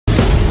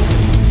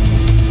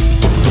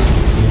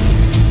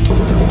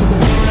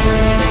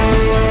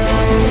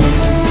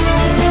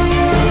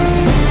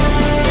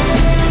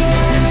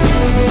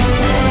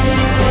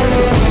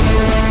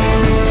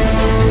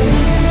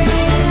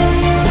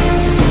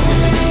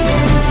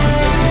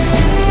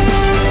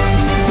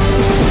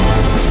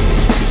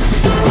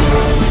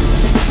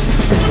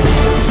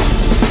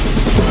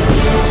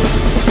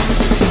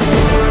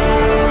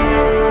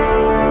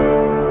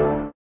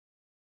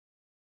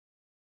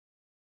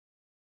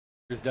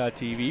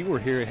TigerVision.tv. We're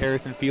here at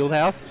Harrison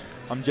Fieldhouse.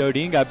 I'm Joe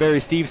Dean, got Barry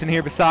Stevenson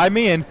here beside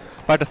me, and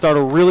about to start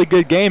a really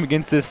good game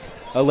against this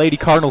Lady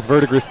Cardinals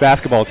Verdigris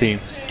basketball team.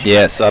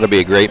 Yes, ought to be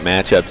a great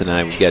matchup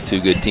tonight. We've got two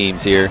good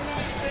teams here.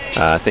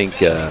 I think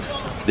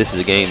this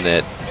is a game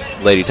that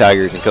Lady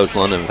Tigers and Coach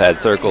London have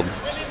had circled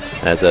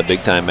as a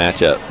big-time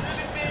matchup.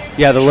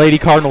 Yeah, the Lady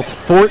Cardinals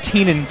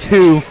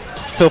 14-2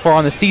 so far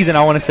on the season,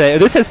 I want to say.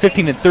 This says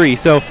 15-3,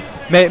 so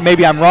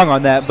maybe I'm wrong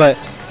on that, but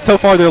so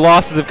far their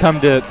losses have come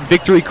to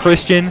Victory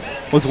Christian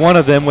was one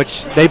of them,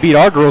 which they beat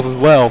our girls as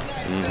well.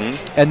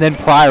 And then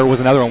Pryor was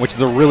another one, which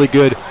is a really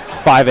good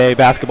 5A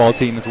basketball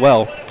team as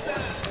well.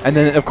 And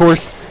then, of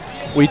course,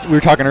 we were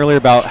talking earlier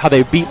about how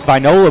they beat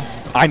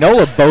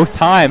Inola both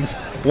times.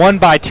 One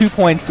by 2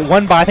 points,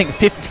 one by, I think,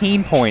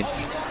 15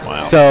 points. Wow.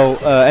 So,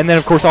 and then,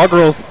 of course, our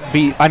girls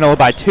beat Inola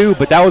by 2,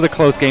 but that was a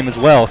close game as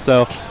well.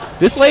 So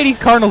this Lady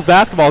Cardinals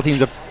basketball team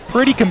is a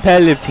pretty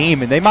competitive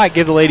team, and they might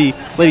give the Lady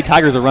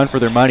Tigers a run for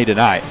their money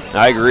tonight.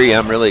 I agree.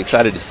 I'm really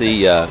excited to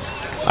see.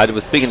 I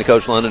was speaking to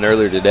Coach London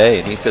earlier today,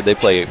 and he said they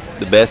play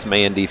the best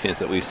man defense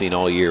that we've seen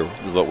all year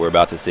is what we're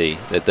about to see,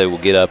 that they will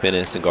get up in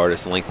us and guard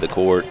us the length of the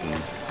court,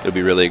 and it'll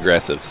be really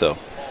aggressive. So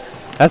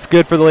that's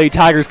good for the Lady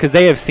Tigers because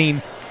they have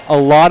seen a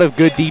lot of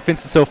good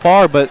defenses so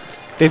far, but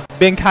they've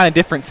been kind of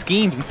different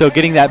schemes, and so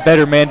getting that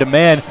better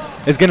man-to-man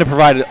is going to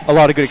provide a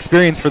lot of good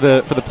experience for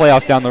the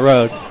playoffs down the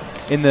road.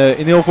 In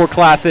the 04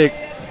 Classic,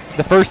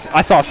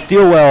 I saw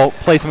Steelwell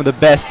play some of the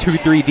best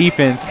 2-3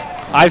 defense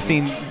I've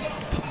seen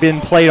been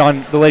played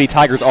on the Lady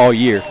Tigers all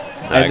year.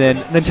 And then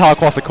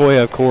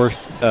Tahlequah, of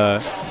course,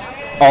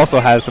 also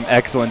has some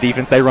excellent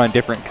defense. They run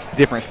different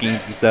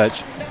schemes and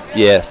such.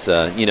 Yes,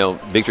 you know,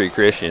 Victory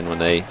Christian, when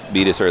they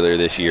beat us earlier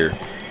this year,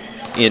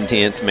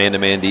 intense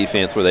man-to-man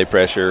defense where they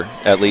pressure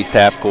at least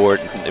half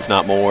court, if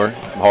not more,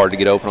 hard to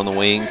get open on the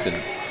wings. And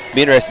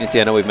be interesting to see.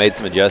 I know we've made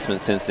some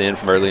adjustments since then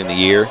from early in the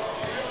year,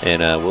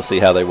 and we'll see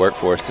how they work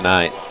for us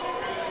tonight.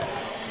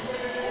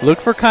 Look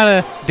for kind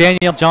of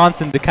Danielle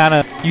Johnson to kind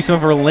of use some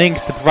of her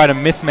length to provide a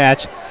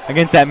mismatch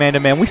against that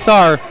man-to-man. We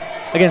saw her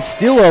against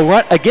Steele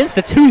run against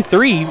a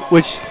 2-3,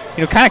 which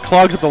kind of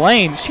clogs up the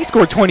lane. She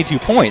scored 22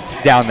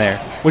 points down there,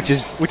 which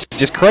is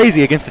just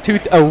crazy against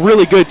a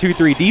really good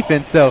 2-3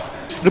 defense. So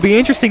it'll be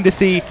interesting to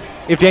see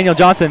if Danielle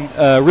Johnson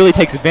really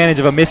takes advantage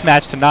of a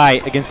mismatch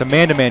tonight against a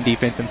man-to-man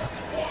defense and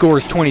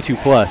scores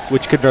 22+,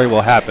 which could very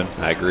well happen.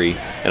 I agree.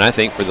 And I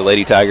think for the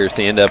Lady Tigers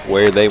to end up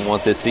where they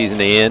want this season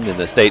to end in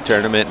the state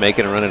tournament,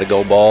 making a run at a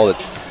gold ball,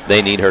 that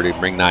they need her to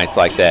bring nights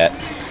like that.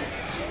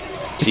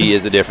 She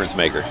is a difference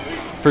maker.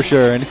 For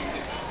sure. And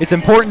it's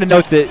important to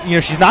note that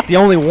she's not the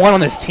only one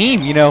on this team.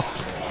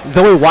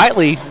 Zoe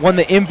Whiteley won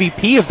the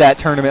MVP of that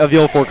tournament, of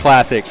the 04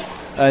 Classic.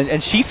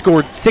 And she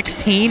scored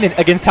 16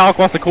 against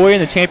Tahlequah in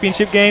the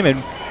championship game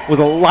and was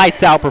a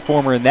lights-out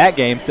performer in that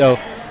game. So,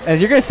 and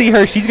you're going to see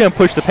her. She's going to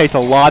push the pace a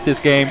lot this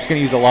game. She's going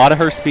to use a lot of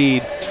her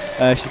speed.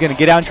 She's going to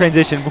get out in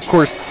transition. Of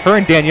course, her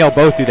and Danielle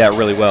both do that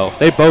really well.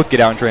 They both get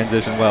out in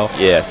transition well.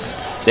 Yes.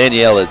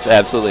 Danielle, it's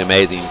absolutely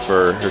amazing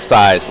for her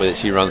size, the way that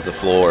she runs the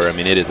floor. I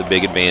mean, it is a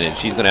big advantage.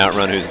 She's going to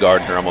outrun who's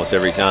guarding her almost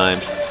every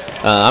time.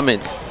 I'm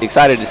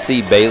excited to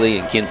see Bailey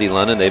and Kinsey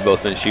London. They've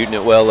both been shooting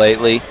it well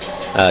lately.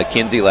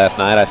 Kinsey last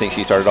night, I think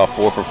she started off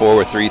 4 for 4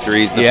 with 3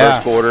 threes in the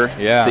first quarter.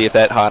 Yeah. See if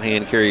that hot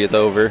hand carries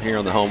over here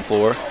on the home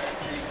floor.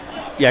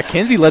 Yeah,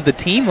 Kinsey led the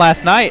team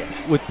last night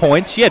with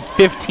points. She had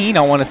 15,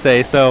 I want to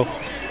say. So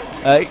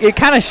it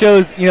kind of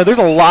shows, there's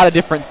a lot of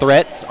different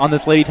threats on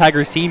this Lady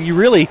Tigers team.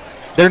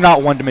 They're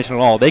not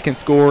one-dimensional at all. They can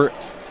score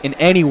in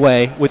any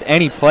way with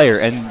any player,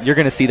 and you're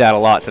going to see that a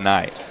lot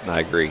tonight. I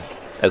agree.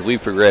 As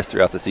we've progressed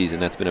throughout the season,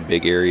 that's been a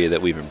big area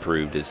that we've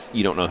improved is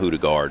you don't know who to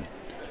guard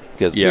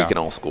because we can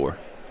all score.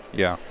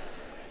 Yeah.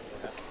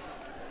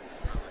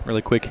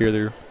 Really quick here,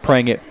 they're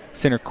praying at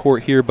center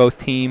court here, both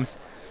teams.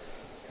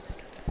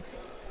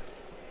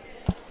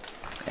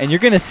 And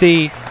you're going to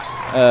see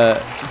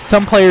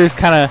some players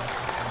kind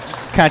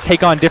of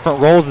take on different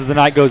roles as the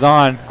night goes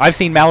on. I've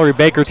seen Mallory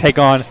Baker take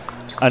on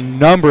a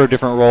number of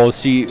different roles.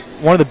 She's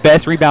one of the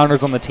best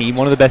rebounders on the team,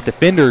 one of the best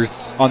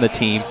defenders on the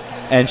team,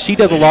 and she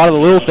does a lot of the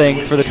little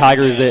things for the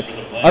Tigers that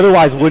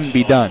otherwise wouldn't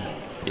be done.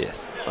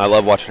 Yes. I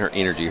love watching her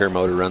energy. Her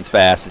motor runs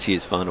fast, and she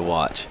is fun to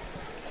watch.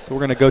 So we're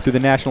going to go through the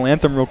national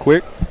anthem real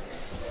quick.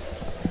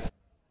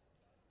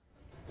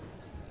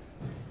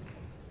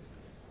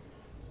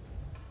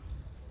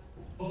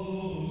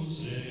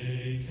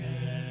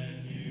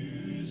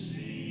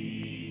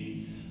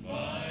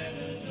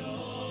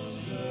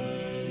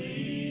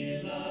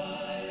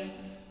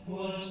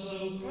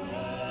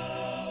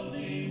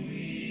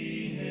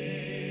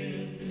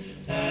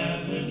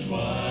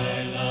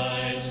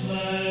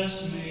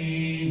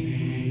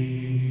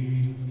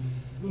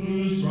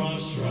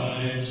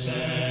 Stripes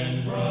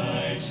and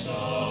bright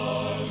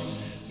stars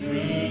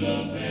through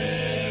the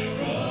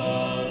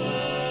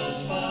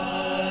perilous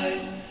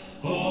fight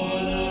o'er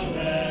the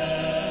red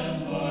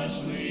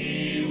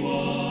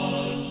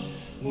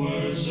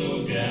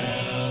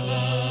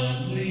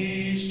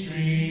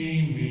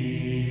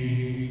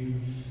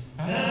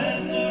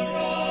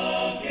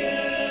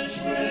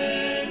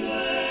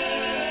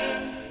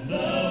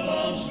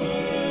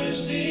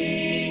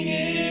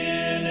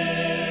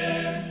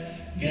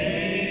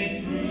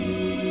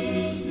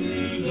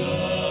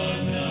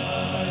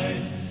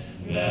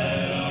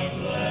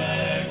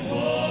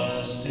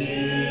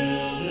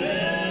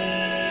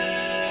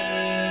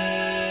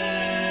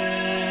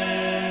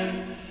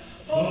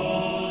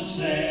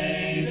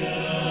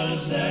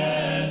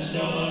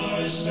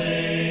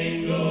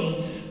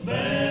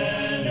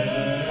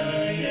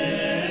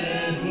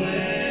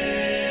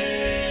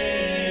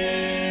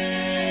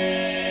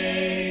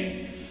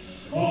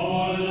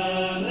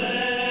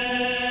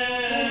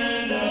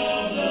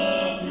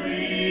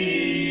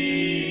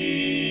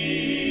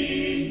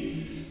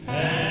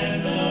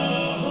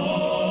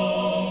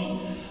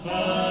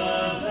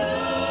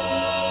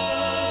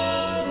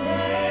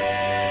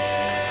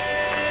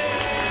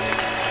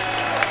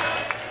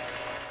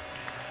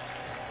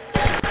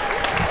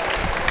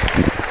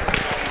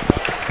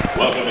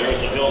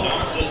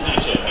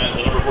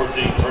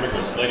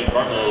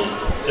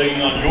Cardinals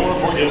taking on your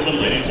Fort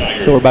Gibson Lady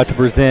Tigers. So we're about to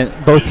present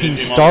both team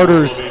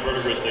starters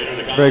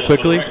very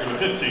quickly.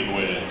 15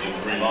 wins and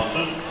 3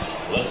 losses.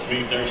 Let's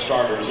meet their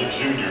starters. A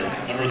junior,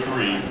 number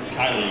 3,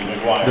 Kylie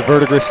McGuire. The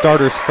Verdigris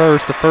starters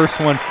first. The first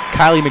one,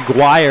 Kylie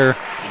McGuire,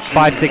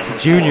 5'6"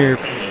 junior.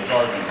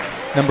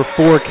 Number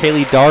 4,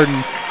 Kaylee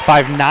Darden,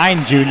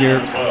 5'9" junior.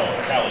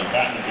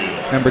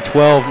 Number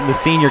 12, the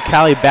senior,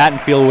 Callie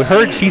Battenfield. We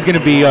heard she's going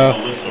to be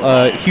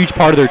a huge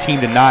part of their team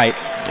tonight.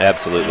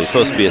 Absolutely.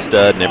 Supposed to be a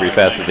stud in every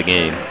facet of the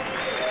game.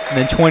 And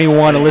then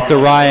 21,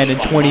 Alyssa Ryan,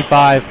 and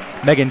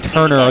 25, Megan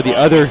Turner are the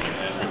other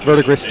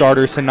Verdigris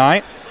starters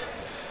tonight.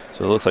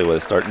 So it looks like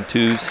we're starting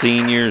 2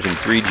 seniors and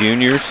 3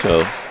 juniors,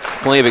 so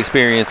plenty of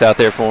experience out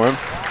there for them.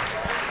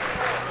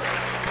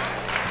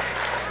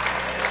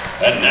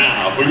 And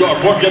now for your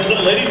Fort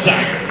Gibson Lady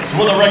Tigers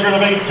with a record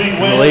of 18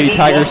 wins. The Lady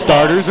Tigers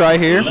starters right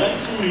here.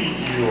 Let's meet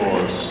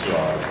your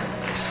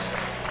starters.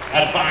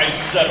 At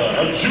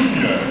 5'7", a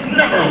junior,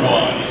 number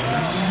 1,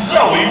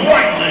 Zoe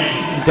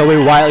Whiteley.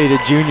 Zoe Whiteley, the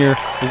junior,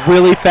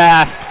 really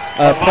fast,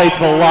 plays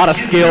with a lot of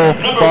skill,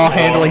 ball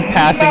handling,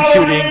 passing,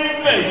 shooting.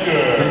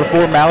 Number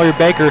 4, Mallory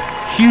Baker,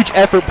 huge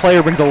effort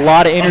player, brings a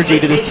lot of energy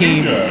to this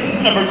team.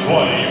 Number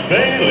 20,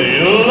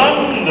 Bailey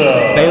London.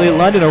 Bailey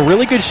London, a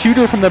really good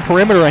shooter from the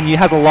perimeter, and he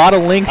has a lot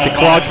of length to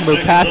clog some of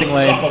those passing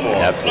lanes.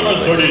 Number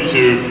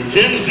 32,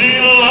 Kinsey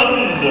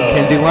London.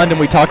 Kinsey London,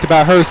 we talked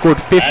about her, scored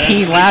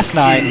 15 last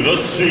night. The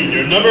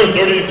senior, number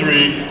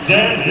 33,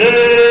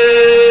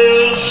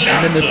 Danielle Johnson.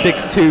 And then the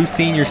 6'2"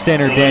 senior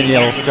center,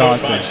 Danielle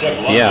Johnson.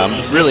 Yeah, I'm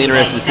really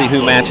interested to see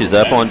who matches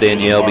up on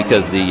Danielle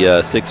because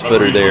the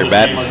 6-footer there,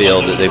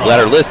 Battenfield, they've got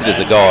her listed as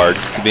a guard.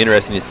 It'll be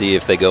interesting to see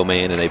if they go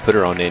man and they put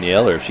her on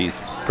Danielle or if she's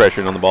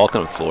pressuring on the ball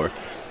coming to the floor.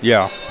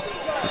 Yeah.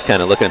 Just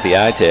kind of looking at the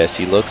eye test,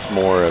 she looks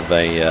more of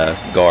a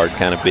guard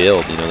kind of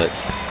build. You know, that.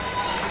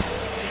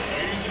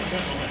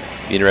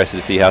 Be interested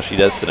to see how she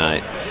does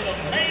tonight.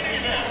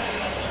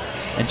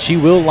 And she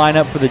will line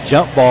up for the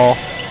jump ball.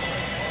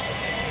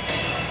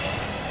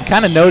 You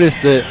kind of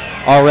noticed that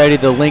already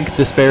the length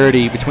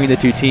disparity between the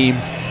two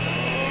teams.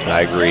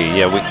 I agree.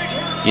 Yeah,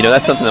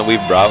 that's something that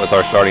we've brought with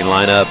our starting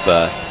lineup.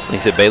 Like I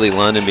said, Bailey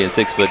London being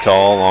 6 foot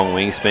tall, long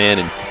wingspan,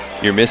 and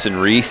you're missing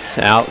Reese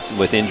out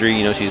with injury.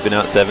 You know, she's been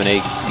out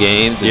 7-8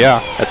 games.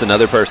 Yeah. That's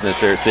another person that's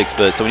there at 6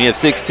 foot. So when you have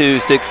 6'2",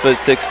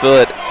 6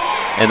 foot,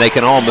 and they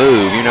can all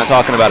move, you're not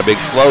talking about a big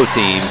slow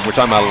team. We're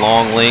talking about a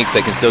long length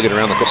that can still get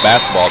around the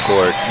basketball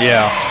court.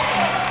 Yeah.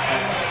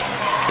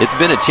 It's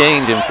been a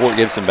change in Fort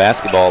Gibson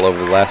basketball over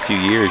the last few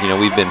years. You know,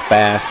 we've been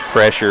fast,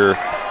 pressure,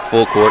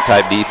 full court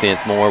type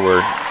defense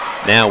more.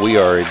 Now we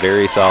are a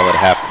very solid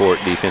half-court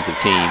defensive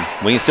team.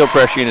 We can still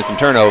pressure you into some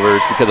turnovers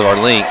because of our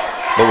length,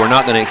 but we're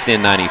not going to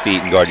extend 90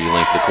 feet and guard you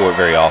length of the court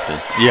very often.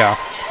 Yeah.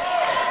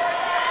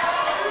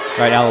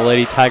 Right now the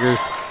Lady Tigers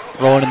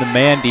rolling in the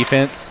man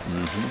defense.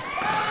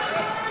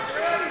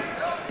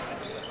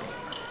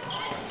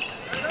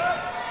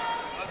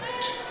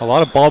 A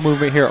lot of ball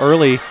movement here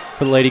early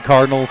for the Lady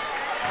Cardinals.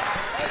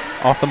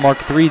 Off the mark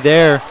 3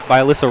 there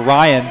by Alyssa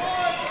Ryan.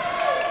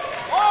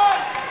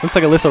 Looks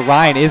like Alyssa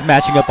Ryan is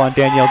matching up on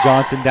Danielle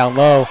Johnson down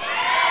low.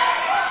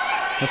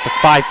 That's the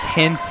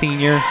 5'10"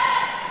 senior.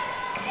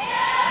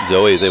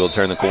 Zoe is able to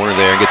turn the corner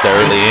there and get the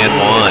early and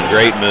one.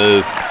 Great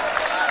move.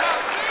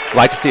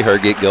 Like to see her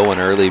get going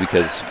early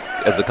because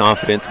as the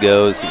confidence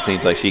goes, it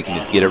seems like she can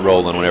just get it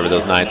rolling whenever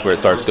those nights where it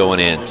starts going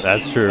in.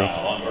 That's true.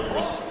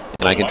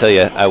 And I can tell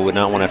you, I would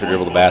not want to have to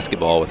dribble the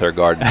basketball with her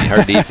guard.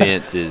 Her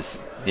defense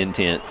is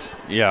intense.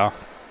 Yeah.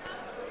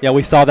 Yeah,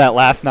 we saw that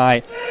last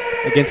night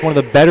against one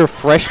of the better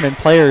freshman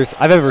players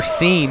I've ever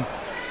seen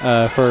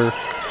for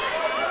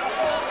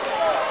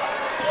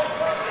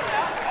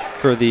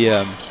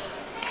the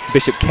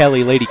Bishop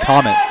Kelly Lady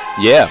Comets.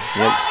 Yeah,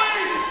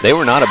 they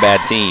were not a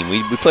bad team.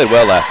 We played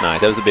well last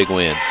night. That was a big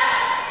win.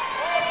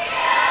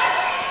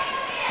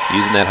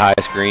 Using that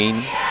high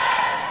screen,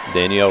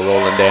 Danielle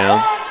rolling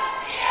down.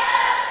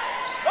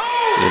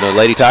 You know,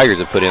 Lady Tigers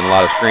have put in a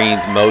lot of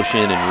screens,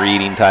 motion, and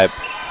reading type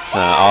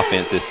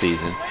offense this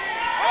season.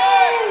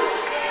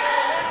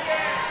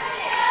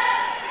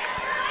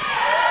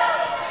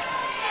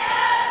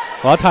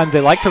 A lot of times they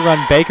like to run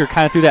Baker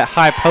kind of through that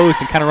high post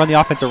and kind of run the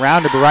offense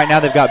around her, but right now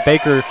they've got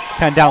Baker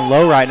kind of down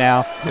low right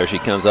now. There she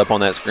comes up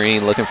on that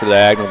screen looking for the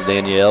diagonal to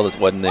Danielle. That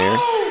wasn't there.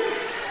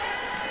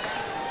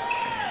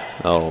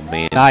 Oh,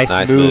 man.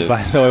 Nice move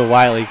by Zoe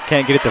Whiteley.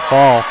 Can't get it to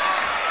fall.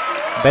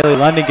 Bailey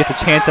London gets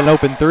a chance at an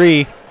open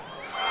 3.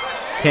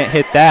 Can't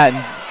hit that,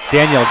 and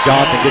Danielle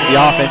Johnson gets the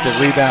offensive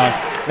rebound.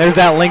 There's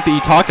that link that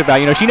you talked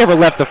about. You know, she never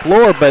left the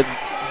floor, but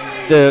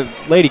the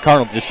Lady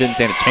Cardinals just didn't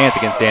stand a chance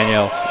against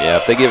Danielle. Yeah,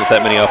 if they give us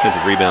that many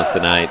offensive rebounds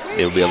tonight,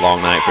 it'll be a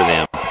long night for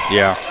them.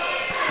 Yeah.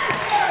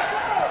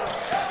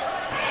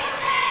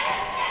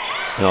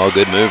 Oh,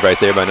 good move right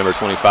there by number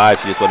 25.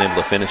 She just wasn't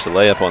able to finish the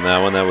layup on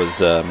that one. That was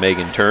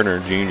Megan Turner,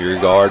 junior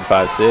guard,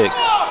 5'6".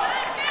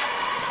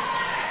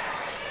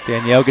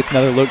 Danielle gets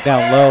another look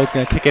down low. Is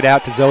going to kick it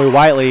out to Zoe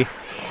Whiteley.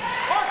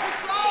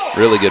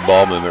 Really good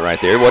ball movement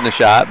right there. It wasn't a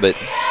shot, but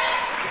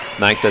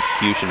nice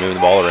execution moving the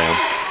ball around.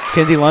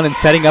 Kinsey London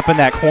setting up in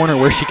that corner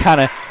where she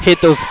kind of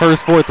hit those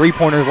first 4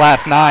 3-pointers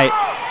last night.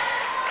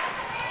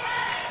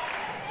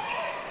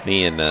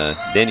 Me and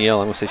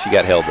Danielle, I'm going to say she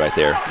got held right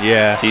there.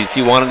 Yeah.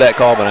 She wanted that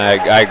call, but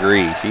I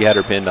agree. She had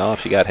her pinned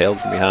off. She got held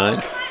from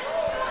behind.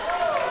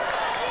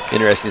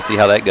 Interesting to see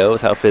how that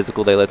goes, how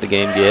physical they let the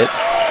game get.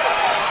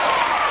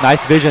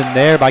 Nice vision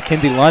there by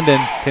Kinsey London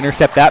to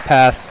intercept that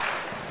pass.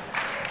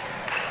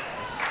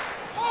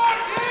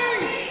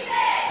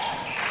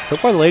 So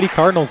far, the Lady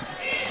Cardinals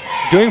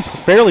doing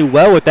fairly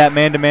well with that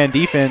man-to-man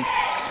defense.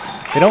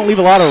 They don't leave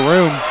a lot of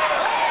room.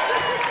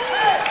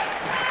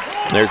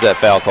 There's that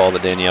foul call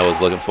that Danielle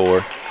was looking for.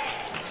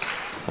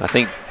 I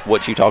think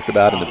what you talked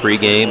about in the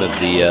pregame of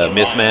the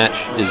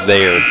mismatch is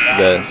there.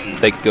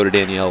 They could go to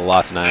Danielle a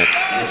lot tonight.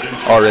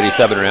 Already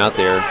subbing her out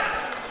there.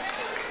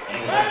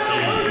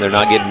 They're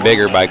not getting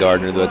bigger by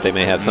Gardner, but they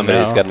may have somebody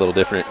that's got a little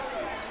different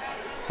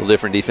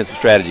defensive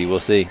strategy. We'll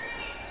see.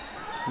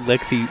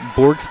 Lexi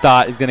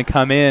Borgstadt is going to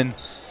come in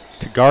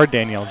to guard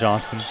Danielle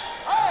Johnson.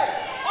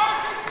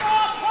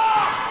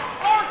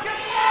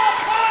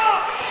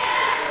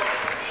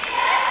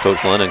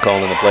 Coach London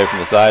calling the play from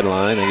the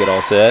sideline. They get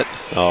all set.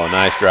 Oh,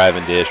 nice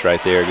driving dish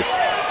right there. Just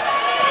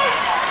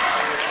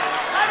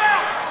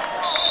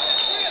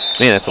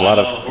man, that's a lot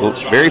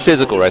of very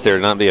physical right there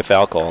to not be a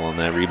foul call on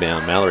that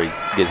rebound. Mallory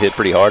gets hit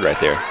pretty hard right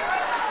there.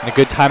 And a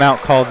good timeout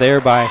call there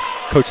by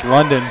Coach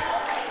London.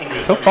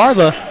 So far,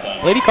 the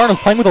Lady Cardinals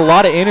playing with a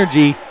lot of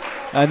energy,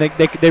 and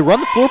they run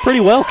the floor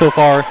pretty well so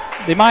far.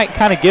 They might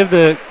kind of give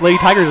the Lady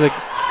Tigers a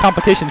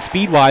competition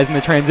speed-wise in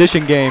the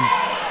transition game.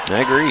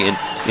 I agree, and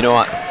you know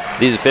what?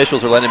 These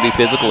officials are letting it be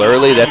physical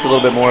early. That's a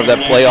little bit more of that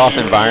playoff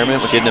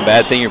environment, which isn't a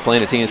bad thing. You're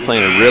playing a team that's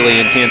playing a really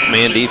intense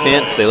man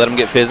defense. If they let them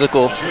get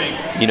physical,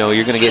 you know,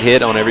 you're going to get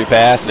hit on every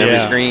pass and every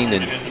screen,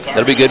 and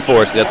that'll be good for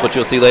us. That's what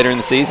you'll see later in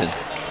the season.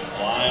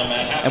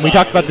 And we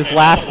talked about this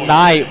last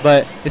night,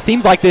 but it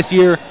seems like this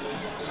year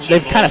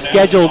they've kind of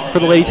scheduled for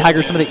the Lady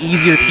Tigers some of the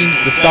easier teams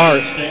to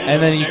start,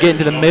 and then you get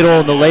into the middle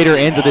and the later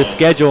ends of this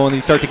schedule, and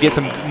you start to get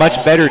some much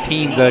better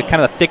teams,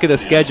 kind of the thick of the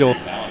schedule.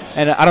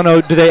 And I don't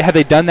know, have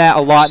they done that a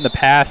lot in the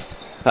past?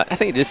 I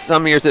think just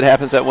some years it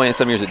happens that way and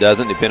some years it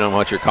doesn't, depending on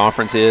what your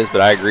conference is.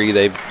 But I agree,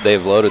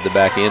 they've loaded the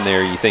back end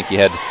there. You think you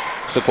had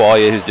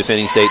Sequoia, who's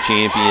defending state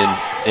champion,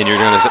 and you're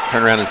going to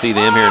turn around and see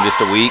them here in just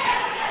a week.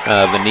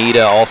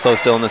 Veneta also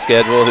still in the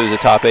schedule, who's a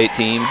top 8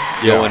 team.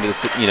 Go into this,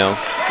 you know.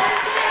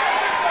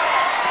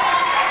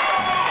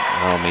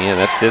 Oh man,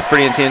 it's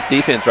pretty intense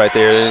defense right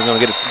there. They're going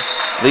to get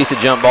at least a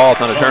jump ball,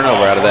 not a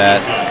turnover out of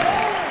that.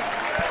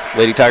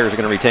 Lady Tigers are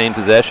going to retain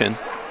possession.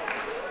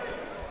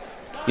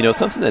 You know,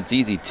 something that's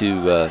easy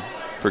to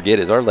forget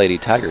is our Lady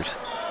Tigers.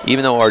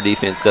 Even though our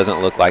defense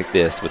doesn't look like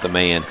this with a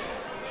man,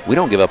 we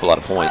don't give up a lot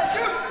of points.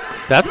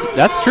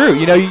 That's true.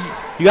 You know, you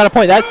got a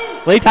point.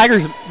 Lady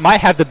Tigers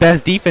might have the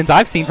best defense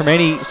I've seen from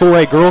any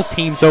 4A girls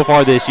team so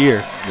far this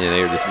year. Yeah,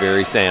 they are just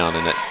very sound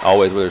and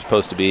always where they're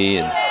supposed to be.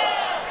 And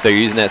if they're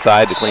using that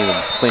side to clean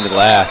the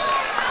glass,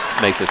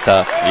 it makes this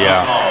tough.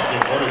 Yeah.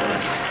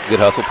 Good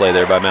hustle play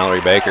there by Mallory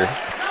Baker.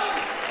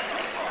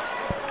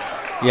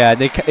 Yeah,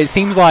 it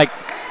seems like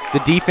the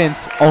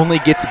defense only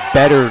gets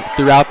better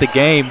throughout the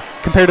game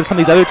compared to some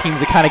of these other teams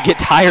that kind of get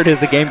tired as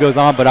the game goes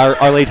on, but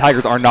our Lady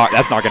Tigers are not.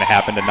 That's not going to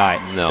happen tonight.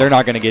 No. They're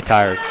not going to get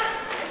tired.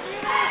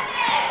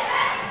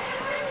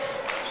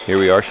 Here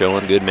we are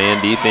showing good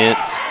man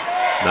defense.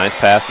 Nice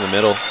pass in the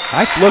middle.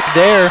 Nice look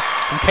there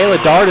from Kayla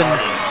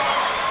Darden.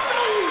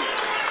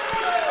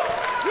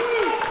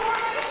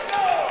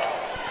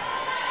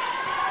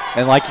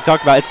 And like you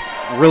talked about, it's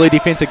really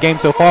defensive game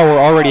so far. We're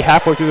already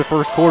halfway through the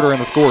first quarter, and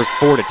the score is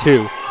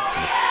 4-2.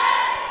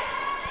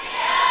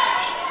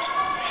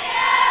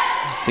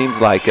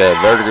 Seems like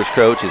Verdigris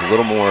coach is a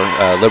little more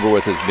liberal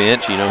with his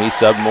bench. You know, he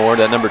subbed more.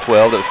 That number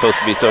 12 that was supposed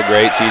to be so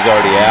great, she's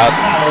already out,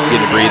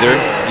 getting a breather.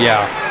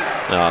 Yeah.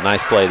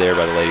 Nice play there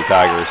by the Lady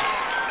Tigers.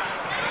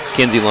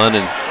 Kinsey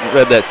London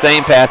read that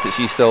same pass that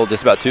she stole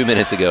just about 2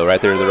 minutes ago, right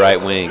there to the right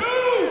wing.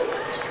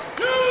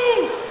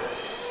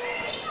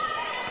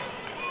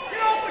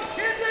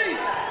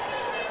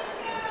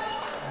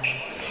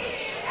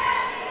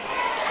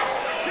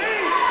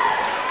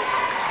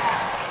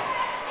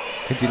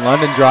 Kinsey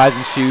London drives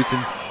and shoots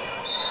and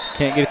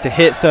can't get it to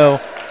hit. So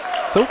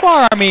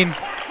far, I mean,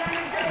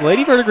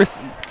 Lady Verdigris,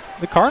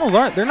 the Cardinals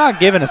they're not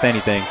giving us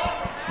anything.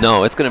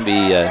 No, it's going to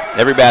be,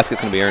 every basket's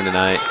going to be earned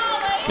tonight.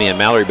 Man,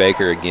 Mallory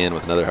Baker again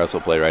with another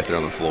hustle play right there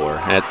on the floor.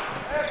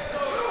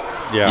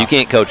 You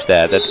can't coach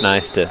that. That's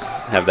nice to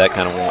have that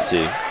kind of want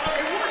to.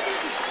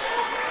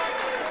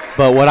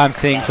 But what I'm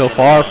seeing so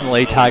far from the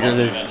Lady Tigers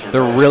is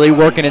they're really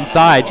working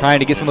inside, trying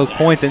to get some of those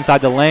points inside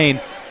the lane.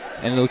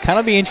 And it'll kind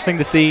of be interesting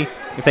to see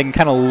if they can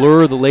kind of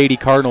lure the Lady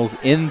Cardinals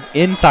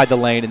inside the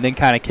lane and then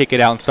kind of kick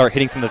it out and start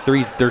hitting some of the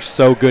threes they're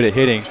so good at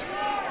hitting.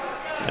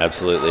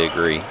 Absolutely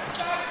agree.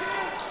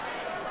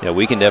 Yeah,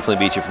 we can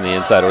definitely beat you from the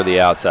inside or the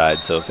outside,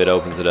 so if it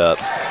opens it up.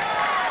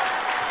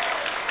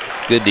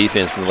 Good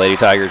defense from the Lady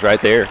Tigers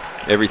right there.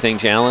 Everything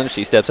challenged.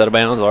 She steps out of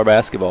bounds, our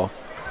basketball.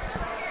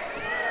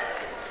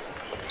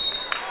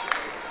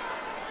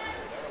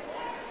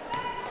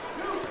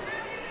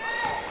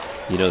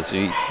 You know,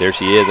 there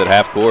she is at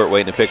half court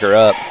waiting to pick her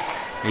up.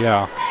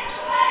 Yeah.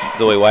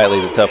 Zoe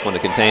Whiteley's a tough one to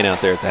contain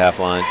out there at the half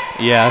line.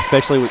 Yeah,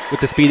 especially with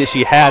the speed that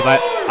she has.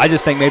 I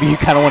just think maybe you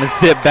kind of want to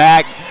sit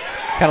back,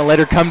 kind of let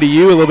her come to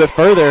you a little bit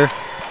further,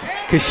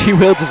 because she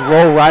will just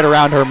roll right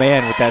around her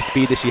man with that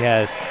speed that she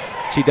has.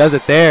 She does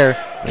it there.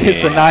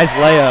 Gets the nice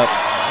layup.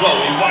 Zoe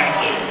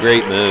Whiteley.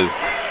 Great move.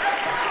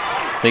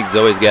 I think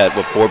Zoe's got,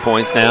 what, 4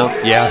 points now?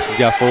 Yeah, she's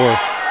got 4.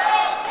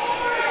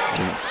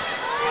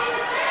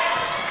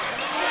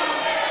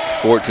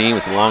 14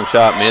 with the long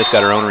shot miss,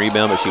 got her own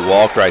rebound, but she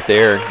walked right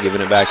there,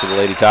 giving it back to the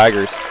Lady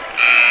Tigers.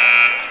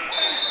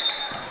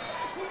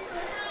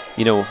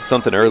 You know,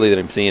 something early that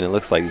I'm seeing, it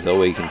looks like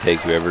Zoe can take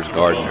whoever's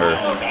guarding her.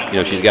 You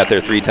know, she's got there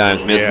 3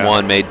 times, missed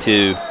 1, made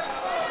 2.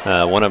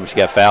 One of them she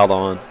got fouled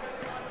on.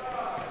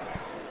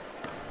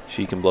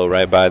 She can blow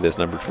right by this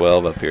number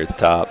 12 up here at the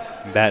top.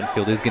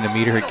 Battenfield is going to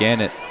meet her again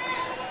at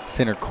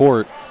center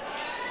court.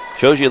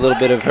 Shows you a little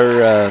bit of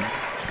her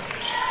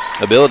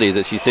abilities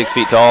that she's 6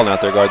 feet tall and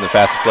out there guarding the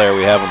fastest player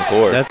we have on the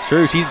court. That's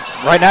true.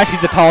 Right now she's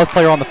the tallest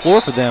player on the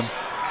floor for them.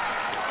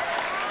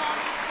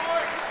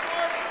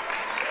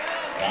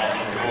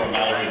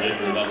 Mallory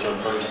Baker, that's her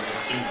first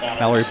 2 fouls.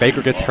 Mallory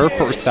Baker gets her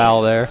first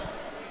foul there.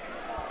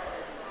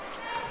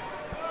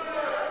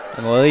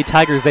 And the Lady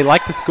Tigers, they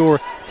like to score.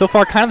 So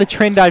far, kind of the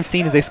trend I've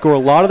seen is they score a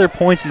lot of their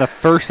points in the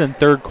first and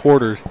third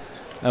quarters.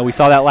 We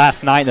saw that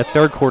last night in the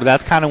third quarter.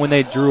 That's kind of when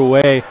they drew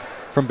away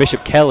from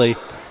Bishop Kelly.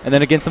 And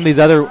then against some of these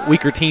other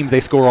weaker teams, they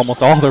score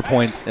almost all their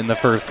points in the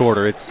first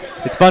quarter. It's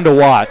fun to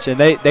watch, and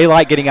they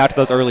like getting out to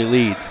those early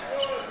leads.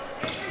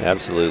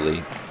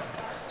 Absolutely.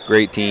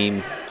 Great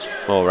team.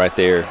 Oh, right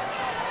there.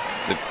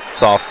 The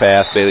soft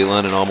pass. Bailey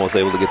London almost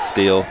able to get the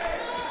steal.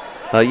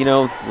 You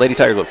know, Lady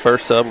Tigers'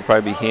 first sub will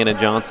probably be Hannah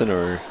Johnson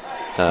or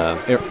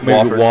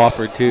maybe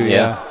Wofford too,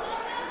 yeah.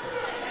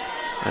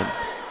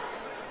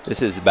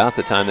 This is about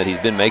the time that he's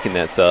been making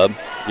that sub.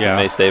 Yeah.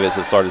 Mace Davis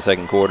has started the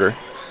second quarter.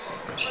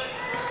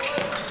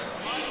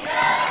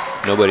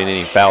 Nobody in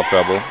any foul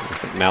trouble. I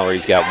think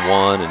Mallory's got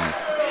 1, and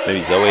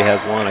maybe Zoe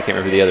has 1. I can't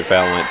remember who the other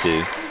foul went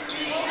to.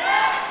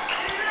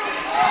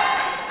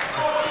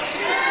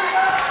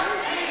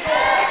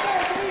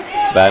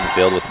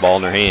 Battenfield with the ball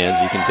in her hands.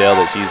 You can tell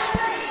that she's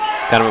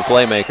kind of a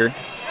playmaker.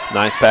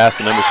 Nice pass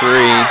to number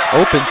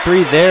 3. Open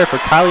 3 there for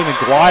Kylie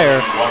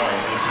McGuire.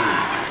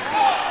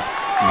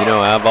 You know,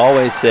 I've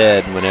always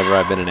said whenever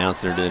I've been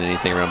announcing or doing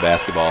anything around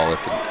basketball,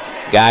 if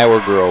a guy or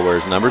girl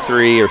wears number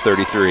 3 or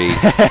 33,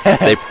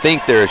 they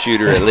think they're a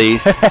shooter at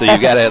least, so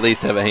you've got to at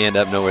least have a hand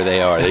up, know where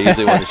they are. They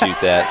usually want to shoot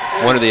that,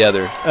 one or the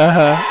other.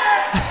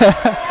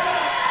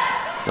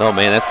 Oh,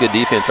 man, that's good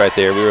defense right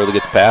there. We were able to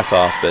get the pass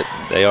off, but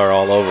they are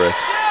all over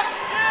us.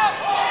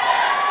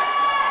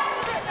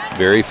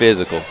 Very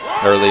physical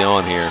early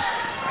on here.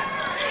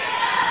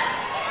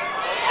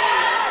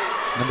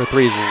 Number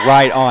 3 is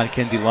right on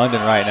Kenzie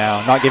London right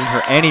now, not giving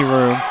her any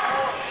room.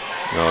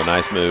 Oh,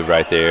 nice move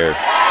right there.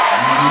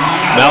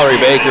 Mallory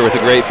Baker with a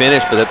great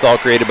finish, but that's all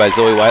created by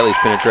Zoe Whiteley's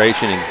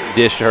penetration and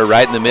dished her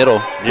right in the middle,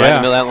 right in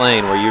the middle of that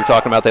lane where you were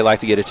talking about they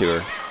like to get it to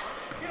her.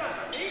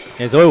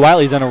 Yeah, Zoe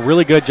Whiteley's done a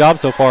really good job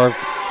so far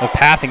of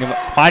passing, of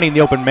finding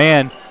the open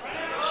man,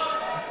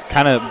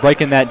 kind of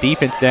breaking that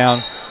defense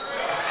down.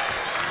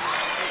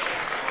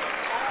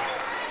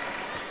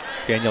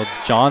 Danielle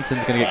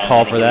Johnson's going to get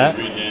called for that.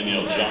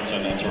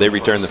 They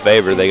return the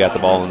favor. They got the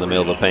ball in the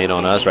middle of the paint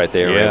on us right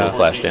there. We're able to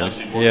flash down.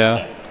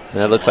 Yeah. And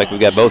that looks like we've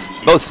got both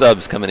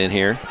subs coming in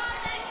here.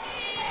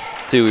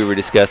 2 we were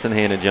discussing,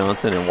 Hannah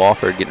Johnson and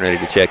Wofford getting ready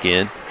to check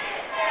in.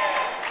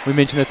 We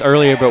mentioned this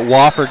earlier, but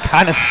Wofford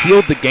kind of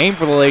sealed the game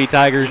for the Lady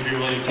Tigers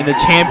in the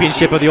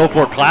championship of the Old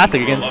Fort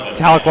Classic against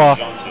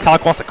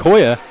Tahlequah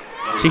Sequoia.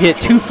 She hit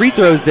 2 free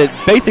throws that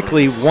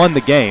basically won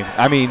the game.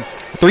 I mean,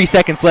 3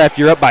 seconds left,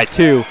 you're up by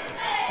 2.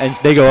 And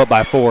they go up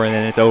by 4, and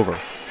then it's over.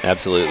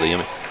 Absolutely. I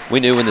mean, we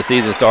knew when the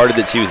season started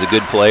that she was a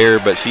good player,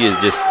 but she has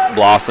just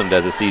blossomed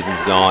as the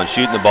season's gone.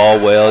 Shooting the ball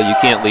well. You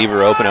can't leave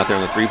her open out there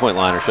on the three-point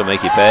line or she'll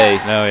make you pay.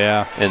 Oh,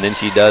 yeah. And then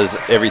she does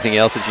everything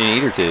else that you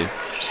need her to.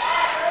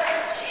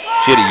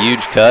 She had a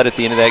huge cut at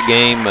the end of that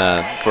game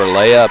for a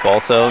layup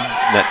also. In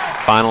that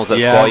finals, that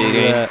Sequoia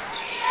game.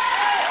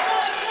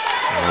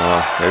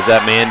 There's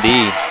that man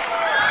D.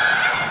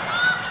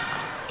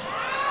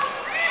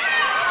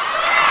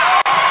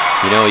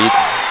 You know,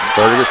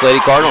 Verdigris Lady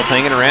Cardinals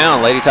hanging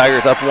around. Lady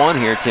Tigers up 1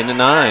 here, 10-9.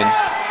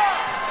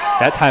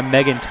 That time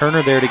Megan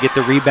Turner there to get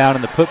the rebound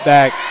and the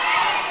putback.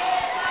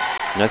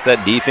 And that's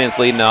that defense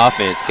leading the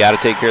offense. Got to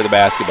take care of the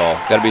basketball.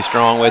 Got to be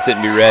strong with it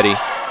and be ready.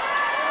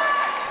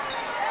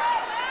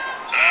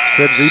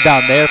 Good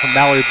rebound there from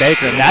Mallory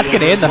Baker, and that's going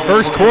to end the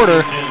first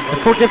quarter. The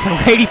Fort Gibson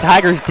Lady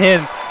Tigers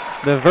 10,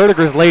 the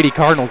Verdigris Lady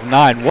Cardinals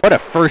 9. What a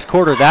first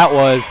quarter that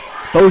was.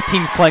 Both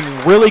teams playing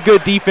really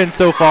good defense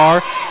so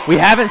far. We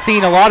haven't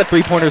seen a lot of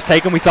three-pointers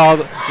taken. We saw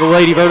the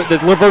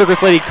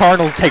Verdigris Lady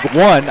Cardinals take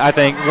 1, I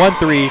think, 1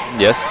 3.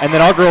 Yes. And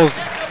then our girls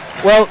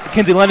Well,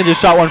 Kinsey London just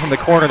shot one from the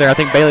corner there. I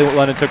think Bailey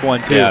London took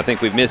one, too. Yeah, I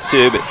think we've missed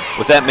two. But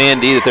with that man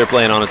D that they're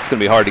playing on us, it's going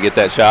to be hard to get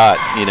that shot.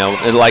 You know,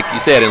 and like you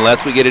said,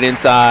 unless we get it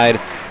inside,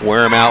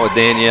 wear them out with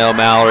Danielle,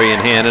 Mallory,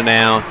 and Hannah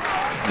now,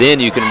 then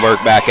you can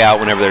work back out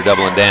whenever they're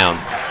doubling down.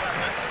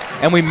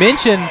 And we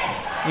mentioned,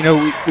 you know,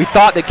 we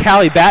thought that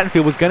Callie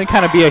Battenfield was going to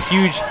kind of be a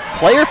huge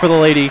player for the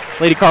Lady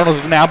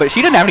Cardinals now, but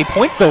she didn't have any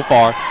points so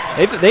far.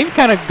 They've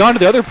kind of gone to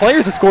the other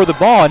players to score the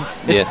ball, and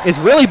it's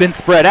really been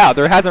spread out.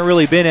 There hasn't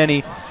really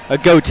been a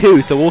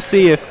go-to, so we'll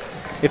see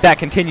if that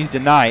continues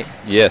tonight.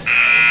 Yes.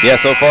 Yeah,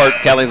 so far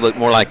Callie's looked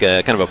more like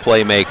a kind of a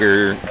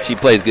playmaker. She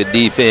plays good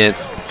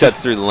defense,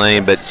 cuts through the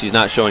lane, but she's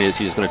not showing you that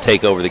she's going to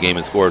take over the game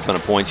and score a ton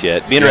of points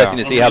yet. Be interesting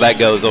to see how that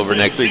goes over the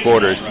next 3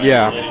 quarters.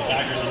 Yeah. Lady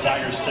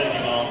Tigers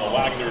taking on the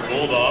Wagner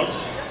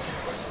Bulldogs.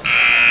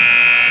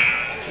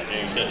 The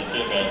game set to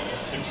tip at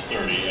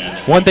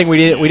 6:30. One thing we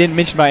didn't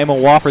mention about Emma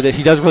Whopper that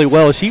she does really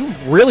well is she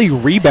really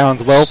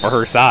rebounds well for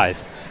her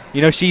size.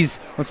 You know, she's,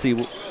 let's see,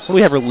 what do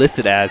we have her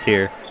listed as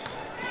here?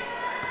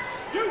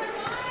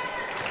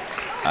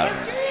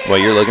 Well,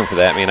 you're looking for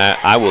that. I mean,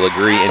 I will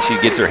agree. And she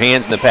gets her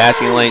hands in the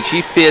passing lane.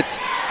 She fits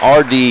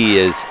RD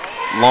as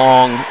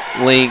long,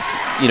 length.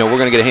 You know, we're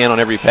going to get a hand on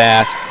every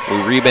pass.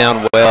 We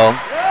rebound well.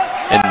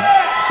 And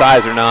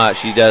size or not,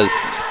 she does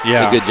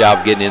a good job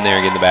of getting in there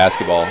and getting the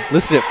basketball.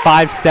 Listed at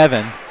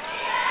 5'7".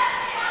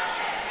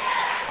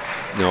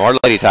 No, our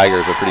Lady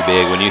Tigers are pretty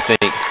big. When you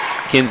think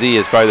Kinsey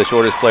is probably the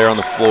shortest player on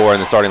the floor in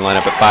the starting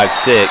lineup at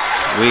 5'6",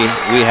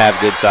 we have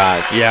good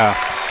size. Yeah.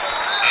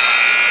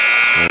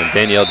 And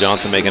Danielle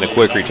Johnson making a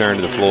quick return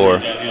to the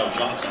floor.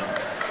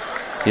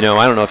 You know,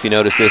 I don't know if you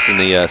noticed this in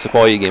the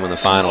Sequoia game in the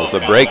finals,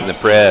 but breaking the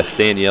press,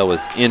 Danielle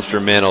was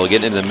instrumental,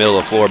 getting in the middle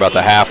of the floor about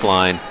the half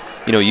line,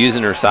 you know,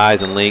 using her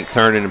size and length,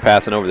 turning and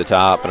passing over the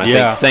top. And I think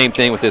the same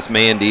thing with this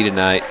man D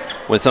tonight.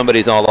 When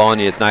somebody's all on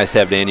you, it's nice to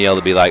have Danielle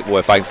to be like, boy,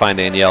 if I can find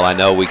Danielle, I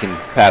know we can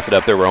pass it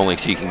up there where only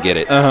she can get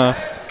it.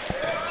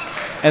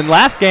 And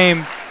last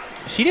game,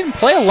 she didn't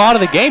play a lot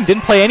of the game,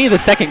 didn't play any of the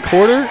second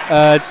quarter,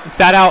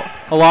 sat out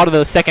a lot of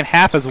the second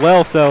half as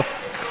well, so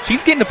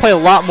she's getting to play a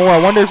lot more. I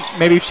wonder if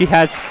maybe if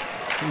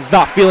is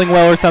not feeling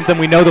well or something.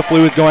 We know the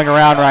flu is going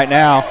around right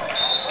now.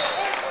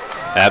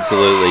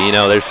 Absolutely. You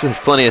know, there's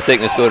plenty of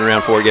sickness going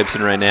around for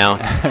Gibson right now.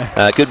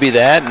 Could be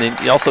that, and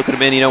it also could have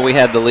been, you know, we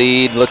had the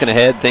lead, looking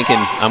ahead, thinking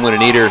I'm going to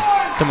need her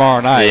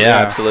tomorrow night. Yeah,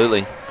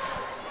 absolutely.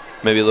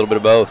 Maybe a little bit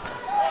of both.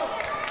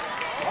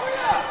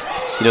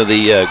 You know,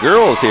 the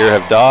girls here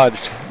have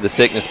dodged the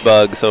sickness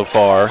bug so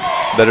far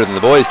better than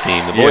the boys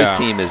team. The boys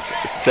team is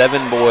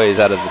 7 boys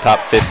out of the top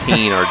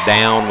 15 are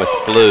down with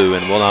flu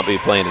and will not be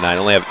playing tonight.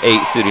 Only have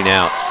 8 suiting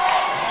out.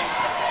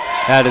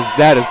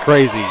 That is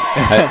crazy.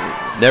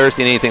 I've never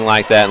seen anything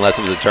like that unless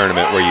it was a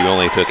tournament where you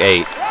only took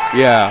 8.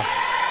 Yeah.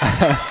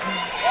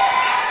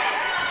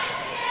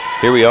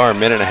 Here we are, a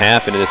minute and a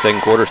half into the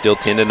second quarter, still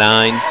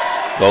 10-9.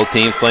 Both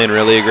teams playing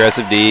really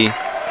aggressive D.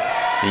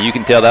 And you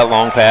can tell that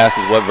long pass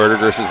is what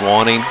Verdigris is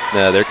wanting.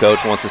 Their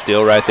coach wants a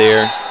steal right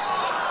there.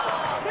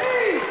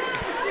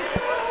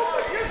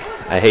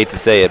 I hate to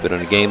say it, but in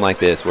a game like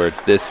this where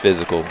it's this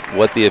physical,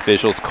 what the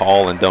officials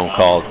call and don't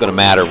call, it's going to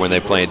matter when they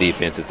play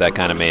defense. It's that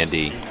kind of man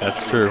D.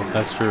 That's true.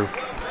 That's true.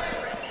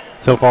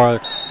 So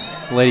far,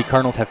 the Lady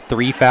Cardinals have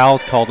 3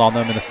 fouls called on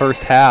them in the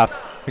first half,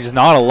 which is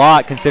not a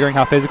lot considering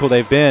how physical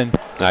they've been.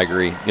 I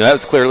agree. You know, that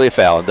was clearly a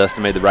foul.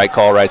 Dustin made the right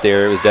call right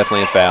there. It was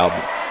definitely a foul.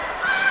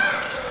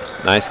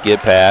 Nice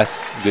skip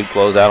pass. Good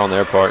closeout on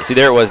their part. See,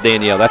 there it was,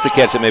 Danielle. That's a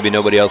catch that maybe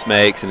nobody else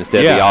makes, and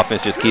instead the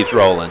offense just keeps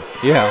rolling.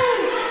 Yeah.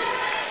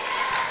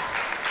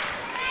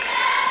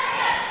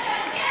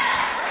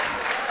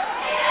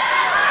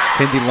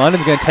 Kinsey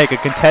London's going to take a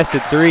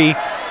contested 3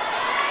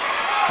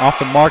 off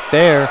the mark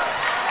there.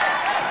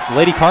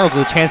 Lady Cardinals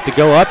with a chance to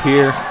go up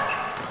here.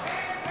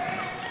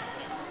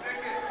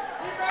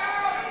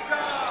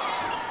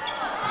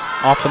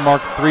 Off the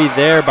mark 3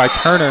 there by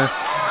Turner.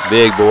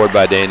 Big board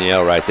by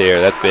Danielle right there.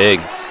 That's big.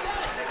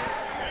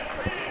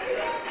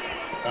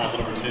 Foul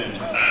number 10.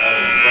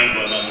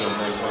 Franklin, that's her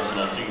first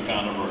personal team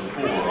foul number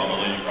 4 on the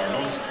Lady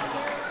Cardinals.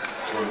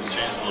 Jordan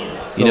Chancellor.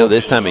 You know,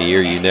 this time of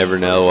year, you never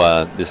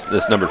know.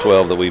 This number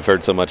 12 that we've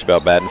heard so much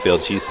about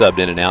Battenfield, she's subbed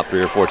in and out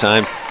 3 or 4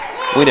 times.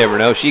 We never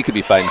know. She could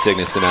be fighting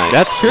sickness tonight.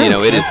 That's true. You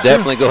know, it is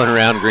definitely going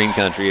around Green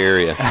Country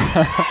area.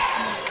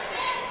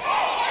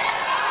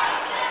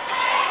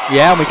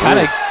 Yeah, and we kind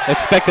of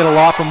expected a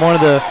lot from one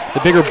of the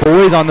bigger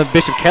boys on the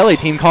Bishop Kelly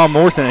team, Colin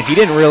Morrison, and he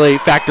didn't really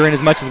factor in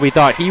as much as we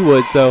thought he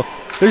would. So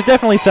there's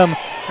definitely some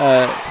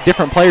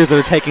different players that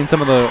are taking some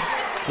of the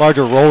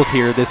larger roles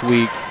here this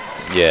week.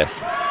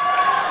 Yes.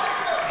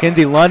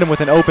 Kinsey London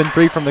with an open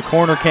 3 from the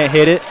corner, can't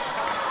hit it.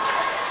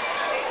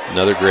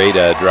 Another great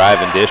drive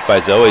and dish by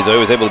Zoe. Zoe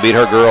was able to beat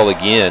her girl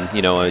again.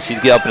 You know, she's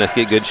helping us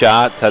get good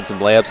shots, had some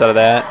layups out of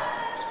that.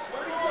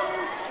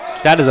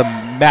 That is a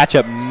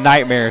matchup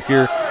nightmare. If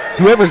you're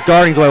whoever's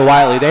guarding Zoe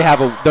Whiteley, they have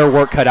their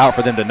work cut out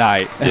for them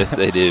tonight. Yes,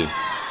 they do.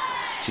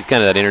 She's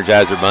kind of that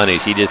Energizer bunny.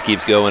 She just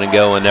keeps going and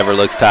going, never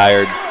looks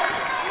tired.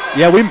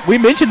 Yeah, we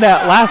mentioned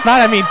that last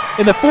night. I mean,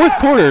 in the fourth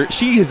quarter,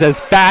 she is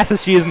as fast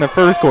as she is in the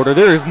first quarter.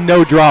 There is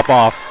no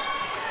drop-off.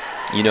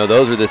 You know,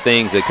 those are the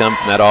things that come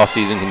from that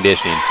off-season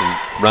conditioning,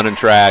 from running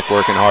track,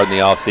 working hard in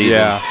the off-season.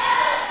 Yeah.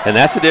 And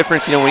that's the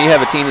difference. You know, when you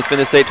have a team that's been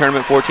in the state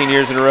tournament 14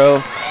 years in a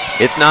row,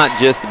 it's not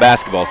just the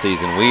basketball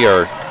season. We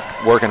are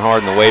working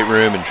hard in the weight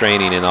room and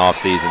training in the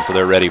off-season, so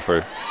they're ready for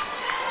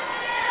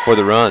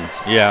the runs.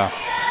 Yeah.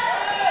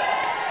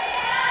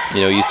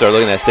 You know, you start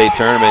looking at that state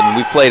tournament, and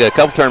we've played a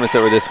couple tournaments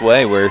that were this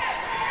way where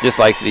just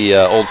like the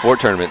Old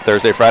Fort tournament,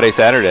 Thursday, Friday,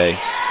 Saturday,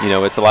 you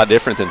know, it's a lot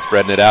different than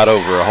spreading it out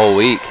over a whole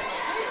week.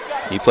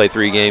 You play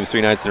 3 games,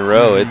 3 nights in a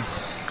row,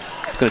 it's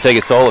going to take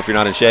its toll if you're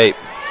not in shape.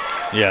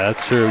 Yeah,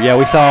 that's true. Yeah,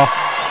 we saw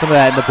some of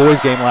that in the boys'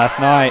 game last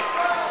night.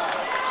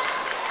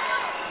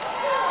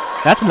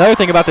 That's another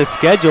thing about this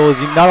schedule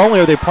is not only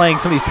are they playing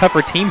some of these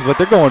tougher teams, but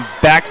they're going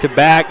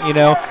back-to-back, you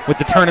know, with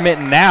the tournament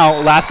and now,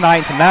 last night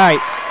and tonight.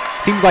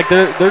 Seems like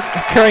they're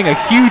carrying a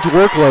huge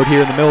workload here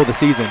in the middle of the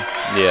season.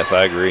 Yes,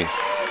 I agree.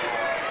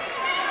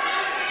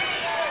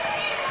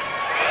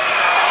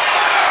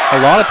 A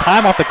lot of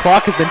time off the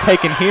clock has been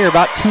taken here,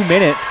 about 2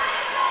 minutes.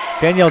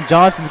 Danielle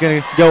Johnson's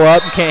going to go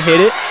up and can't hit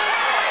it.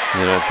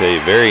 And I'll tell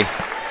you, very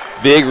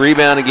big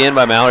rebound again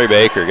by Mallory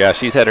Baker. Gosh,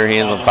 she's had her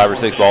hands on 5 or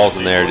 6 balls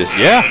in there. Just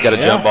got a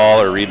jump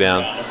ball or a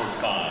rebound.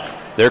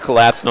 They're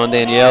collapsing on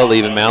Danielle,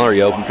 leaving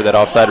Mallory open for that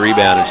offside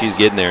rebound, and she's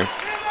getting there.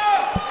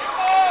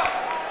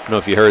 I don't know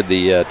if you heard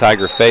the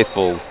Tiger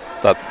faithful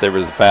thought that there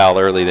was a foul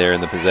early there in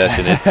the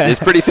possession. It's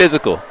pretty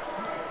physical.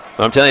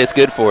 But I'm telling you, it's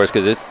good for us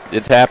because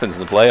it happens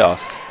in the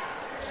playoffs.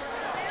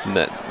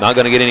 Not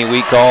going to get any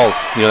weak calls.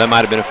 You know, that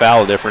might have been a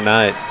foul a different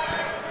night.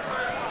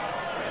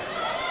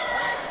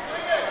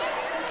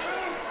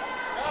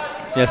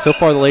 Yeah, so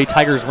far the Lady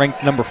Tigers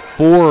ranked number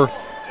 4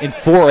 in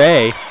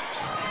 4A.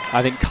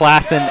 I think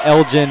Klassen,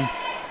 Elgin,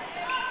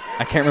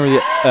 I can't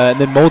remember, and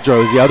then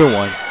Muldrow is the other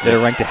one that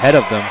are ranked ahead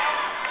of them.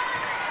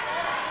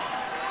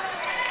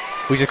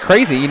 Which is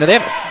crazy. You know, they're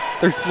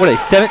 18-1.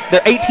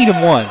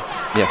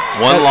 Yeah,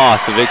 one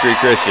loss to Victory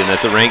Christian.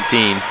 That's a ranked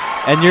team.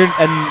 And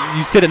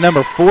you sit at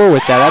number 4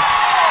 with that.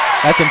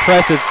 That's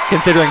impressive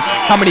considering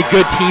how many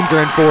good teams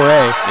are in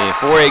 4A. Yeah,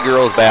 4A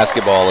girls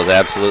basketball is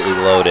absolutely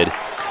loaded.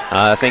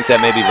 I think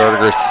that may be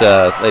Verdigris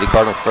Lady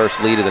Cardinals'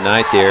 first lead of the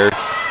night there.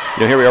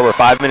 You know, here we are. We're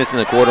 5 minutes in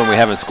the quarter and we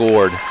haven't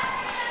scored.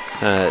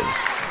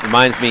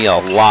 Reminds me a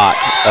lot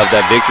of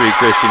that Victory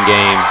Christian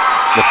game,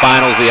 the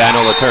finals of the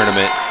Inola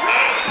tournament.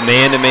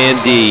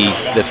 Man-to-man D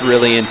that's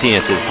really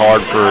intense. It's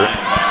hard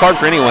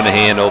for anyone to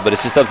handle, but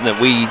it's just something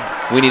that we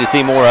need to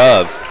see more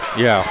of.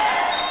 Yeah.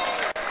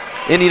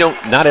 And, you know,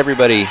 not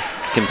everybody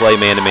can play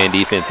man-to-man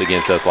defense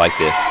against us like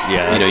this.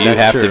 Yeah, you know, you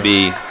have to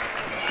be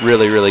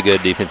really, really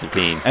good defensive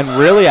team. And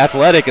really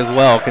athletic as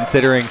well,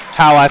 considering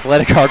how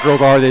athletic our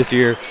girls are this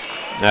year.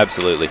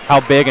 Absolutely. How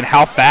big and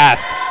how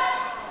fast.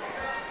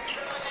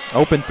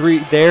 Open 3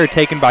 there,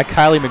 taken by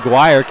Kylie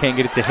McGuire. Can't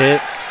get it to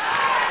hit.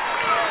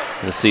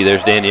 Let's see,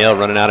 there's Danielle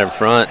running out in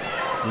front.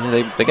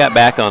 Yeah, they got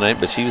back on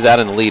it, but she was out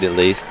in the lead at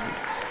least.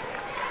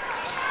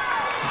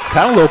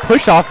 Kind of a little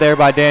push off there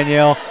by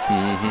Danielle.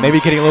 Maybe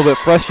getting a little bit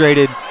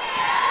frustrated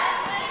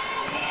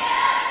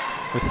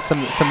with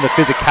some of the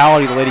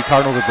physicality the Lady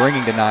Cardinals are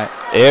bringing tonight.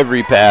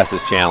 Every pass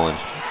is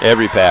challenged.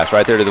 Every pass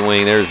right there to the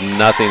wing. There's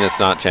nothing that's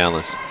not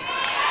challenged.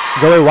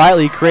 Zoe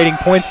Whiteley creating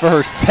points for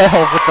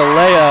herself with the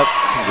layup.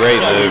 Great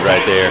move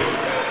right there.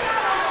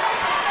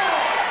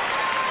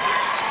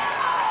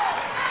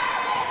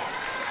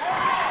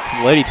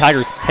 The Lady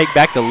Tigers take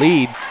back the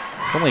lead.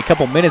 Only a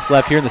couple minutes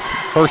left here in the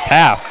first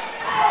half.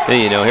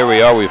 Hey, you know, here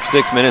we are. We're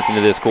 6 minutes into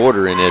this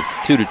quarter, and it's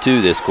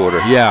 2-2 this quarter.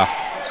 Yeah.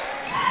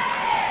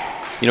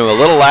 You know, a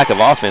little lack of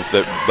offense,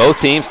 but both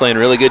teams playing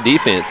really good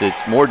defense.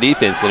 It's more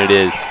defense than it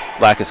is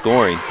lack of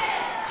scoring.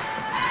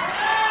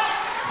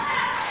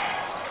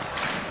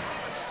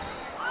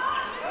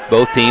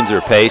 Both teams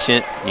are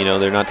patient. You know,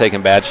 they're not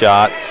taking bad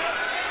shots.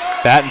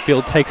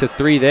 Battenfield takes a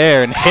 3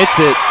 there and hits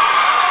it.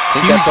 I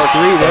think that's our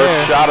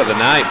first shot of the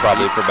night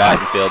probably for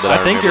Battenfield.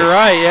 I think you're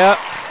right, yeah.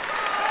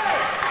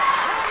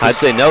 I'd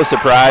say no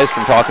surprise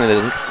from talking to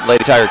the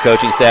Lady Tiger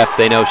coaching staff.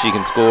 They know she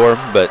can score,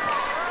 but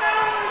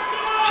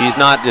she's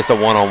not just a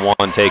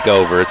one-on-one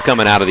takeover. It's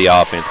coming out of the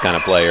offense kind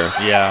of player.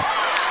 Yeah.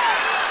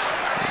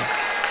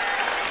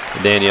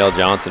 Danielle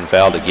Johnson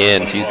fouled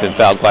again. She's been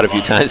fouled quite a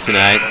few times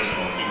tonight.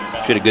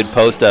 She had a good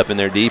post up in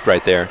there deep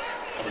right there.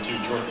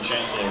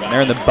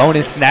 They're in the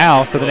bonus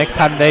now, so the next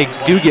time they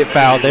do get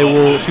fouled, they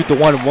will shoot the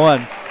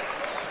 1-1.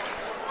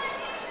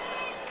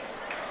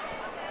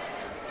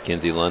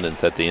 Kinsey London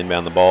set to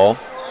inbound the ball.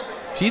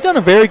 She's done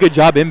a very good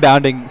job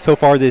inbounding so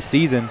far this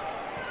season.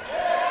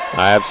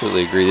 I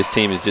absolutely agree. This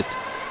team is just,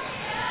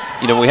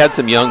 you know, we had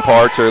some young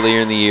parts earlier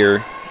in the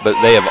year,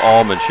 but they have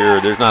all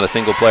matured. There's not a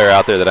single player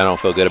out there that I don't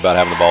feel good about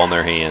having the ball in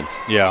their hands.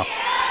 Yeah.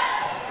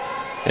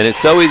 And it's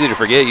so easy to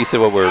forget. You said,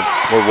 well, we're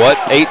what,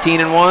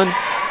 18-1?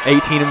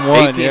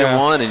 18-1,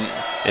 18-1,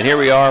 and here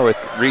we are with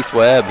Reese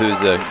Webb, who's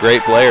a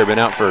great player, been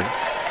out for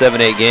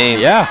 7-8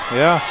 games.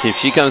 Yeah. If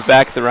she comes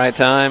back at the right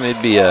time,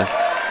 it'd be a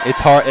it's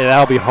hard.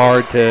 That'll be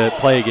hard to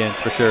play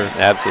against for sure.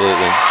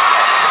 Absolutely.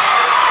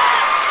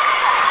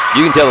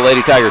 You can tell the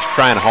Lady Tigers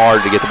trying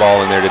hard to get the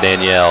ball in there to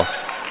Danielle.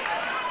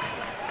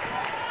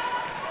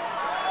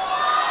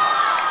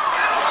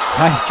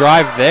 Nice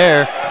drive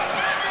there.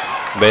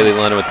 Bailey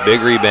London with the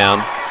big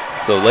rebound.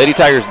 So Lady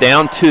Tigers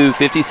down 2,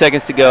 50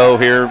 seconds to go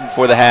here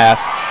before the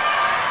half.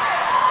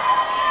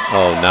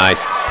 Oh,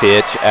 nice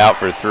pitch out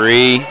for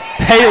 3.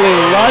 Bailey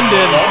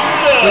London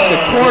with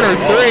the corner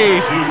 3.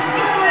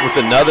 With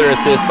another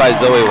assist by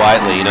Zoe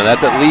Whiteley. You know,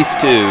 that's at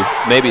least 2,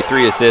 maybe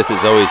 3 assists that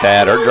Zoe's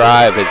had. Her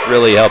drive has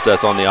really helped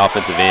us on the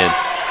offensive end.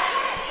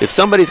 If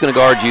somebody's going to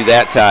guard you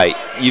that tight,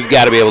 you've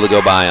got to be able to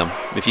go by them.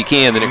 If you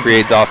can, then it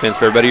creates offense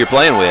for everybody you're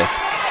playing with.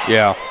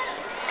 Yeah.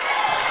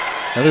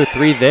 Another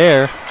 3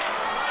 there,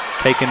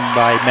 taken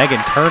by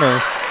Megan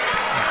Turner.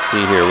 Let's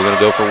see here. We're going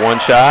to go for one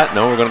shot.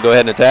 No, we're going to go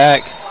ahead and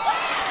attack.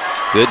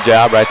 Good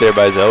job right there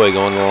by Zoe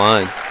going to the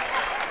line.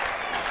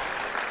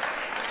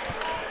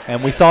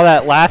 And we saw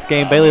that last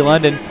game. Bailey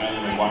London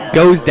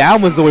goes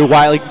down with Zoe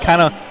Whiteley.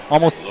 Kind of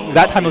almost,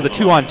 that time it was a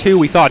 2-on-2.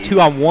 We saw a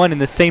 2-on-1 in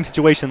the same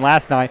situation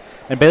last night.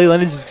 And Bailey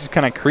London just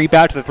kind of creep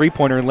out to the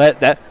three-pointer and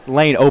let that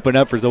lane open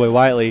up for Zoe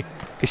Whiteley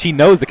because she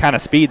knows the kind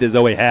of speed that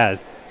Zoe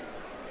has.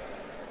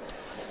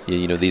 Yeah,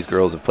 you know, these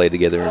girls have played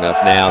together enough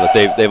now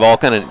that they've all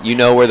kind of, you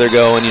know where they're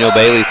going. You know,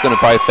 Bailey's going to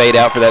probably fade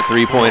out for that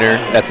three-pointer.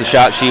 That's the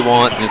shot she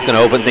wants, and it's going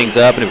to open things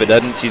up. And if it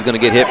doesn't, she's going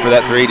to get hit for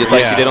that 3 just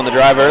like she did on the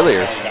drive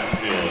earlier.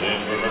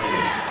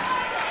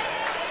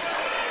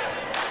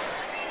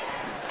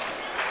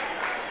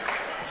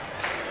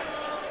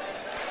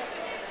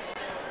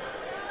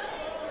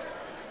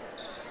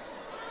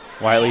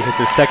 Whiteley hits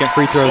her second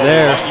free throw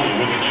there.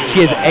 She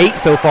has 8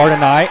 so far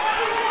tonight.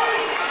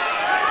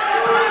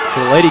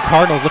 So the Lady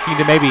Cardinals looking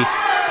to maybe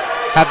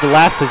have the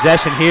last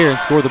possession here and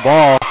score the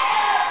ball.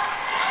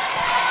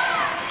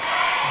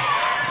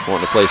 Just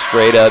wanting to play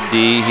straight up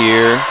D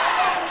here.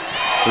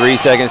 3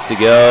 seconds to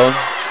go.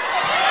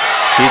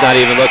 She's not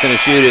even looking to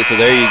shoot it, so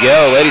there you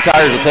go. Lady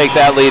Tigers will take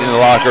that lead in the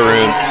locker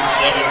room.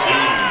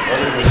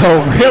 So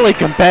really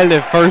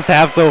competitive first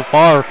half so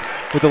far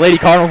with the Lady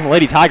Cardinals and the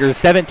Lady Tigers.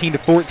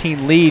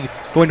 17-14 lead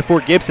going to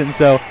Fort Gibson,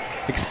 so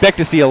expect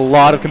to see a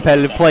lot of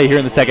competitive play here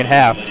in the second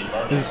half.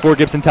 This is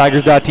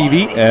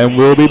FortGibsonTigers.tv, and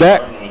we'll be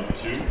back.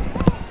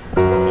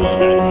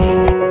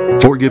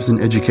 Fort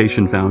Gibson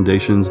Education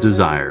Foundation's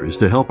desire is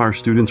to help our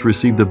students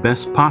receive the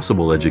best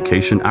possible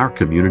education our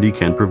community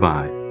can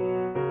provide.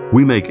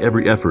 We make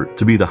every effort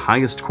to be the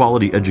highest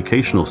quality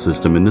educational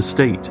system in the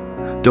state.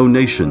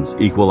 Donations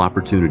equal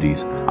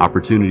opportunities,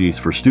 opportunities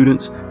for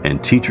students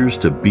and teachers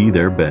to be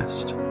their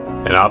best.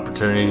 An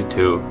opportunity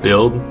to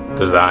build,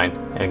 design,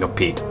 and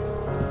compete.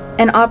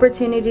 An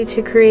opportunity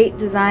to create,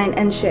 design,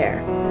 and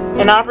share.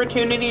 An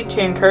opportunity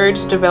to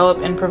encourage, develop,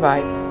 and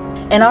provide.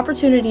 An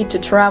opportunity to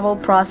travel,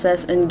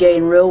 process, and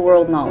gain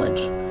real-world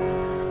knowledge.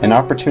 An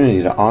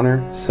opportunity to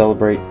honor,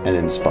 celebrate, and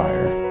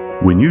inspire.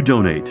 When you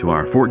donate to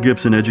our Fort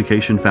Gibson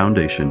Education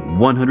Foundation,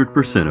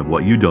 100% of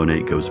what you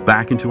donate goes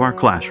back into our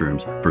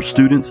classrooms for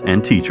students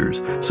and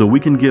teachers so we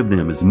can give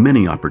them as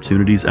many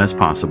opportunities as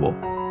possible.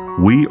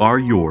 We are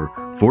your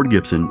Fort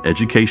Gibson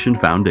Education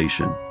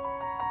Foundation.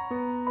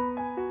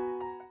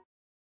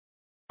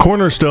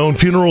 Cornerstone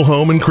Funeral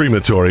Home and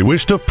Crematory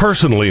wish to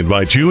personally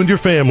invite you and your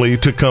family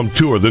to come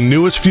tour the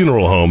newest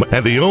funeral home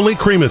and the only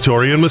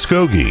crematory in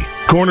Muskogee.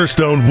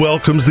 Cornerstone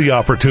welcomes the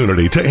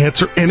opportunity to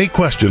answer any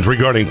questions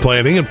regarding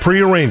planning and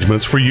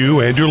pre-arrangements for you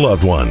and your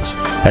loved ones.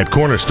 At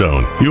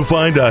Cornerstone, you'll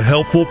find a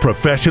helpful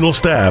professional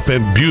staff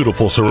and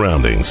beautiful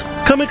surroundings.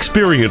 Come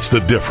experience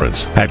the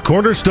difference at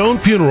Cornerstone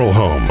Funeral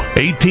Home,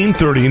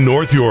 1830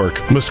 North York,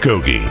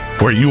 Muskogee,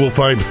 where you will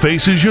find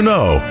faces you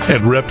know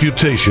and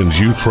reputations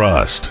you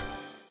trust.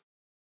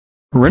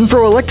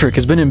 Renfro Electric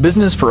has been in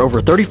business for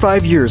over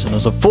 35 years and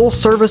is a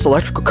full-service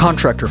electrical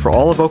contractor for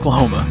all of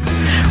Oklahoma.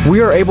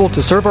 We are able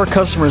to serve our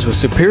customers with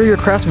superior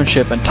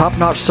craftsmanship and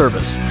top-notch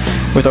service.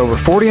 With over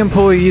 40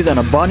 employees and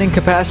a bonding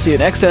capacity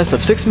in excess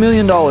of $6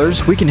 million,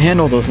 we can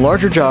handle those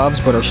larger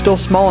jobs but are still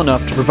small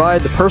enough to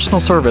provide the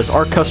personal service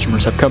our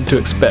customers have come to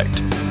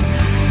expect.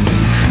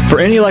 For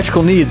any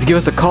electrical needs, give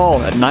us a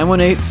call at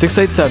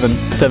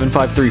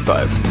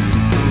 918-687-7535.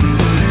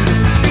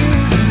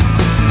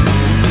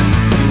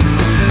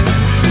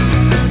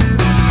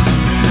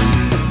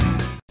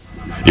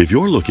 If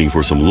you're looking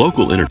for some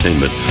local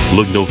entertainment,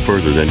 look no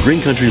further than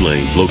Green Country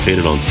Lanes,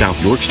 located on South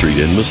York Street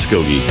in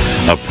Muskogee,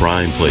 a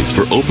prime place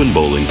for open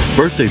bowling,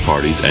 birthday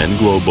parties, and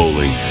glow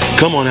bowling.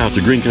 Come on out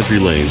to Green Country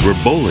Lanes,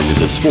 where bowling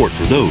is a sport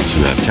for those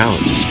who have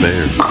talent to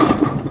spare.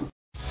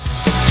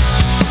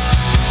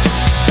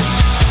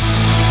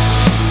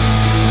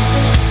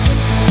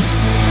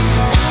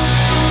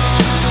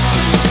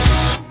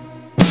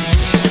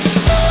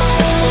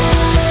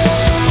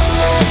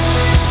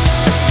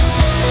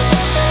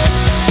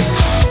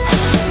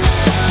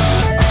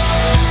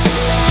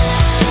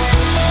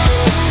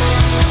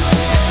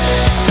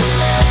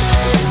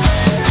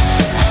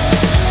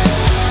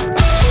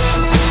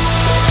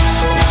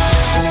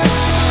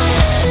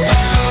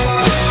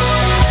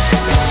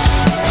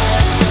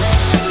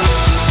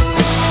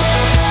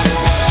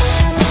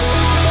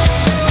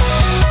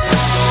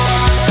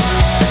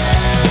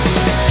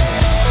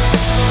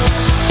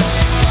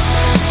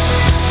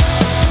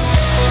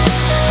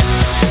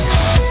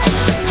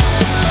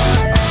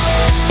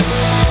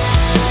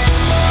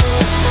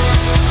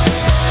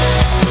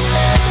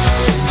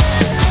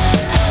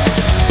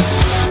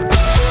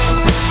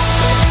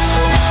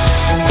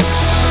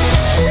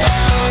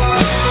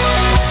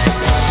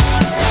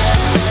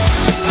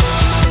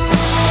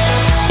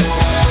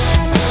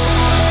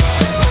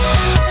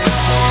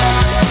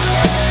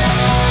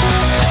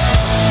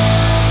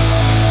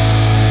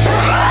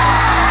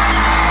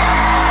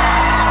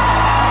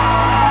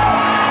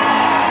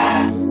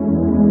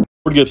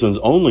 Gibson's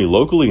only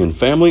locally and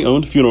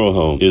family-owned funeral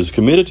home is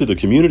committed to the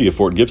community of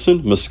Fort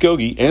Gibson,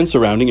 Muskogee, and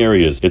surrounding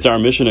areas. It's our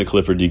mission at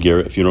Clifford D.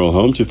 Garrett Funeral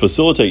Home to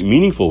facilitate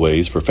meaningful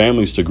ways for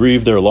families to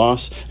grieve their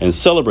loss and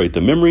celebrate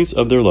the memories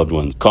of their loved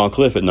ones. Call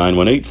Cliff at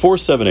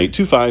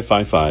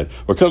 918-478-2555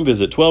 or come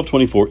visit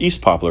 1224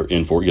 East Poplar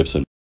in Fort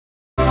Gibson.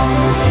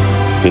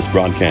 This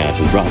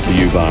broadcast is brought to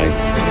you by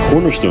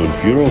Cornerstone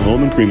Funeral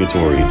Home and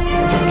Crematory,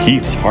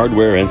 Keith's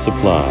Hardware and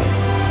Supply,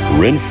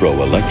 Renfro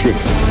Electric,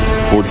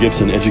 Fort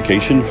Gibson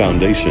Education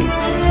Foundation,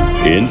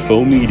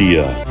 Info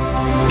Media,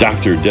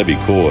 Dr. Debbie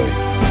Coy,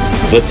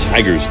 The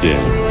Tiger's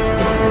Den,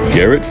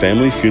 Garrett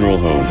Family Funeral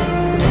Home,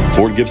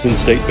 Fort Gibson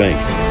State Bank,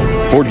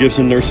 Fort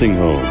Gibson Nursing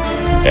Home,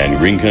 and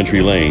Green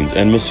Country Lanes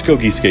and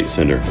Muskogee Skate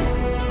Center.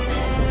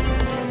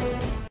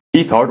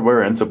 Keith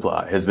Hardware and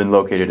Supply has been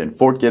located in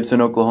Fort Gibson,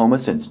 Oklahoma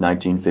since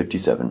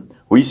 1957.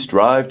 We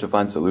strive to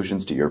find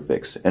solutions to your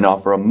fix and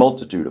offer a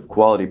multitude of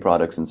quality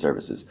products and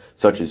services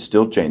such as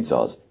Stihl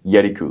chainsaws,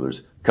 Yeti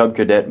coolers, Cub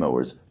Cadet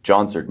mowers,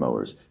 Johnsert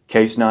mowers,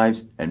 case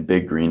knives, and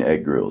Big Green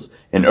Egg grills.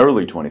 In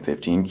early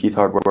 2015, Keith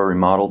Hardware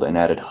remodeled and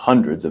added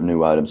hundreds of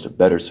new items to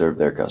better serve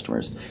their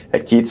customers.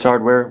 At Keith's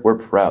Hardware, we're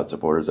proud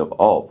supporters of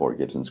all Fort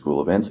Gibson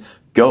school events.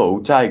 Go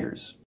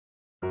Tigers!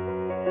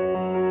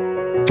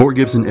 Fort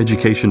Gibson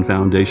Education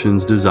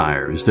Foundation's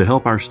desire is to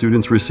help our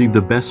students receive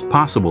the best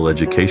possible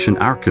education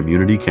our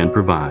community can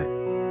provide.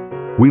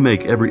 We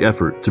make every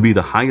effort to be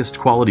the highest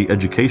quality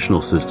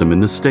educational system in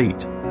the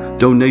state.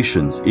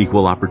 Donations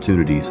equal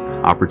opportunities,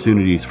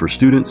 opportunities for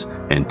students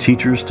and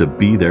teachers to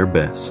be their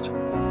best.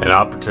 An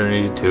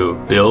opportunity to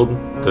build,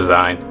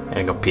 design,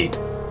 and compete.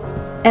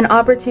 An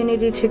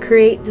opportunity to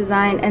create,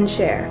 design, and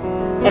share.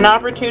 An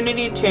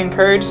opportunity to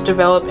encourage,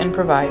 develop, and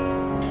provide.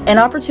 An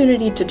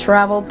opportunity to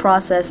travel,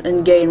 process,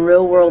 and gain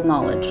real-world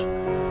knowledge.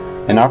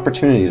 An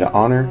opportunity to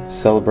honor,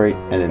 celebrate,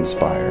 and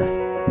inspire.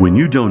 When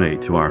you donate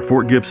to our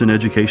Fort Gibson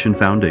Education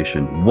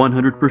Foundation,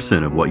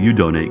 100% of what you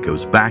donate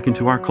goes back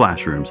into our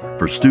classrooms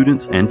for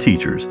students and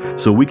teachers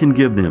so we can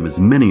give them as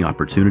many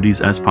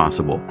opportunities as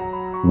possible.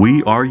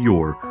 We are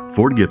your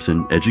Fort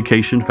Gibson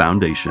Education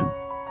Foundation.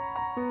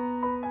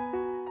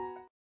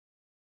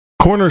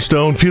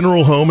 Cornerstone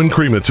Funeral Home and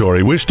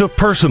Crematory wish to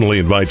personally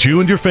invite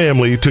you and your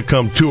family to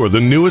come tour the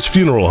newest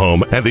funeral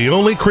home and the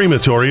only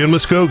crematory in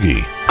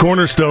Muskogee.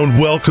 Cornerstone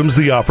welcomes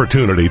the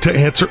opportunity to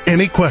answer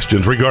any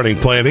questions regarding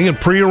planning and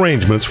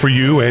pre-arrangements for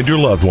you and your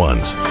loved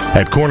ones.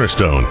 At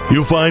Cornerstone,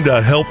 you'll find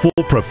a helpful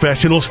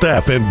professional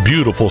staff and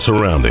beautiful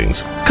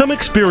surroundings. Come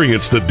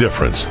experience the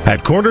difference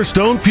at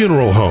Cornerstone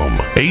Funeral Home,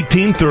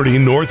 1830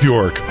 North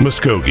York,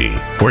 Muskogee,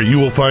 where you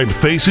will find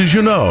faces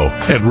you know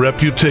and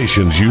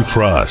reputations you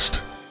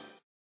trust.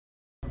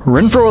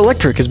 Renfro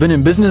Electric has been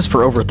in business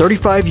for over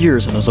 35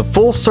 years and is a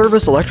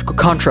full-service electrical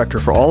contractor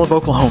for all of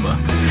Oklahoma.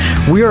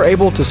 We are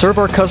able to serve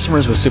our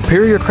customers with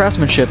superior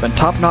craftsmanship and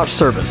top-notch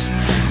service.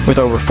 With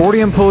over 40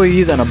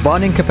 employees and a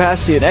bonding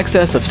capacity in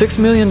excess of $6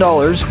 million,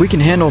 we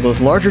can handle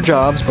those larger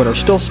jobs but are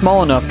still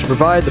small enough to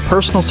provide the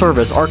personal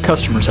service our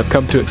customers have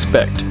come to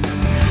expect.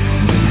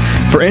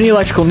 For any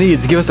electrical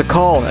needs, give us a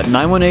call at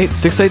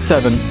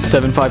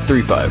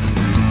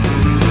 918-687-7535.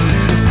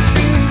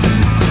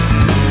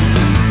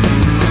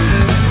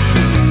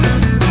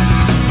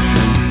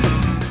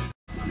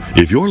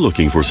 If you're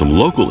looking for some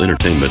local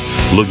entertainment,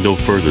 look no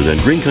further than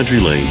Green Country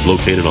Lanes,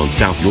 located on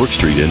South York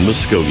Street in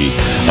Muskogee,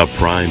 a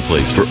prime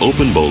place for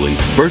open bowling,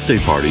 birthday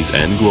parties,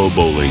 and glow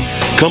bowling.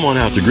 Come on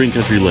out to Green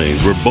Country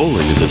Lanes, where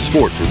bowling is a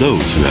sport for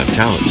those who have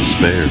talent to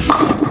spare.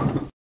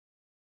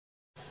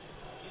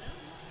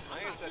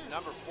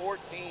 Number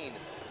 14.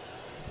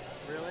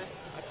 Really?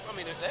 I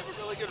mean, they have a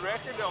really good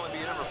record to only be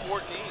number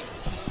 14.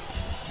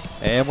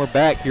 And we're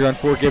back here on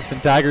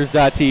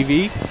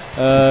FortGibsonTigers.tv.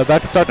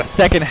 About to start the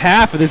second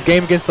half of this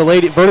game against the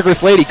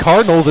Verdigris Lady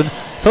Cardinals. And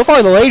so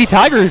far, the Lady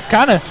Tigers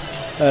kind of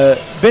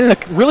been in a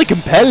really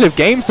competitive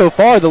game so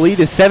far. The lead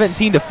is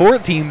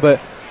 17-14,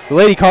 but the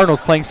Lady Cardinals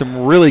playing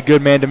some really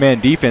good man-to-man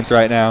defense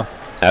right now.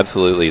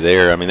 Absolutely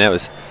there. I mean, that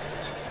was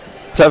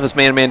toughest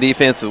man-to-man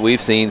defense that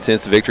we've seen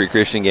since the Victory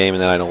Christian game in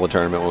the Iowa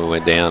tournament when we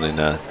went down.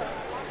 And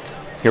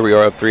here we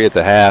are up 3 at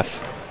the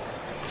half.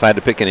 If I had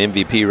to pick an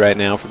MVP right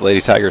now for the Lady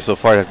Tigers so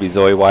far, it'd have to be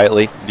Zoe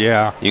Whiteley.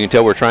 Yeah. You can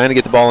tell we're trying to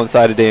get the ball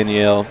inside of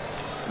Danielle.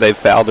 They've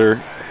fouled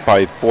her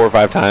probably 4 or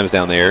 5 times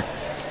down there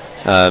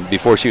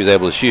before she was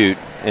able to shoot,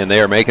 and they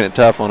are making it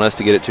tough on us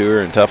to get it to her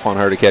and tough on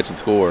her to catch and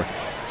score.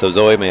 So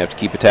Zoe may have to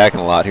keep attacking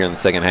a lot here in the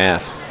second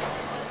half.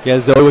 Yeah,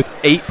 Zoe with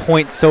 8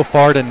 points so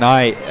far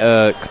tonight.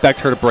 Expect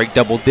her to break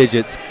double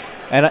digits.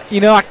 And,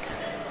 you know,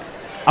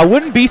 I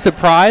wouldn't be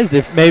surprised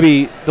if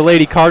maybe the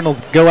Lady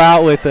Cardinals go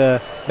out with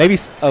maybe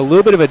a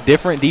little bit of a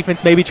different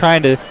defense, maybe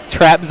trying to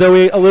trap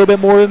Zoe a little bit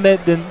more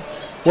than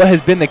what has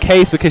been the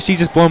case, because she's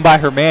just blown by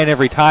her man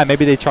every time.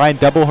 Maybe they try and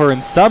double her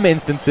in some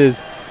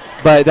instances,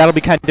 but that'll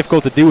be kind of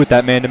difficult to do with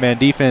that man-to-man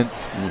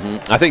defense.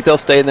 I think they'll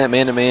stay in that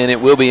man-to-man.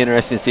 It will be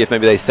interesting to see if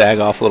maybe they sag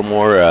off a little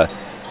more.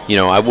 You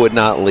know, I would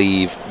not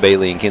leave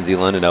Bailey and Kinsey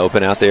London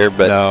open out there,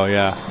 but no,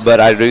 yeah. But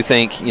I do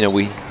think, you know,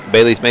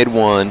 Bailey's made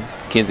 1.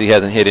 Kinsey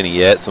hasn't hit any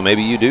yet, so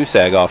maybe you do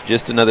sag off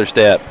just another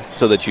step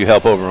so that you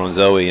help over on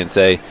Zoe and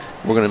say,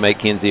 we're going to make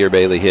Kinsey or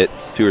Bailey hit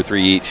 2 or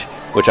 3 each,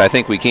 which I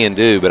think we can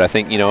do. But I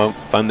think,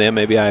 if I'm them,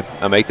 maybe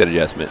I make that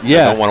adjustment.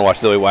 Yeah. I don't want to watch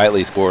Zoe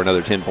Whiteley score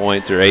another 10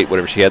 points or 8,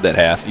 whatever she had that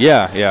half.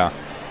 Yeah, yeah.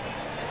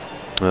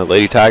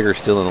 Lady Tiger's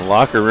still in the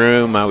locker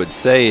room. I would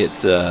say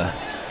it's a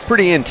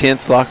pretty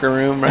intense locker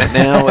room right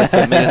now with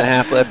a minute and a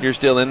half left. You're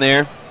still in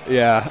there?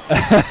 Yeah.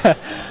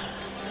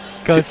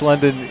 Coach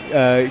London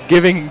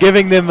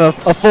giving them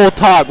a full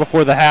talk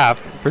before the half,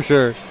 for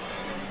sure.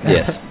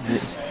 Yes.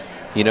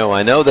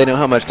 I know they know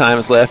how much time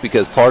is left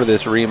because part of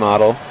this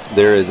remodel,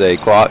 there is a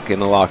clock in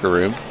the locker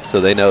room, so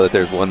they know that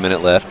there's 1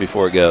 minute left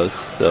before it goes.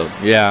 So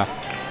yeah,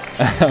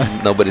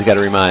 nobody's got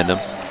to remind them.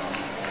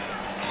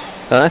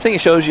 I think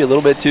it shows you a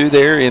little bit, too,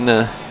 there in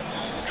the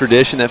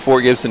tradition that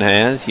Fort Gibson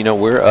has.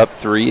 We're up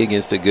 3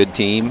 against a good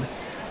team,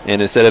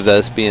 and instead of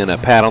us being a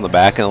pat on the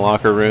back in the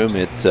locker room,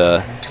 it's,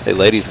 hey,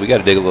 ladies, we got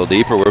to dig a little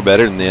deeper. We're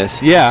better than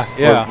this. Yeah,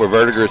 yeah. Where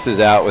Verdigris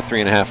is out with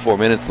 3.5, 4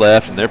 minutes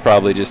left, and they're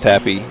probably just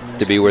happy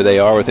to be where they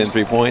are within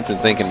 3 points and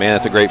thinking, man,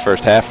 that's a great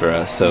first half for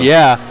us. So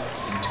yeah,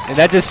 and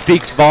that just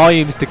speaks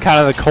volumes to kind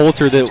of the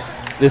culture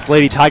that this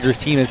Lady Tigers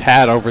team has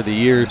had over the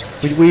years.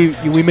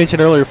 We mentioned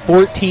earlier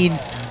 14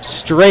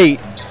 straight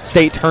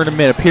state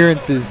tournament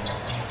appearances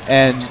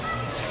and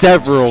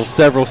several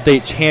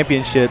state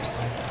championships.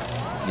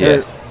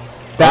 Yes.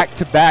 Back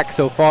to back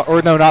so far,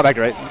 or no, not back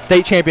to back.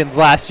 State champions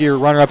last year,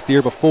 runner-ups the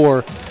year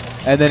before,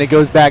 and then it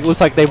goes back.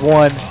 Looks like they've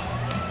won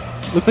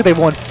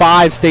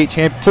 5 state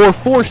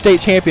four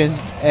state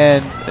champions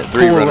and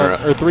 3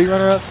 runner-ups or 3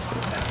 runner-ups.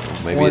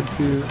 Maybe 1,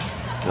 2.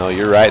 No,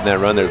 you're right. In that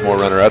run, there's more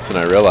runner-ups than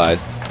I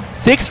realized.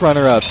 6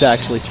 runner-ups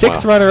actually.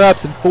 6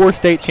 runner-ups and 4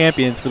 state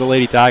champions for the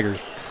Lady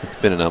Tigers. It's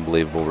been an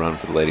unbelievable run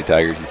for the Lady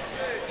Tigers. You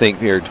think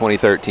here,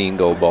 2013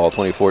 gold ball,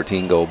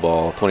 2014 gold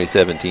ball,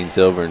 2017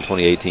 silver, and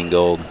 2018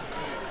 gold.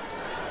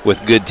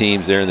 With good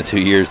teams there in the 2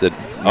 years that.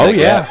 Oh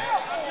yeah.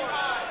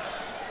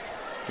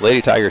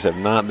 Lady Tigers have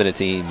not been a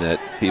team that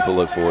people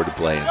look forward to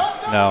playing.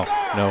 No,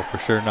 for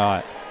sure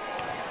not.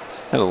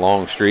 Had a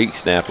long streak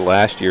snapped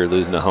last year,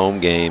 losing a home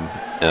game.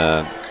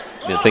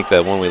 I think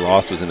that one we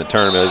lost was in the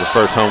tournament. It was the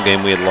first home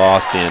game we had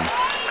lost in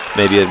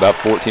maybe about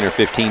 14 or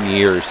 15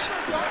 years.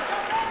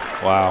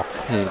 Wow.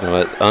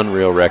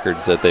 Unreal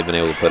records that they've been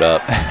able to put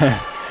up.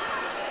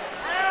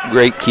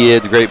 Great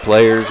kids, great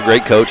players,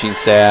 great coaching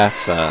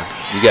staff.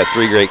 You got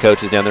 3 great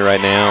coaches down there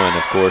right now, and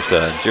of course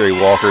Jerry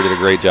Walker did a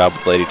great job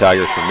with Lady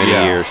Tigers for many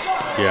years.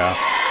 Yeah.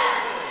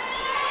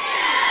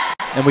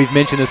 And we've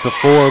mentioned this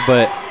before,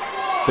 but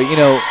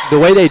the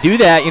way they do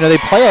that,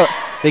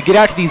 they get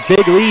out to these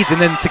big leads,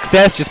 and then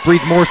success just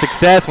breeds more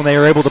success when they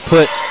are able to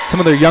put some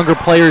of their younger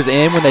players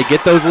in when they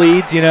get those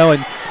leads,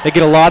 and they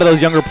get a lot of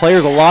those younger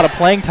players a lot of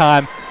playing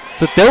time,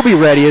 so that they'll be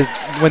ready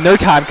when their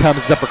time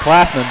comes as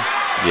upperclassmen.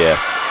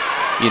 Yes.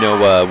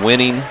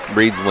 Winning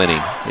breeds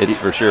winning. It's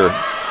for sure.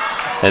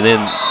 And then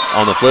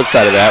on the flip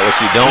side of that, what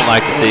you don't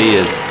like to see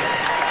is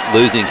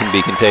losing can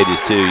be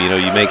contagious too.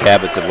 You make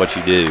habits of what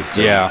you do.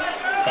 So. Yeah.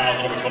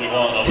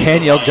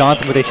 Danielle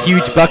Johnson with a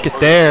huge bucket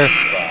there.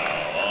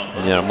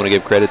 I'm going to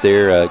give credit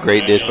there.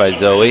 Great dish by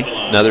Zoe.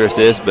 Another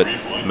assist, but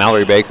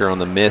Mallory Baker on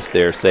the miss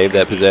there saved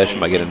that possession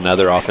by getting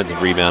another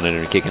offensive rebound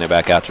and kicking it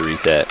back out to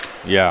reset.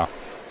 Yeah.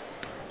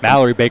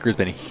 Mallory Baker's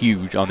been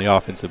huge on the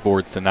offensive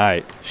boards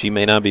tonight. She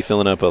may not be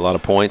filling up a lot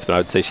of points, but I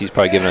would say she's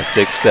probably given us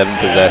 6, 7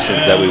 possessions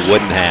that we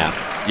wouldn't have.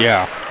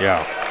 Yeah.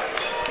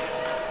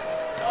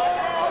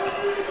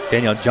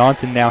 Danielle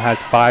Johnson now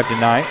has 5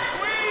 tonight.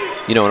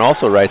 And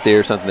also right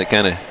there, something that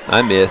kind of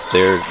I missed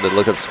there,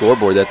 look up the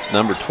scoreboard, that's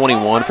number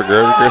 21 for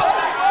Verdigris.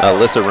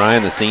 Alyssa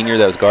Ryan, the senior,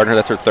 that was Gardner,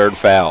 that's her 3rd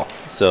foul.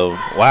 So,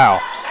 wow.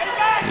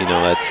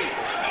 That's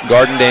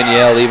guarding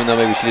Danielle, even though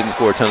maybe she didn't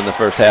score a ton in the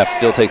first half,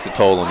 still takes a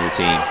toll on your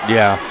team.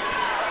 Yeah.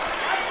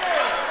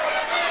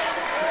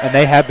 And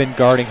they have been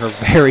guarding her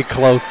very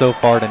close so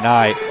far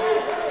tonight.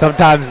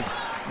 Sometimes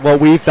what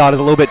we've thought is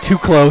a little bit too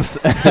close.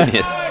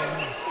 Yes.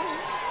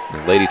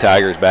 The Lady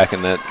Tigers back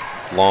in that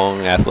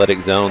long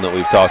athletic zone that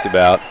we've talked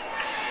about.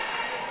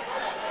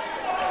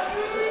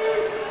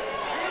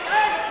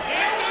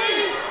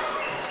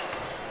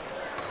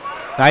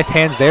 Nice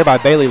hands there by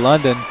Bailey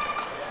London.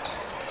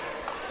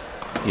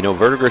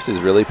 Verdigris is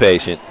really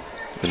patient,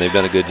 and they've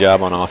done a good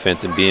job on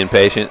offense and being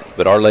patient,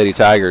 but our Lady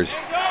Tigers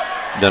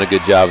have done a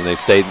good job, and they've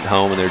stayed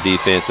home in their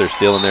defense. They're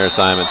still in their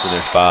assignments and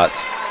their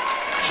spots.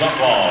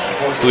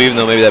 So even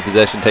though maybe that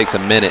possession takes a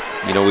minute,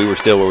 we were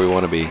still where we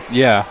want to be.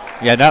 Yeah.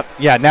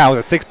 Now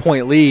with a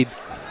 6-point lead,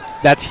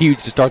 that's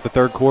huge to start the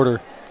 3rd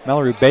quarter.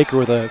 Mallory Baker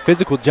with a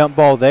physical jump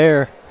ball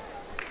there.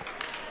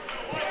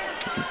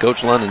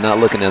 Coach London not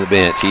looking at the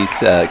bench.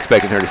 He's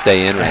expecting her to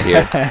stay in right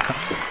here.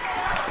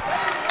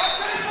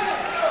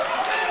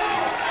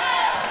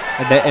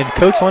 And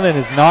Coach London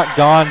has not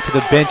gone to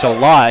the bench a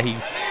lot.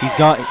 He's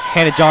gone.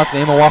 Hannah Johnson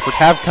and Emma Wofford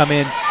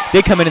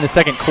did come in the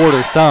 2nd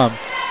quarter some.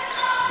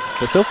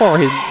 But so far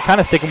he's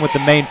kind of sticking with the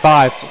main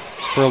 5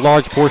 for a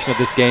large portion of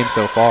this game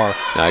so far.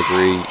 I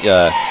agree.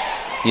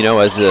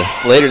 As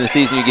later in the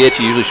season you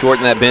usually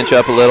shorten that bench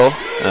up a little.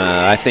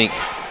 I think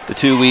the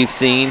two we've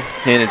seen,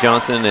 Hannah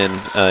Johnson and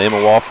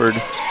Emma Walford,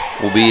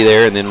 will be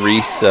there, and then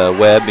Reese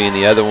Webb being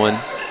the other one.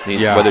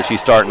 Whether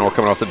she's starting or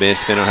coming off the bench,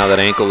 depending on how that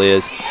ankle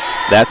is.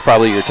 That's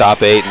probably your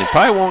top 8, and it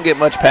probably won't get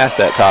much past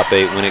that top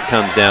 8 when it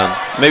comes down,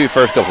 maybe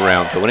first couple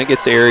rounds, but when it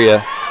gets to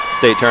area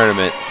state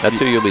tournament, that's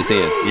who you'll be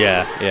seeing.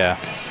 Yeah, yeah.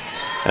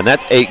 And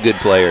that's 8 good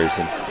players.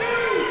 And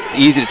it's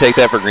easy to take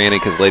that for granted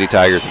because Lady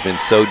Tigers have been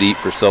so deep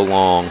for so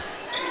long,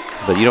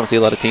 but you don't see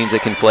a lot of teams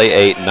that can play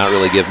 8 and not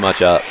really give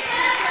much up.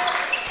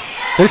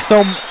 There's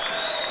so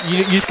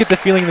you just get the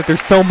feeling that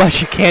there's so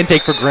much you can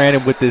take for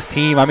granted with this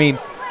team. I mean,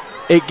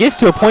 it gets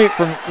to a point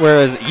from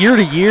whereas year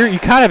to year you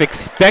kind of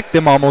expect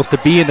them almost to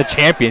be in the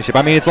championship.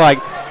 I mean, it's like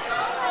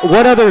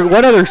what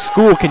other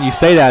school can you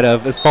say that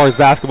of as far as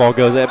basketball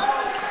goes?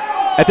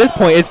 At this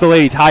point, it's the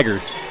Lady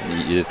Tigers.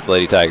 It's the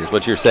Lady Tigers.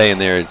 What you're saying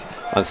there is,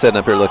 I'm sitting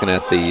up here looking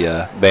at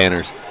the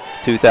banners.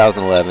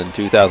 2011,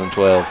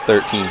 2012,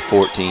 13,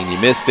 14. You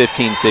missed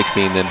 15,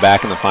 16, then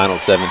back in the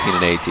finals 17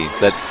 and 18. So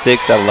that's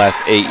 6 out of the last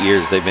 8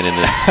 years they've been in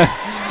the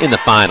in the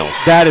finals.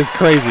 That is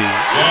crazy.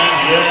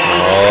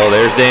 Oh,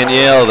 there's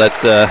Danielle.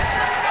 That's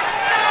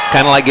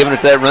kind of like giving it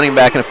to that running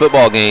back in a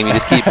football game. You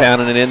just keep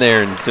pounding it in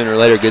there, and sooner or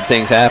later good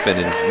things happen.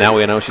 And now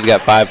we know she's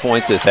got 5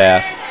 points this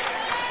half.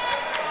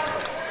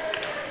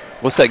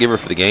 What's that give her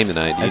for the game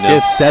tonight? She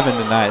has 7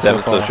 tonight.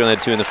 7, so she only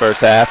had 2 in the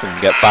first half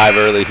and got 5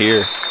 early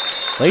here.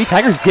 Lady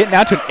Tigers getting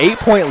out to an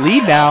 8-point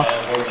lead now,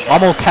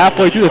 almost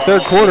halfway through the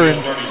third quarter, and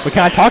we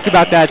kind of talked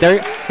about that.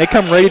 They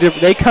come ready to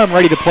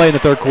play in the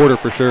third quarter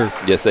for sure.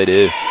 Yes, they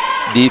do.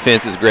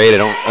 Defense is great. I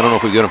don't know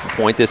if we've given up a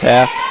point this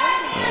half.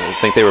 I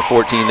think they were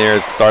 14 there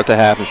at the start of the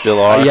half and still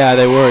are. Yeah,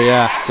 they were.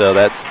 Yeah. So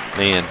that's,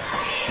 man,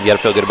 you got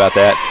to feel good about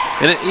that.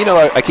 And you know,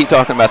 I keep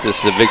talking about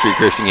this as a Victory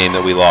Christian game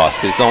that we lost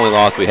because it's the only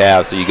loss we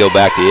have. So you go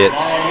back to it.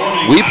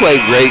 We played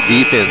great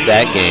defense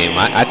that game.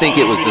 I think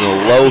it was in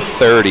the low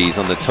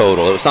 30s on the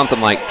total. It was something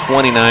like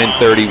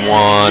 29-31,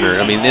 or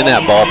I mean, in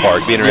that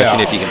ballpark. It'd be interesting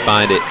if you can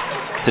find it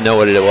to know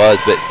what it was.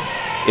 But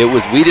it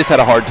was, we just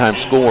had a hard time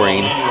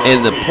scoring,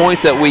 and the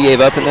points that we gave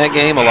up in that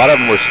game, a lot of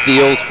them were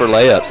steals for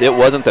layups. It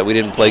wasn't that we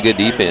didn't play good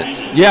defense.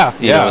 Yeah,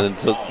 you know, and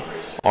so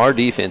our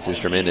defense is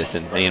tremendous,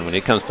 and man, when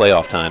it comes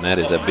playoff time, that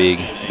is a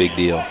big, big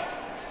deal.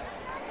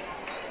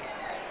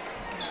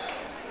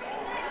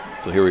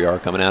 So here we are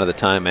coming out of the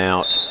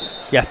timeout.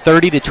 Yeah,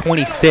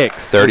 30-26.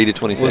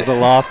 30-26 was the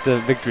loss to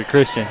Victory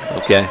Christian.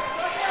 Okay.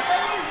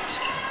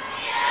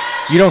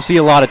 You don't see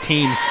a lot of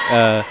teams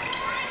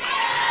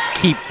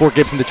keep Fort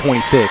Gibson to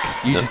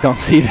 26. You just don't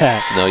see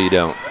that. No, you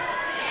don't.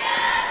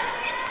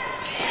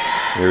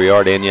 Here we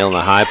are, Danielle in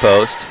the high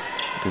post.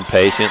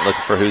 Impatient,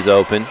 looking for who's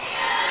open.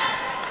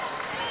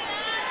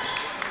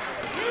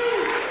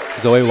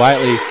 Zoe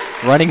Whiteley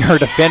running her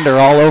defender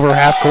all over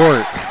half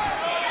court.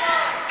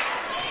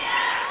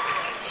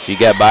 She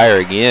got by her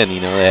again.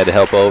 You know, they had to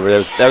help over. That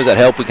was that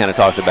help we kind of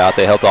talked about.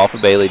 They helped off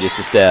of Bailey just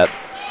a step.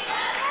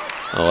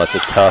 Oh, that's a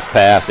tough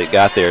pass. It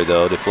got there,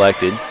 though,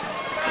 deflected.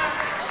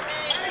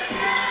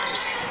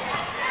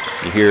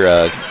 You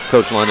hear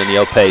Coach London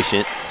yell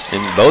patient.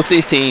 And both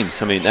these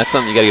teams, I mean, that's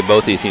something you got to give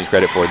both these teams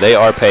credit for. They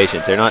are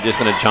patient. They're not just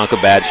going to chunk a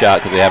bad shot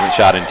because they haven't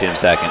shot in 10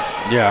 seconds.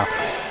 Yeah.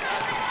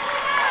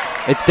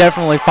 It's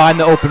definitely find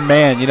the open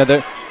man. You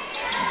know,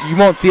 you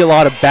won't see a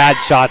lot of bad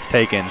shots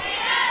taken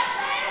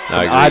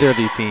from either of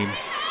these teams.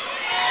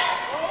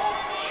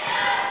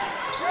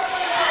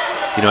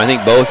 You know, I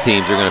think both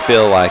teams are going to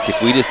feel like if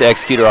we just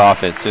execute our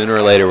offense, sooner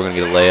or later we're going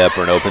to get a layup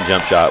or an open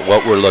jump shot,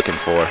 what we're looking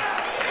for.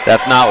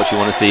 That's not what you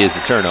want to see is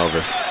the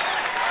turnover.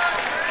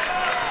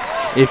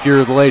 If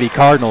you're the Lady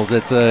Cardinals,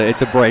 it's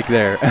a break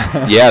there.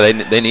 Yeah,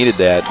 they needed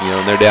that. You know,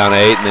 and they're down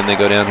 8, and then they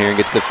go down here and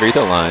get to the free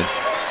throw line.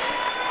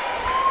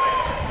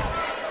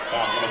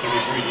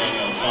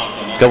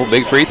 A couple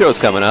big free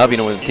throws coming up. You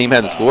know, when the team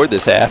hadn't scored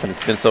this half, and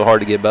it's been so hard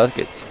to get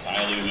buckets.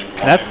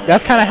 That's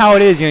kind of how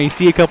it is. You know, you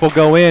see a couple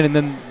go in, and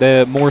then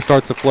the more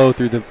starts to flow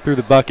through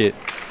the bucket.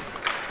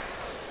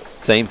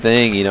 Same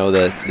thing. You know,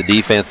 the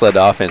defense led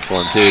the offense for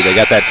them too. They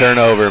got that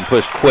turnover and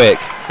pushed quick,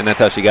 and that's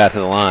how she got to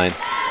the line.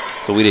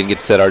 So we didn't get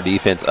to set our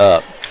defense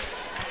up.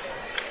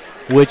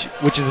 Which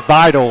is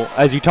vital,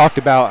 as you talked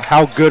about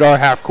how good our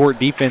half-court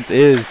defense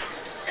is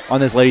on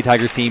this Lady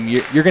Tigers team.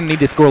 You're going to need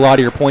to score a lot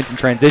of your points in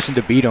transition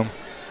to beat them.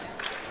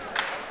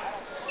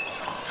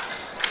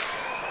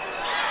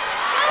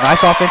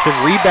 Nice offensive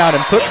rebound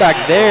and put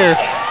back there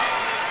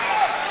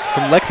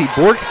from Lexi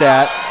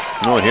Borgstadt.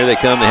 Oh, and here they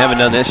come. They haven't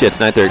done this yet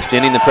tonight. They're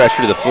extending the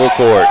pressure to the full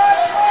court.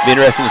 Be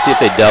interesting to see if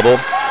they double.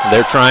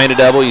 They're trying to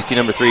double. You see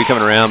number 3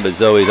 coming around, but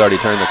Zoe's already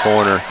turned the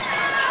corner.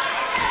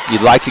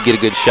 You'd like to get a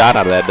good shot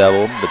out of that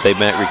double, but they've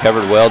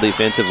recovered well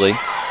defensively.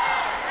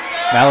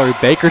 Mallory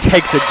Baker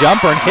takes the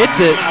jumper and hits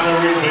it.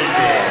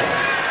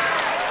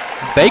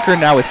 Baker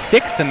now with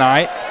 6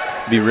 tonight.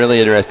 Be really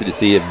interested to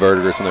see if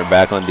Verdigris, when they're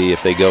back on D,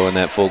 if they go in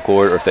that full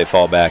court or if they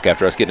fall back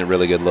after us getting a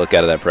really good look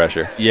out of that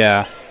pressure.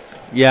 Yeah.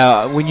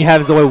 Yeah, when you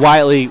have Zoe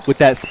Whiteley with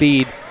that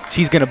speed,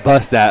 she's going to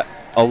bust that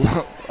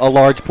a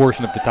large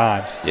portion of the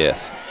time.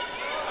 Yes.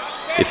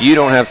 If you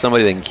don't have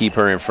somebody that can keep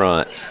her in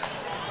front,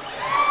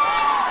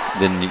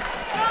 then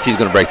she's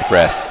going to break the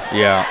press.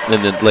 Yeah.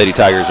 And the Lady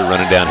Tigers are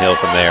running downhill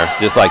from there,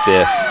 just like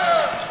this.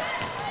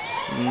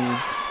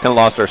 Kind of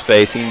lost our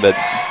spacing, but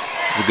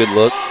it's a good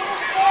look.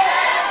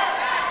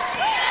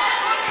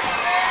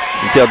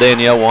 You can tell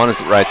Danielle wanted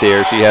it right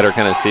there. She had her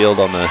kind of sealed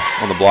on the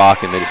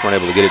block, and they just weren't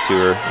able to get it to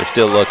her. They're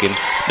still looking.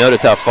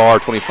 Notice how far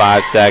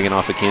 25 sagging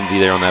off of Kinsey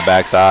there on that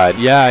backside.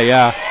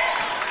 Yeah.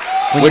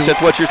 Which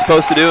that's what you're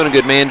supposed to do in a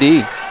good man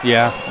D.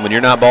 Yeah. When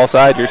you're not ball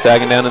side, you're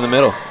sagging down in the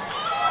middle.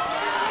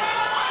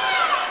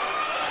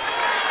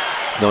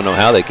 Don't know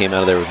how they came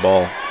out of there with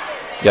ball.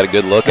 Got a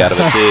good look out of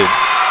it, too.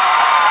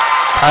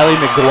 Kylie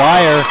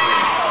McGuire,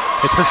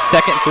 it's her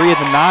second 3 of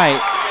the night.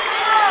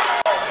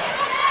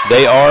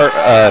 They are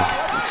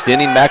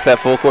extending back that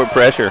full court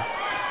pressure.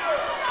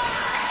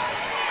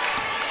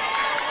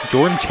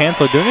 Jordan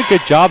Chancellor doing a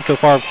good job so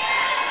far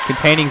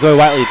containing Zoe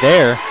Whiteley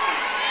there.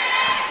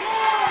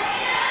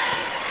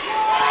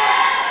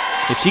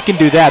 If she can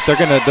do that, they're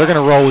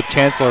gonna roll with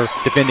Chancellor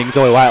defending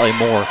Zoe Whiteley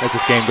more as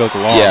this game goes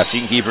along. Yeah, if she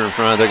can keep her in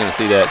front, they're gonna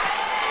see that.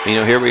 You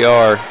know, here we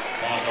are.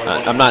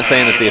 I'm not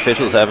saying that the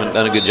officials haven't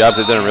done a good job.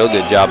 They've done a real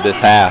good job this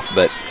half,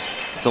 but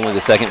it's only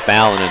the second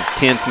foul. And an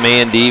intense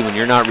man D, when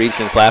you're not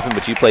reaching and slapping,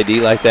 but you play D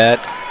like that,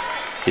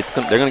 they're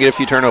going to get a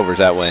few turnovers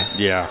that way.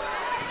 Yeah.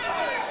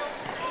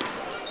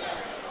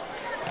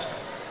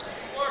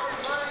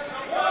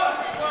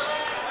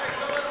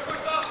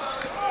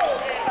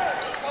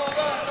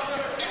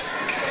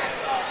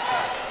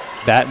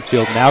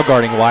 Battenfield now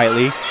guarding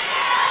Whiteley.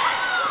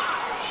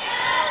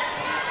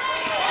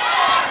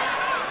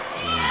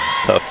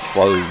 Tough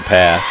floating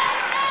pass.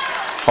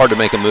 Hard to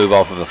make a move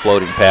off of a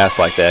floating pass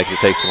like that because it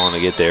takes so long to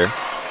get there.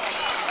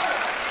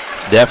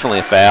 Definitely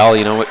a foul.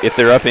 You know, if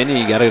they're up in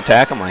you got to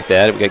attack them like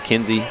that. We got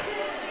Kinsey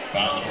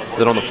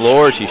sit on the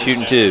floor. She's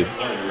shooting 2.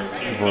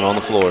 One on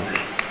the floor.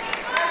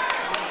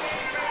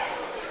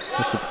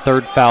 That's the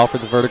 3rd foul for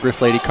the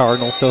Verdigris Lady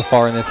Cardinals so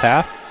far in this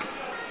half.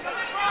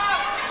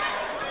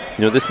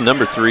 You know, this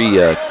number 3,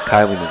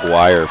 Kylie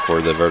McGuire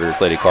for the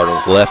Verdigris Lady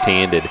Cardinals,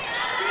 left-handed.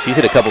 She's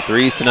hit a couple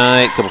threes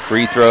tonight, a couple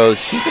free throws.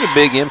 She's been a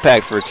big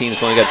impact for a team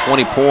that's only got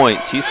 20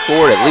 points. She's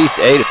scored at least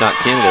 8, if not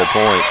 10 of their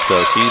points.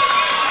 So she's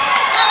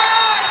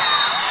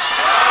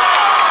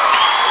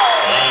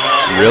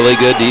really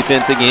good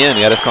defense again.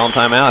 You got us calling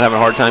timeout, having a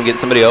hard time getting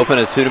somebody open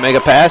as who to make a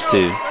pass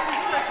to.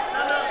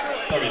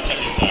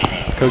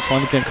 Coach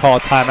Lund's going to call a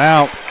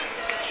timeout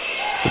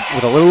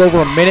with a little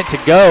over a minute to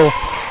go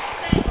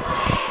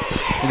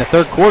in the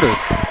 3rd quarter.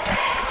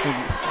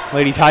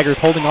 Lady Tigers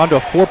holding on to a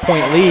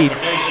 4-point lead.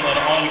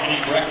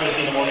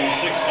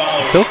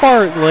 So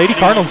far, the Lady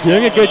Cardinals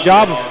doing a good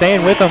job of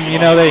staying with them. You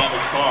know, the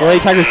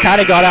Lady Tigers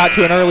kind of got out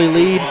to an early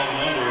lead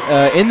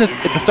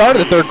at the start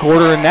of the 3rd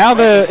quarter, and now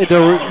the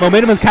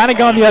momentum has kind of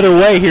gone the other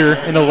way here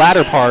in the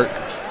latter part.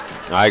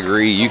 I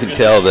agree. You can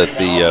tell that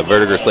the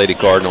Verdigris Lady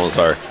Cardinals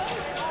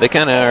they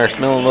kind of are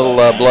smelling a little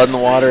blood in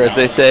the water, as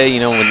they say. You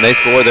know, when they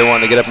score, they're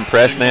wanting to get up and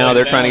press now.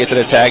 They're trying to get to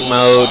the attack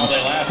mode,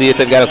 see if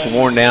they've got us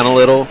worn down a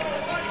little.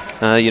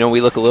 You know, we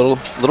look a little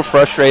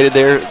frustrated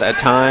there at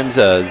times.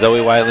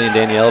 Zoe Whiteley and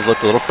Danielle have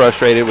looked a little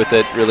frustrated with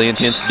that really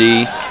intense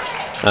D.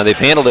 They've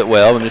handled it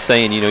well. I'm just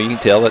saying, you know, you can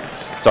tell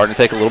it's starting to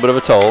take a little bit of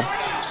a toll.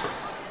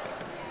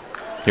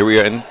 Here we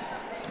are, and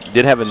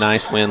did have a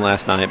nice win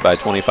last night by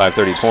 25,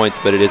 30 points,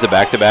 but it is a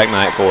back-to-back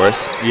night for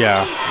us.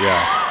 Yeah.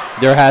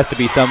 There has to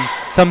be some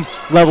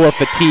level of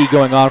fatigue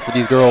going on for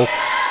these girls.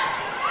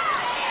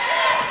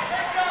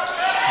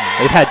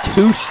 They've had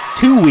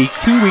two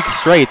weeks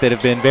straight that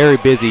have been very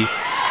busy.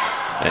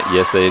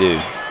 Yes, they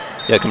do.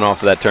 Yeah, coming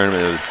off of that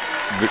tournament, it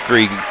was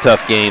 3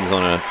 tough games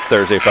on a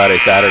Thursday, Friday,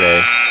 Saturday.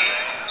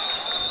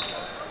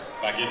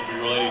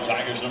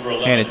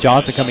 Hannah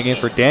Johnson coming in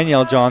for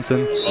Danielle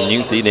Johnson. And you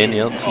can see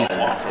Danielle, she's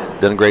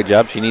done a great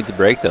job. She needs a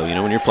break, though. You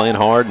know, when you're playing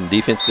hard and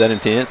defense is that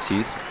intense,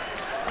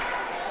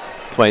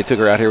 that's why he took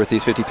her out here with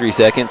these 53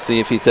 seconds.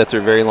 See if he sets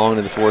her very long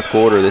into the 4th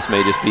quarter. This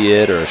may just be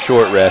it, or a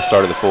short rest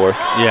start of the 4th.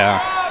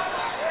 Yeah.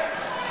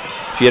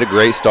 She had a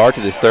great start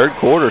to this 3rd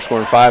quarter,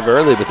 scoring 5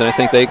 early, but then I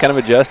think they kind of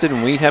adjusted,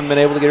 and we haven't been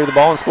able to get her the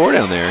ball and score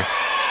down there.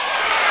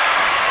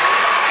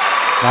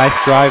 Nice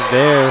drive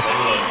there.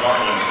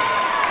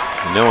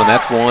 You know, and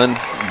that's one.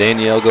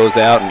 Danielle goes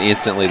out, and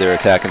instantly they're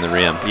attacking the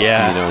rim.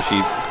 Yeah. You know,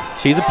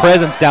 she's a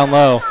presence down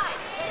low.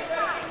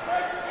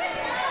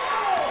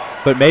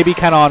 But maybe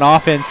kind of on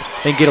offense,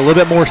 then get a little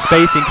bit more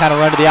spacing, kind of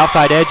run to the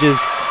outside edges,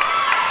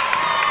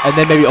 and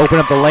then maybe open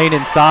up the lane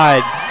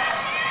inside.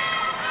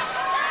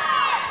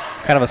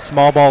 Kind of a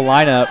small ball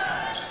lineup.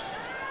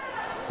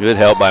 Good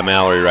help by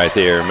Mallory right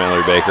there.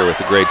 Mallory Baker with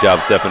a great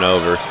job stepping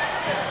over.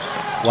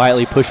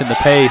 Whiteley pushing the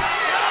pace.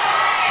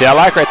 See, I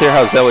like right there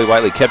how Zoe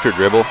Whiteley kept her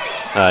dribble.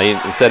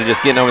 Instead of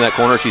just getting over that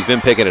corner, she's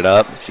been picking it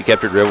up. She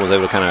kept her dribble, was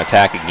able to kind of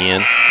attack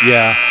again.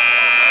 Yeah.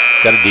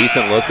 Got a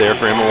decent look there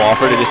for Emma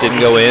Wofford. It just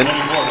didn't go in.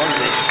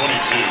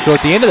 So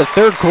at the end of the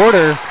 3rd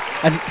quarter,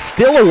 and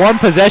still a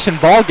 1-possession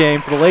ball game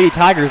for the Lady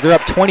Tigers. They're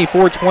up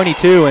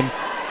 24-22,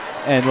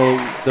 and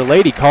the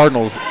Lady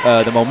Cardinals,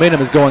 the momentum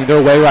is going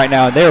their way right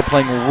now, and they are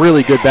playing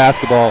really good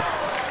basketball.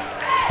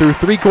 Through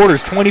 3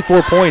 quarters,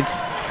 24 points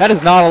that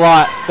is not a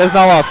lot. That's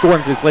not a lot of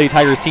scoring for this Lady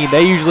Tigers team.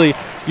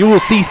 You will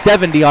see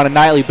 70 on a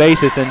nightly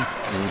basis, and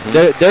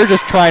they're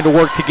just trying to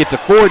work to get to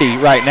 40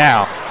 right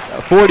now.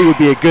 40 would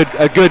be a good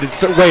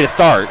way to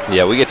start.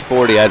 Yeah, we get to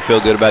 40, I'd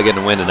feel good about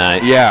getting a win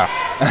tonight. Yeah.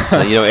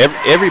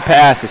 Every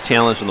pass is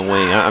challenged on the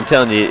wing. I'm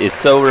telling you, it's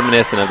so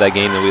reminiscent of that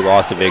game that we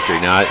lost to Victory.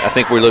 Now, I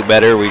think we look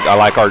better. I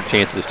like our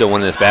chances of still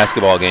winning this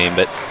basketball game,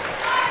 but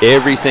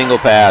every single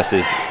pass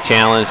is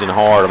challenged and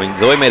hard. I mean,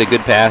 Zoe made a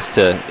good pass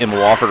to Emma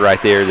Wofford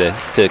right there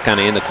to kind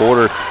of end the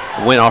quarter.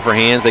 Went off her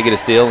hands. They get a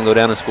steal and go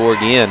down and score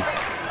again.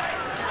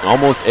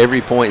 Almost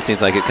every point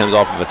seems like it comes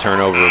off of a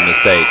turnover or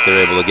mistake.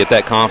 They're able to get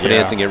that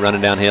confidence and get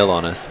running downhill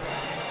on us.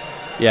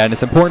 Yeah, and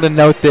it's important to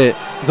note that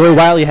Zoe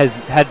Wiley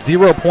has had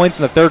 0 points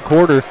in the third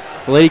quarter.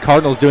 The Lady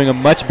Cardinals doing a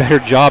much better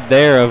job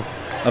there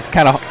of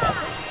kind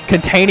of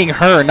containing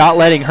her, not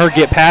letting her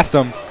get past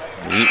them.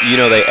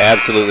 They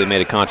absolutely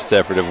made a conscious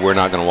effort of we're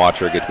not going to watch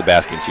her get to the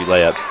basket and shoot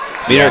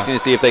layups. Be interesting to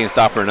see if they can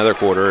stop her another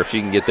quarter or if she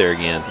can get there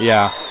again.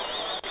 Yeah.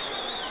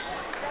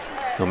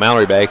 Well,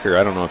 Mallory Baker,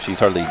 I don't know if she's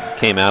hardly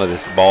came out of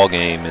this ball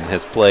game and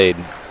has played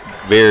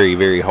very,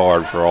 very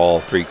hard for all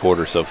 3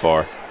 quarters so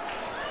far.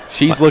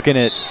 She's looking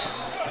at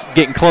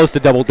getting close to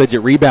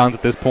double-digit rebounds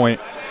at this point.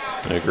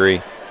 I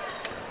agree.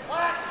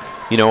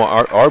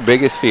 Our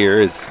biggest fear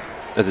is,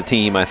 as a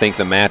team, I think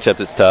the matchup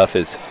that's tough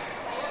is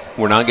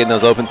we're not getting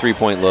those open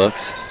three-point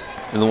looks.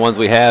 And the ones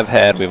we have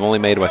had, we've only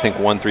made, I think,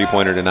 1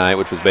 3-pointer tonight,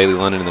 which was Bailey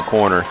London in the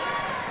corner.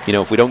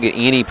 If we don't get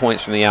any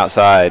points from the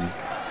outside,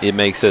 it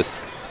makes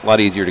us a lot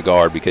easier to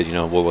guard because,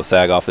 we'll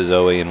sag off the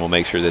Zoe and we'll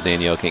make sure that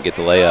Danielle can't get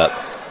the layup.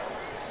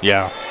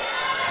 Yeah.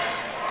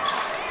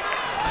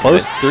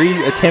 Close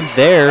 3 attempt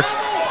there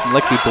from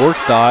Lexi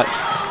Borgstadt.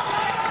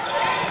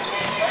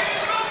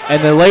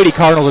 And the Lady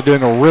Cardinals are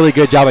doing a really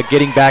good job of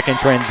getting back in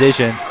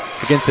transition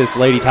against this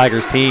Lady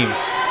Tigers team.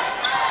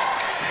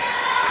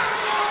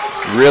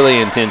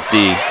 Really intense D.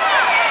 We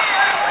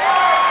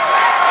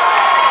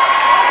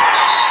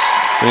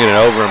get an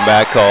over and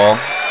back call.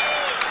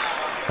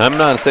 I'm not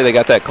going to say they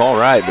got that call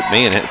right, but,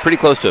 man, pretty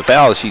close to a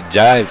foul. She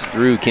jives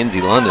through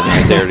Kinsey London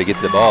right there to get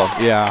to the ball.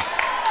 Yeah.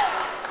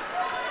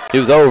 It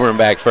was over and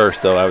back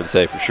first, though, I would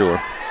say for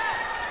sure.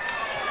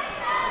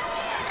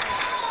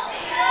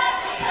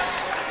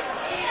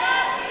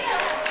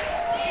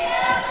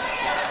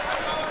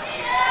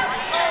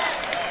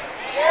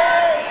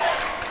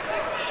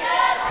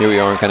 Here we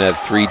are in kind of a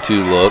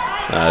 3-2 look.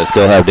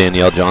 Still have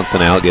Danielle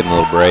Johnson out, getting a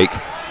little break.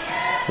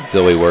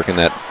 Zoe working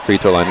that free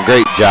throw line.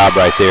 Great job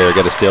right there.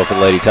 Got a steal for the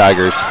Lady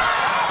Tigers.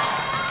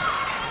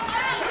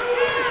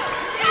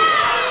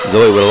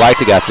 Zoe would have liked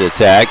to got to the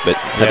attack, but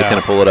had to kind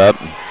of pull it up.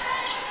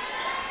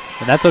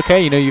 And that's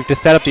okay. You have to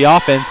set up the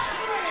offense.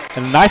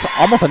 And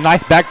almost a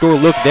nice backdoor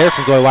look there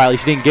from Zoe Wiley.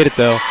 She didn't get it,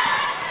 though.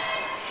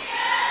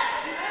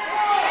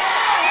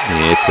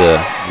 And it's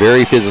a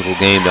very physical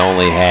game to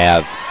only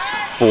have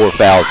 4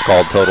 fouls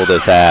called total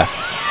this half.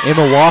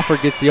 Emma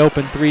Wofford gets the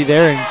open 3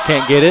 there and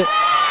can't get it.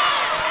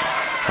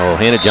 Oh,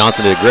 Hannah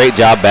Johnson did a great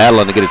job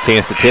battling to get a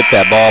chance to tip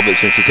that ball, but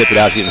since she tipped it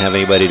out, she didn't have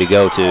anybody to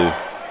go to.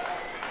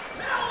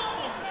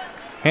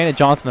 Hannah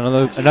Johnson,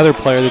 another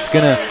player that's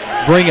going to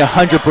bring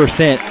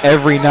 100%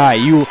 every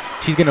night.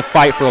 She's going to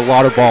fight for a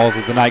lot of balls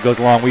as the night goes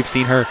along. We've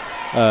seen her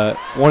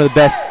one of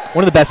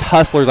the best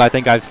hustlers I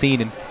think I've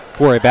seen in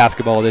 4A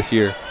basketball this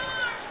year.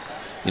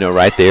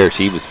 Right there,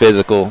 she was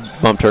physical,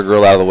 bumped her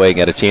girl out of the way,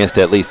 got a chance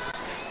to at least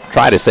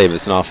try to save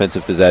us an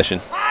offensive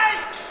possession.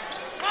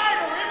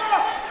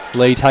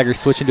 Lady Tigers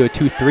switching to a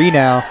 2-3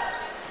 now.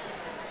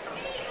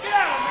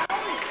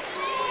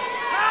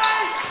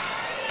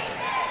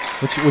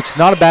 Which is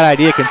not a bad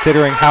idea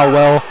considering how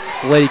well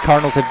the Lady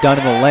Cardinals have done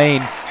in the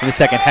lane in the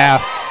second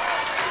half.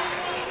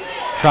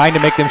 Trying to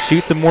make them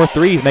shoot some more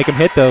threes, make them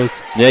hit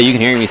those. Yeah, you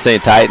can hear me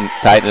saying tighten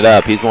it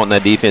up. He's wanting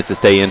that defense to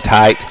stay in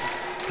tight.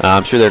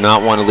 I'm sure they're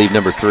not wanting to leave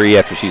number 3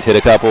 after she's hit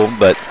a couple,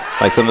 but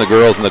like some of the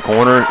girls in the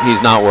corner,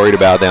 he's not worried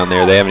about down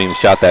there. They haven't even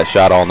shot that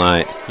shot all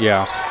night.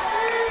 Yeah.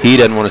 He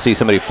doesn't want to see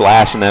somebody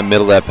flash in that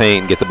middle of that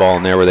paint and get the ball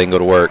in there where they can go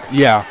to work.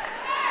 Yeah.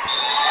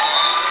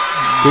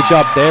 Good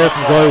job there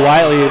from Zoe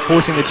Wiley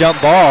forcing the jump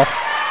ball.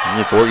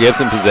 And Fort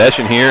Gibson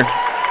possession here.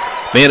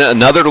 Man,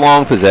 another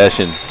long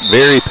possession.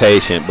 Very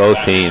patient, both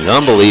teams,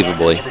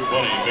 unbelievably.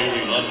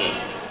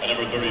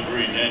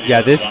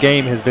 Yeah, this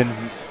game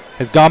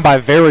has gone by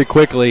very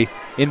quickly,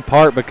 in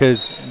part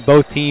because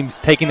both teams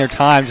taking their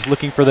time, just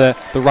looking for the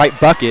right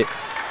bucket.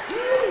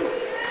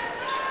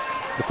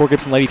 The Fort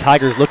Gibson Lady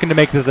Tigers looking to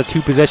make this a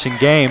 2-possession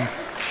game.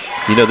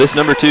 This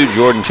number 2,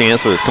 Jordan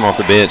Chancellor, has come off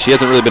the bench. She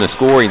hasn't really been a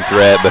scoring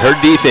threat, but her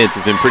defense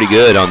has been pretty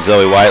good on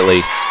Zoe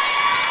Whiteley.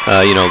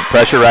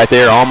 Pressure right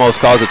there almost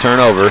caused a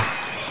turnover.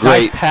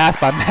 Great nice pass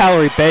by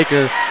Mallory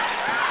Baker.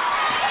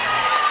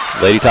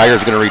 Lady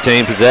Tigers going to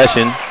retain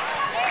possession.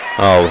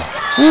 Oh,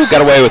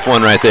 got away with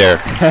one right there.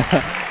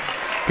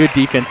 Good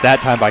defense that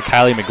time by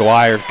Kylie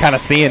McGuire, kind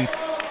of seeing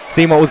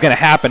what was going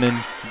to happen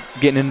and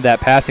getting into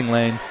that passing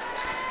lane.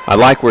 I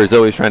like where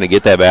Zoe's trying to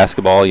get that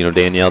basketball.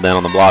 Danielle down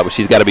on the block, but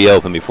she's got to be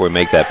open before we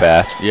make that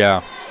pass.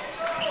 Yeah.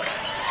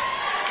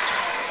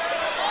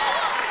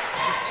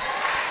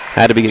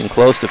 Had to be getting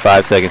close to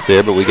 5 seconds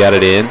there, but we got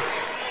it in.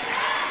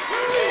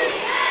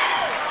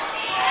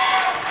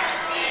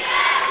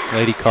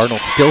 Lady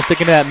Cardinals still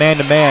sticking to that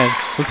man-to-man.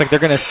 Looks like they're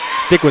going to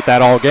stick with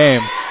that all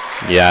game.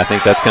 Yeah, I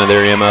think that's kind of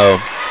their MO.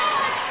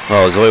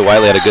 Oh, Zoe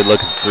Whiteley had a good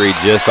look at the 3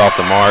 just off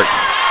the mark.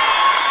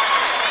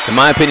 In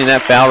my opinion,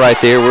 that foul right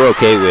there we're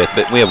okay with,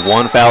 but we have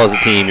one foul as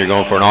a team. You're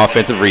going for an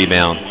offensive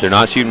rebound. They're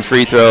not shooting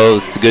free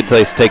throws. It's a good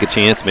place to take a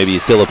chance. Maybe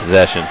it's still a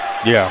possession.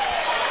 Yeah.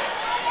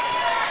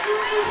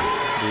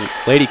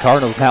 The Lady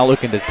Cardinals now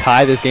looking to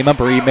tie this game up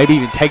or maybe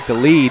even take the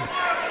lead.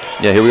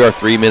 Yeah, here we are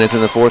 3 minutes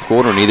in the fourth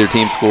quarter. Neither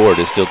team scored.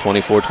 It's still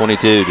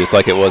 24-22, just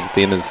like it was at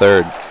the end of the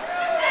third.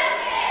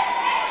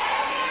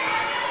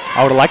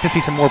 I would have liked to see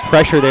some more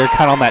pressure there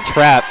kind of on that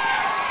trap.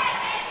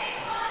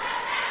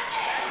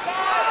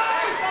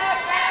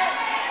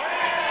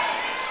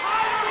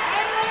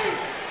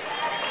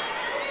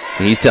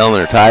 He's telling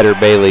her, Tyler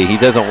Bailey, he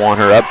doesn't want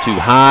her up too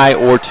high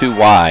or too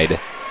wide.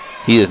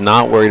 He is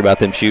not worried about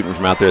them shooting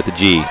from out there at the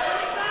G.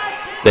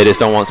 They just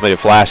don't want somebody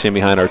to flash in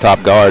behind our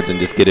top guards and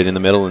just get it in the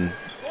middle, and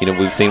you know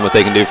we've seen what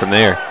they can do from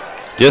there.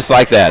 Just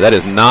like that. That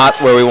is not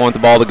where we want the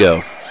ball to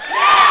go.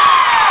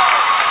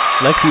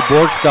 Lexi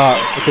Borgstock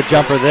with the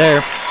jumper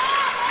there.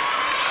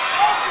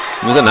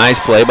 It was a nice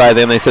play by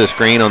them. They set a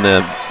screen on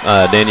the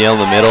Danielle in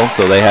the middle,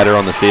 so they had her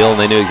on the seal, and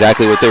they knew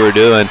exactly what they were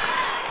doing.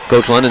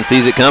 Coach London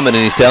sees it coming,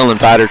 and he's telling them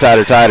tighter,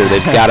 tighter, tighter.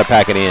 They've got to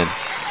pack it in.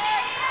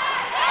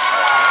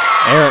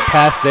 Errant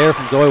pass there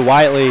from Zoe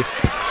Whiteley.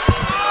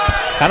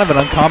 Kind of an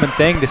uncommon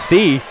thing to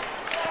see.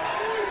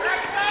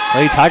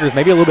 Lady Tigers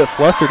maybe a little bit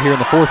flustered here in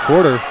the fourth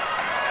quarter.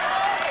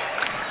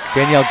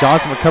 Danielle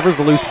Johnson recovers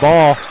the loose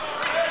ball.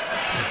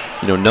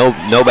 You know,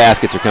 no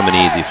baskets are coming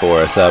easy for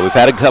us. We've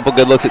had a couple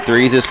good looks at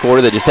threes this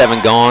quarter that just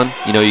haven't gone.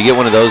 You know, you get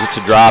one of those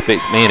to drop it,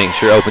 man, it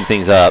sure open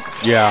things up.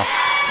 Yeah.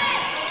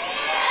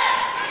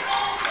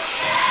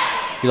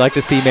 You like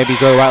to see maybe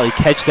Zoe Whiteley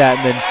catch that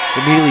and then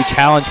immediately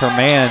challenge her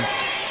man.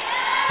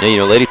 Yeah, you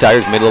know, Lady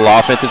Tigers made a little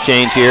offensive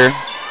change here.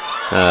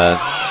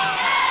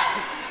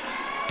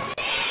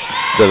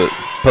 The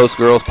post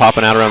girls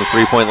popping out around the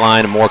three-point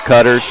line and more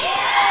cutters.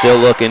 Still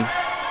looking.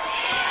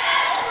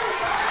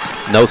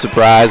 No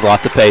surprise,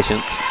 lots of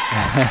patience.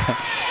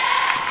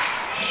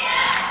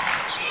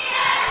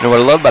 You know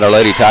what I love about our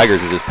Lady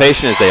Tigers is as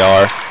patient as they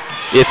are,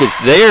 if it's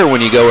there when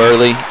you go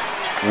early,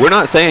 we're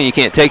not saying you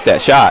can't take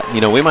that shot.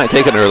 You know, we might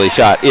take an early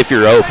shot if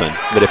you're open,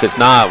 but if it's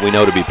not, we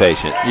know to be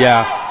patient.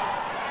 Yeah.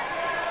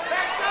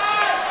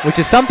 Which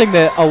is something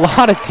that a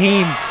lot of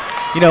teams,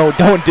 you know,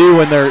 don't do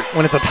when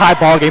it's a tie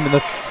ball game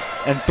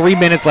and 3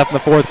 minutes left in the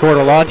fourth quarter.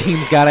 A lot of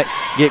teams got to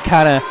get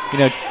kind of, you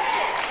know,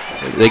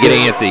 they get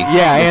antsy.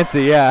 Yeah,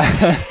 antsy, yeah.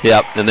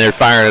 Yep, and they're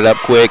firing it up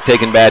quick,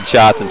 taking bad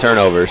shots and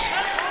turnovers.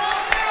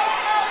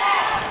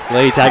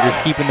 Lady Tigers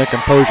keeping their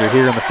composure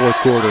here in the fourth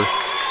quarter.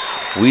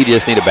 We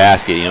just need a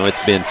basket. You know,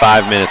 it's been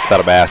 5 minutes without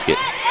a basket.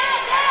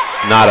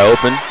 Not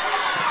open.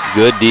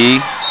 Good D.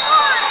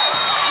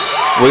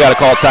 We got to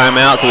call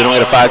timeout so we don't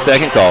get a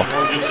 5-second call.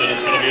 Gibson,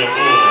 it's going to be a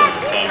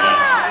full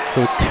timeout.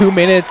 So 2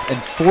 minutes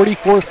and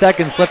 44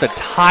 seconds left, a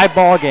tie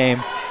ball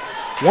game.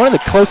 One of the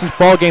closest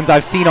ball games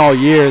I've seen all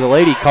year. The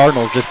Lady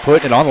Cardinals just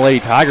putting it on the Lady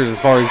Tigers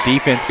as far as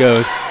defense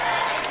goes.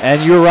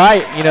 And you're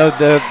right, you know,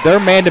 their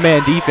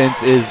man-to-man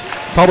defense is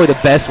probably the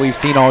best we've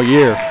seen all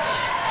year.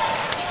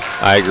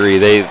 I agree.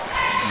 They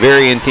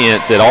very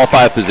intense at all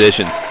 5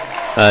 positions.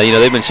 You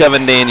know, they've been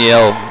shoving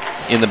Danielle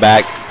in the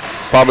back,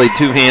 probably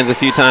 2 hands a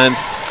few times.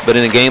 But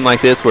in a game like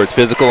this where it's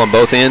physical on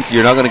both ends,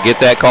 you're not going to get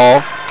that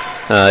call.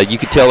 You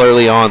could tell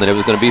early on that it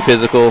was going to be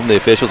physical. The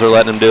officials are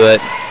letting them do it.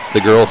 The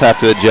girls have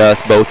to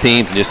adjust, both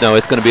teams, and just know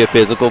it's going to be a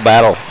physical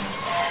battle.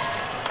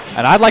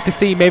 And I'd like to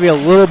see maybe a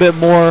little bit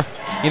more,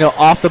 you know,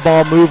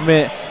 off-the-ball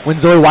movement when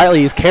Zoe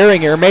Whiteley is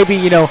carrying it, or maybe,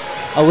 you know,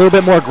 a little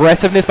bit more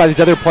aggressiveness by these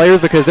other players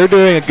because they're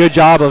doing a good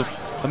job of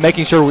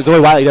making sure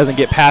Zoe Whiteley doesn't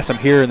get past them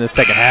here in the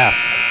second half.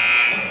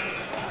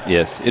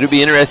 Yes, it'll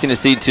be interesting to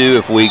see, too,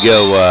 if we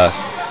go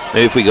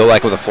maybe if we go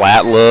like with a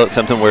flat look,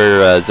 something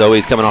where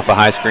Zoe's coming off a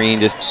high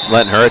screen, just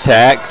letting her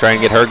attack, trying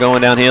to get her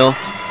going downhill.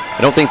 I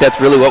don't think that's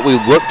really what we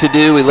look to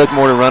do. We look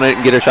more to run it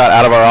and get a shot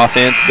out of our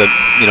offense, but,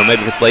 you know,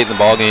 maybe if it's late in the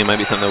ball game, might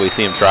be something that we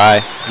see him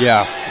try.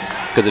 Yeah.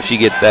 Because if she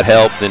gets that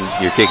help, then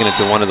you're kicking it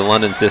to one of the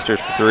London sisters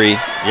for 3.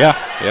 Yeah,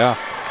 yeah.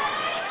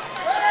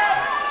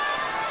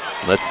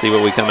 Let's see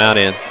what we come out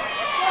in.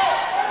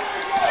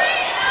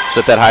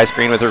 Set that high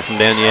screen with her from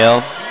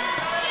Danielle.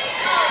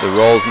 The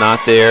roll's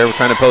not there. We're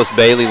trying to post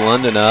Bailey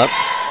London up.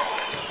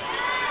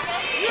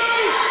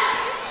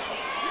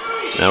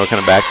 Now we're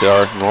kind of back to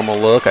our normal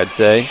look, I'd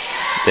say.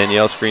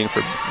 Danielle screen for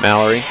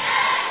Mallory.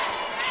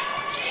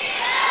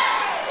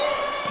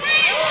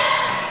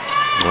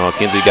 Oh,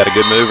 Kinsey got a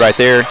good move right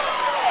there.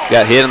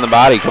 Got hit in the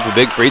body. A couple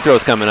big free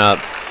throws coming up.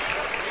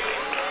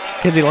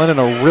 Kinsey London,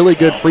 a really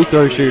good free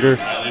throw shooter.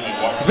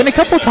 There's been a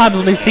couple of times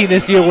when we've seen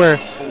this year where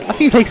I've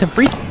seen you take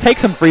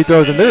some free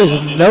throws, and there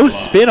is no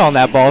spin on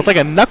that ball. It's like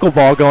a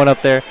knuckleball going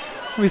up there.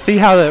 Let me see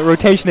how the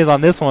rotation is on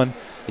this one.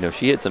 You know,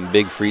 she hit some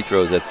big free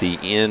throws at the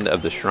end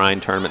of the Shrine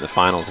Tournament in the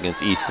finals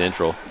against East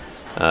Central.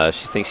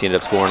 She thinks she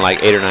ended up scoring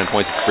like 8 or 9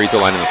 points at the free throw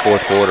line in the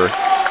fourth quarter.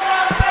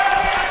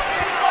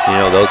 You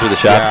know, those are the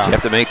shots that you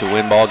have to make to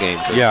win ball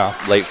games.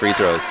 Late free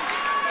throws.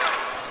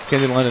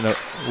 Kenzie London,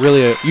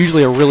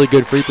 usually a really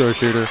good free throw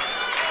shooter.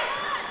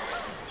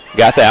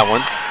 Got that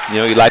one. You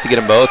know, you'd like to get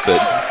them both,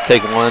 but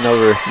take one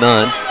over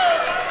none.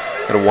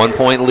 Got a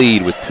 1-point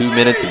lead with 2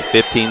 minutes and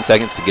 15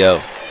 seconds to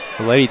go.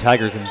 The Lady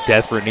Tigers in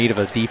desperate need of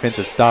a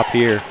defensive stop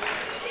here.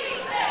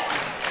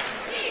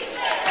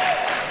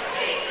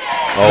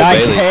 Oh,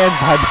 nice Bailey. hands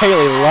by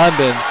Bailey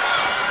London.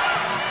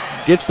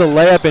 Gets the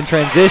layup in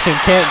transition,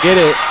 can't get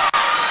it.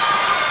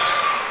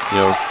 You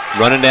know,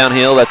 running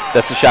downhill, that's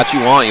the shot you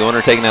want. You want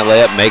her taking that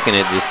layup, making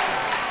it. Just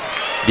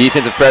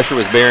defensive pressure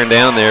was bearing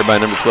down there by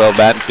number 12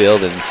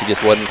 Battenfield, and she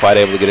just wasn't quite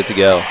able to get it to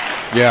go.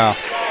 Yeah.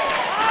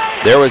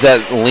 There was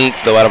that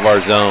length, though, out of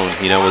our zone.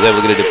 You know, was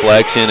able to get a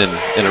deflection and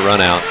a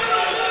run out.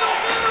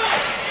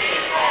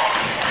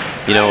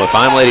 You know, if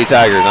I'm Lady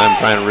Tigers, I'm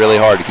trying really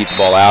hard to keep the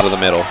ball out of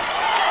the middle.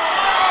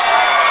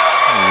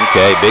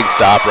 Okay, big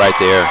stop right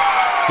there.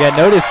 Yeah,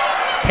 notice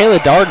Kayla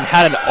Darden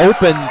had an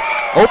open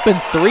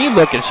three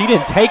look, and she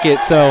didn't take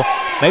it, so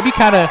maybe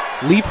kind of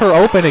leave her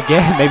open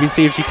again, maybe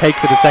see if she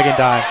takes it a second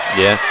time.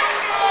 Yeah.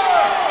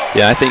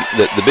 Yeah, I think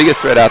the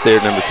biggest threat out there,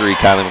 number 3,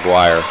 Kylie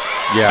McGuire.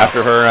 Yeah.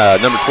 After her,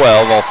 number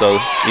 12 also,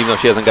 even though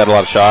she hasn't got a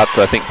lot of shots,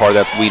 so I think part of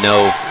that's we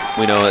know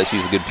that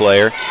she's a good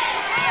player.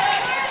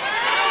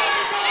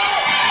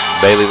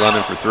 Bailey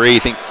London for 3. I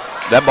think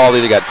that ball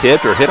either got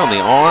tipped or hit on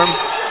the arm.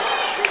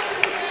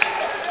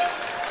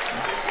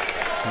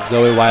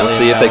 Zoe Wiley. Let's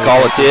see if they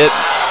call a tip.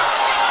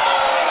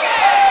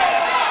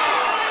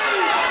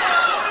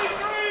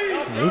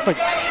 It looks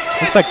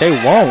like they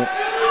won't.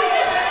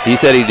 He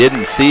said he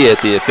didn't see it.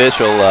 The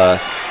official,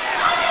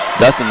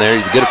 Dustin there,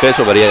 he's a good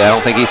official, but I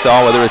don't think he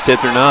saw whether it was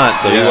tipped or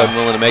not, so he wasn't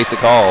willing to make the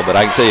call. But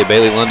I can tell you,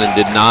 Bailey London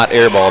did not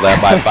airball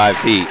that by 5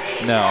 feet.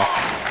 No.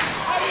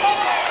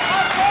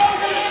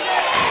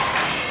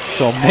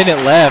 So a minute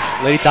left.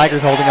 Lady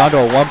Tigers holding on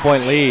to a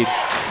 1-point lead.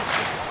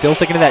 Still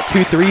sticking to that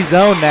 2-3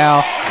 zone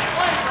now.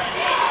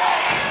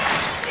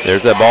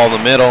 There's that ball in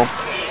the middle.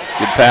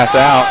 Good pass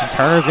out. And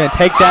Turner's going to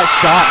take that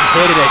shot and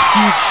hit it. A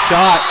huge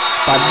shot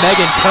by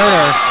Megan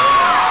Turner.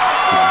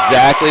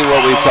 Exactly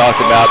what we've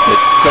talked about. That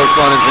Coach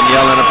London's been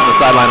yelling at him from the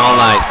sideline all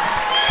night.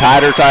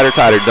 Tighter, tighter,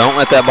 tighter. Don't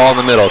let that ball in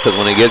the middle, because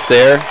when it gets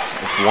there,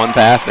 it's one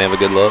pass and they have a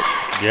good look.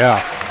 Yeah.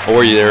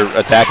 Or they're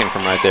attacking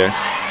from right there.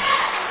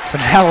 So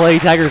now the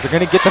Lady Tigers are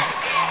going to get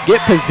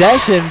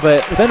possession, but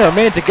with under a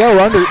minute to go,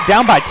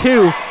 down by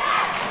 2.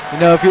 You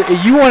know, if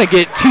you want to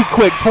get 2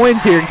 quick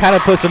points here and kind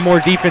of put some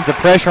more defensive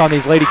pressure on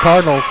these Lady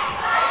Cardinals.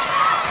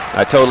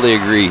 I totally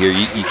agree here.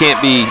 You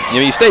can't be,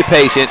 you stay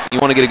patient.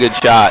 You want to get a good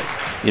shot,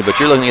 but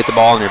you're looking at the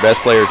ball in your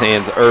best player's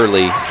hands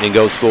early and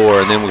go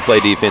score, and then we play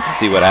defense and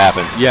see what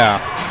happens.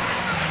 Yeah.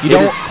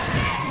 It's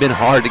been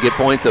hard to get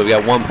points, though. We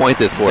got 1 point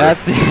this quarter.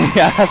 That's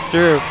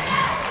true.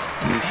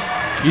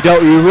 You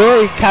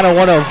really kind of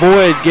want to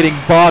avoid getting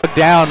bogged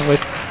down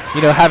with,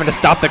 having to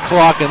stop the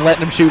clock and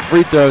letting them shoot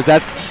free throws.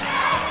 That's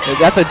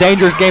a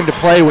dangerous game to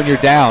play when you're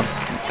down.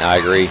 I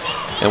agree.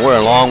 And we're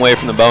a long way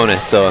from the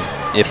bonus, so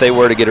if they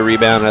were to get a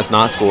rebound and us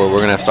not score,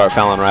 we're going to have to start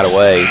fouling right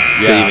away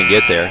to even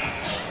get there.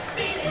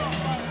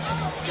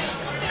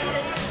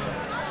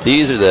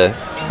 These are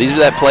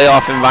that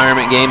playoff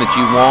environment game that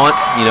you want.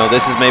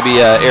 This is maybe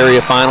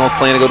area finals,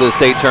 playing to go to the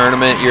state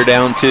tournament. You're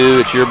down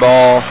 2, it's your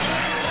ball.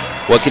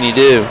 What can you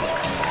do?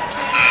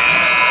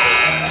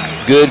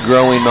 Good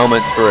growing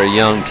moments for a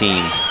young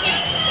team.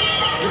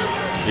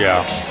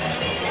 Yeah.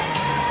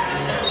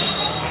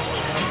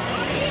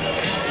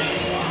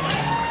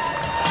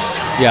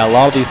 Yeah, a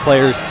lot of these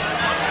players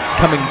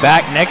coming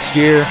back next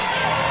year.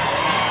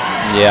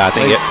 Yeah, I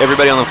think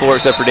everybody on the floor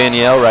except for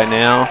Danielle right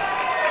now.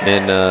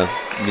 And,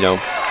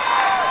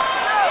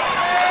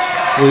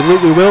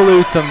 we will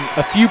lose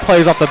a few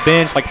players off the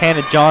bench like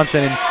Hannah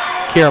Johnson and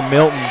Kara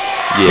Milton.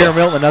 Yes. Kara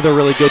Milton, another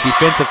really good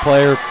defensive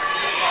player.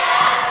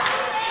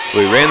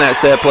 We ran that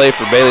set play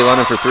for Bailey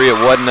London for 3. It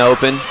wasn't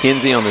open.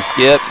 Kinsey on the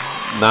skip.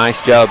 Nice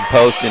job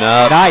posting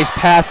up. Nice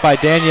pass by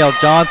Danielle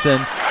Johnson.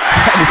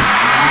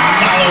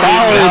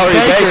 Mallory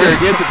Baker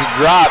gets it to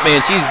drop.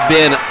 Man, she's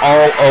been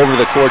all over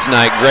the court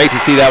tonight. Great to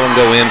see that one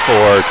go in for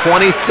her.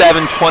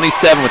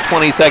 27-27 with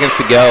 20 seconds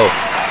to go.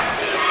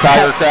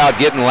 Tiger crowd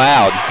getting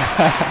loud.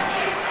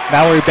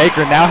 Mallory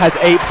Baker now has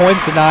 8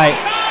 points tonight.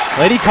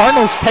 Lady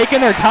Cardinals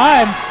taking their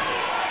time.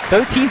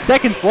 13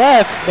 seconds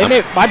left. They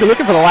might be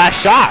looking for the last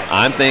shot.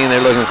 I'm thinking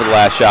they're looking for the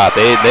last shot.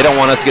 They don't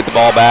want us to get the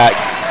ball back.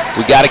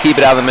 We got to keep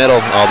it out of the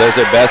middle. Oh, there's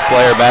their best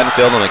player,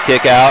 Battenfield, on a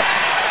kick out.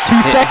 2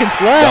 seconds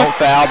left. Don't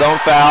foul, don't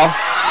foul.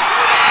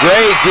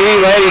 Great D,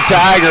 Lady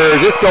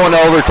Tigers. It's going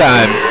to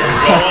overtime.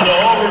 Going to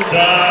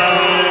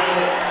overtime.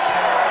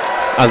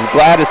 I was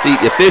glad to see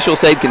the official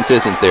stayed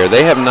consistent there.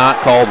 They have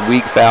not called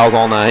weak fouls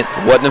all night.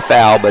 It wasn't a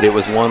foul, but it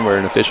was one where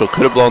an official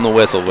could have blown the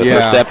whistle with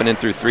her stepping in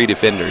through 3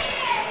 defenders.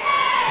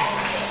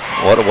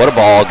 What a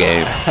ball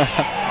game.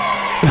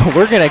 So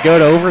we're going to go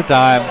to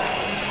overtime.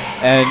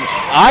 And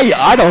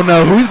I don't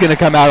know who's going to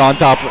come out on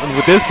top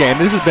with this game.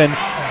 This has been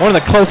one of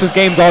the closest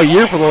games all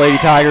year for the Lady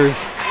Tigers.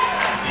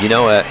 You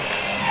know what?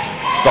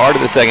 Start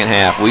of the second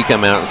half, we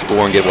come out and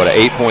score and get, what, an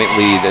 8-point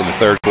lead in the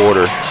third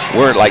quarter.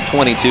 We're at like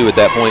 22 at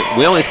that point.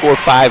 We only score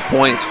 5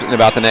 points in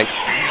about the next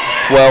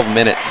 12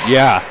 minutes.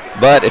 Yeah.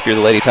 But if you're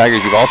the Lady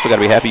Tigers, you've also got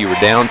to be happy you were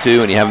down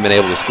 2 and you haven't been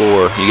able to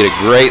score. You get a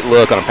great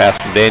look on a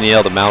pass from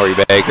Danielle to Mallory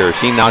Baker.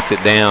 She knocks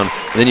it down,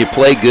 and then you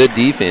play good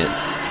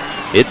defense.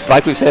 It's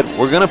like we've said,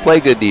 we're going to play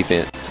good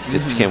defense.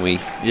 It's, can we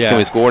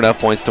score enough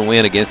points to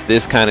win against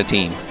this kind of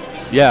team?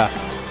 Yeah.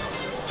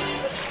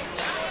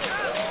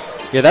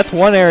 Yeah, that's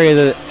one area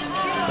that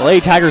the Lady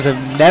Tigers have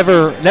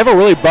never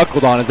really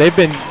buckled on, is they've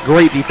been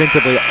great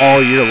defensively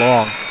all year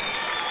long.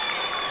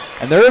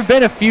 And there have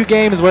been a few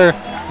games where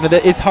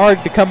it's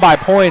hard to come by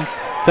points,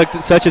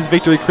 such as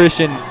Victory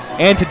Christian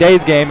and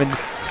today's game, and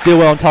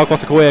Stillwell and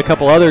Talquah-Sequoia, a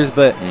couple others,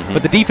 but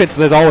the defense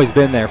has always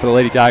been there for the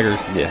Lady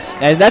Tigers. Yes.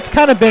 And that's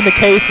kind of been the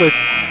case with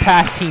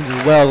past teams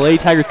as well. The Lady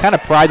Tigers kind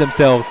of pride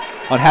themselves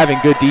on having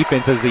good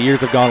defense as the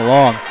years have gone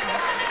along.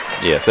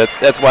 Yes,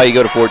 that's why you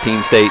go to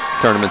 14 state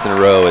tournaments in a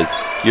row, is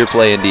you're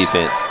playing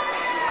defense.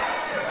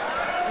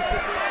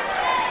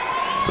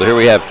 So here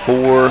we have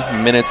 4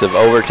 minutes of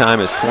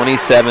overtime. It's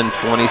 27-27.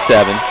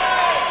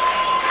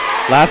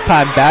 Last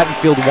time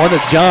Battenfield won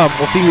the jump.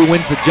 We'll see who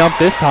wins the jump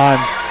this time.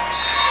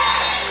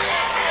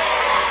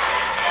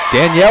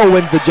 Danielle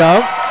wins the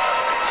jump.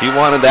 She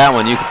wanted that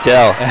one, you could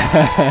tell.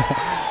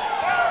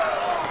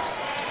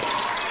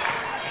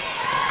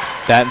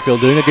 Battenfield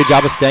doing a good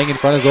job of staying in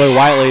front of Zoe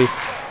Whiteley.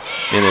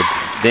 And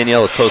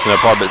Danielle is close enough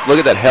apart, but look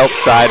at that help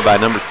side by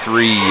number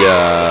 3.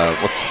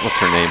 What's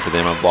her name for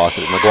them? I've lost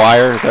it.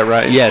 McGuire, is that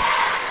right? Yes.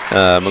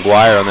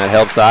 McGuire on that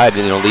help side,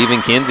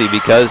 leaving Kinsey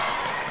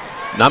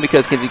not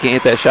because Kinsey can't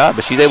hit that shot,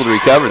 but she's able to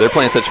recover. They're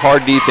playing such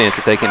hard defense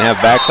that they can have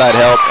backside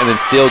help and then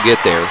still get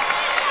there.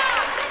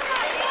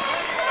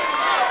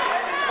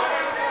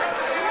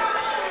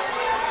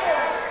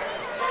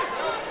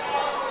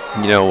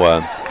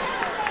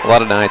 A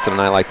lot of nights on a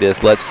night like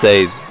this, let's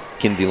say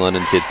Kinsey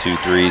London's hit 2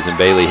 threes and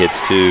Bailey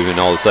hits 2, and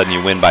all of a sudden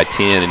you win by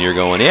 10 and you're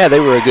going, yeah, they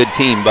were a good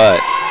team,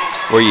 but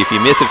if you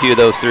miss a few of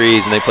those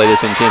threes and they play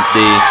this intense D,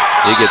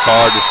 it gets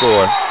hard to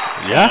score.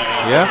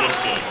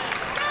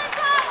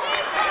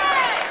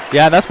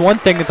 Yeah, that's one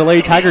thing that the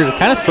Lady Tigers have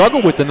kind of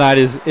struggled with tonight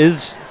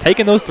is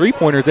taking those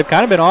three-pointers. They've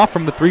kind of been off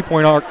from the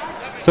three-point arc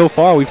so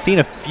far. We've seen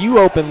a few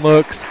open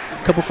looks,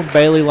 a couple from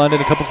Bailey London,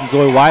 a couple from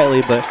Zoe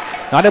Whiteley, but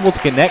not able to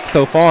connect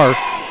so far.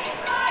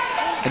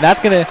 And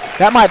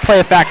that might play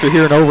a factor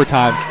here in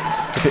overtime.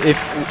 If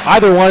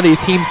either one of these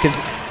teams can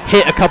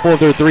hit a couple of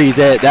their threes,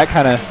 that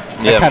kind of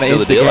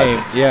ends the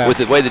game. Yeah. With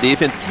the way the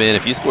defense has been,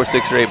 if you score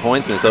 6 or 8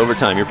 points and it's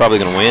overtime, you're probably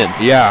going to win.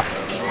 Yeah.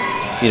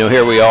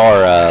 Here we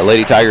are.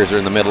 Lady Tigers are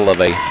in the middle of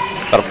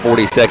about a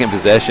 40-second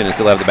possession and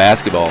still have the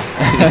basketball.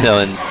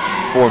 In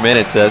 4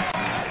 minutes, that's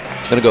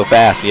going to go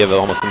fast. You have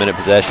almost a minute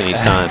possession each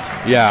time.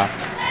 Yeah.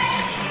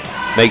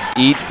 Makes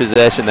each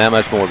possession that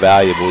much more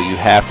valuable. You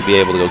have to be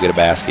able to go get a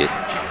basket.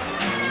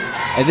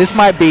 And this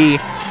might be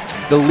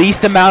the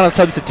least amount of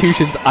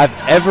substitutions I've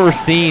ever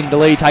seen the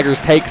Lady Tigers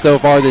take so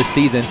far this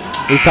season.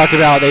 We've talked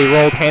about they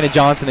rolled Hannah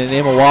Johnson and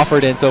Emma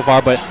Wofford in so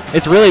far, but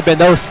it's really been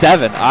those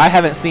 7. I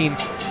haven't seen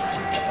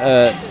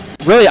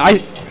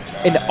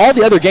in all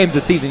the other games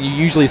this season, you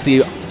usually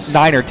see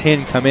 9 or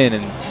 10 come in,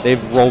 and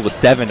they've rolled with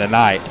 7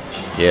 tonight.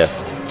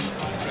 Yes.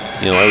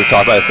 We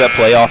talked about it's that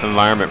playoff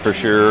environment for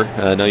sure.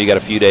 I know you got a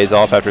few days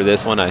off after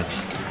this one.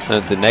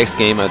 The next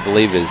game, I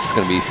believe, is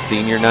going to be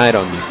senior night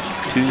on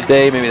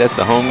Tuesday. Maybe that's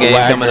the home game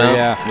coming up.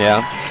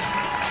 Yeah.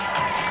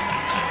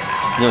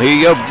 Here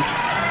you go.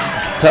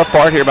 Tough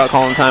part here about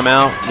calling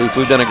timeout.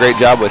 We've done a great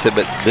job with it,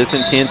 but this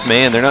intense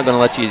man, they're not going to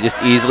let you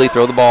just easily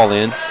throw the ball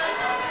in.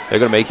 They're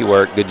going to make you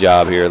work. Good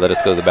job here. Let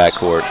us go to the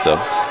backcourt. So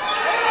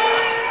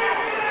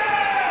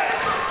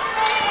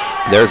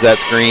there's that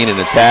screen and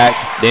attack.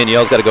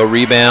 Danielle's got to go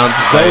rebound.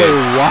 Zoe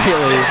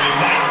Whiteley.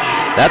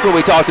 That's what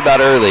we talked about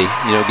early.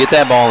 Get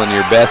that ball in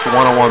your best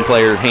one-on-one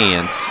player's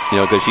hands.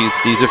 Because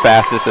she's the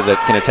fastest that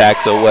can attack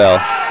so well.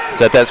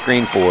 Set that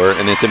screen for her,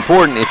 and it's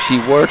important. If she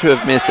were to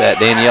have missed that,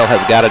 Danielle has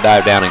got to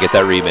dive down and get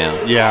that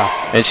rebound. Yeah.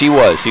 And she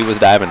was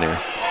diving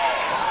there.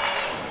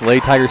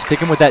 Lady Tigers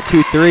sticking with that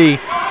 2-3.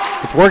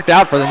 It's worked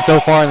out for them so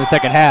far in the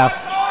second half.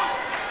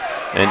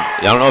 And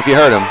I don't know if you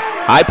heard them.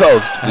 High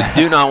post. We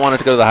do not want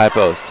it to go to the high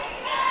post.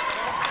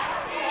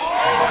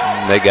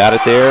 They got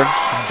it there.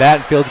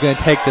 Battenfield's going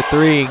to take the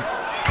 3.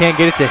 Can't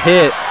get it to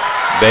hit.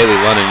 Bailey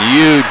London,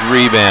 huge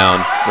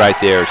rebound right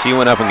there. She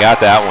went up and got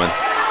that one.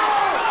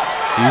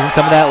 Using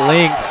some of that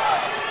length.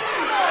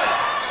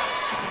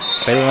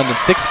 Bailey London,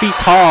 6 feet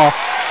tall,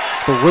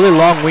 with a really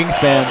long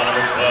wingspan.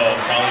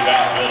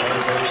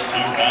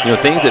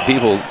 Things that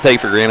people take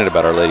for granted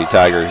about our Lady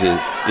Tigers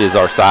is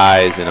our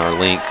size and our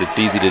length. It's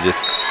easy to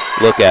just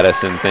look at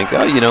us and think,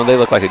 oh, they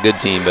look like a good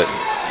team, but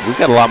we've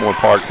got a lot more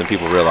parts than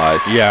people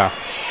realize. Yeah.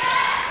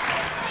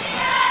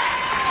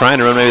 Trying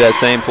to run maybe that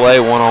same play,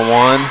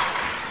 one-on-one.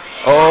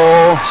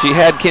 Oh, she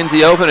had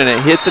Kinsey open, and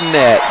it hit the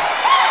net.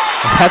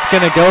 That's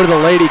going to go to the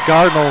Lady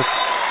Cardinals.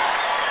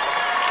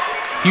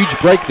 Huge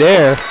break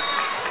there.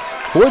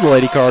 for the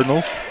Lady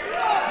Cardinals.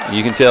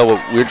 You can tell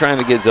we're trying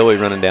to get Zoe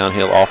running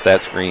downhill off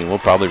that screen. We'll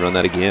probably run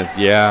that again.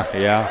 Yeah.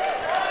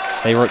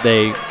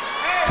 They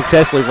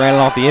successfully ran it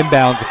off the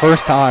inbounds the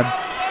first time.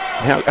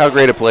 How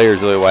great a player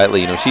is Zoe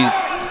Whiteley. You know,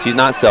 she's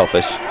not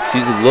selfish.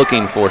 She's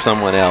looking for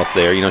someone else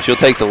there. You know, she'll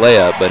take the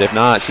layup, but if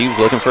not, she was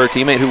looking for a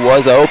teammate who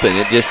was open.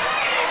 It just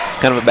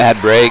kind of a bad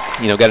break.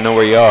 You know, got to know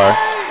where you are.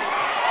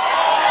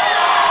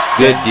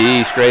 Good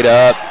D, straight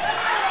up.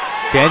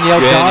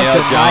 Danielle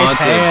Johnson, nice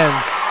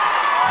hands.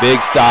 Big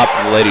stop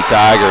for the Lady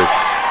Tigers.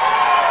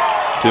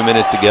 2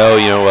 minutes to go.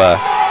 You know,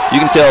 you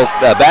can tell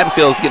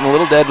Battenfield's getting a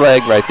little dead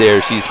leg right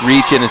there. She's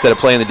reaching instead of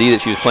playing the D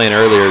that she was playing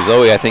earlier.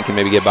 Zoe, I think, can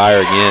maybe get by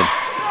her again.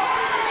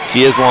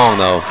 She is long,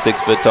 though,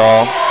 6 foot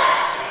tall.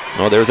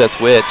 Oh, there was that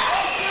switch.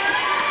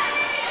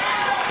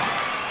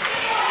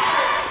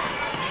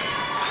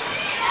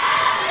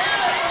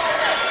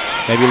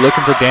 Maybe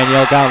looking for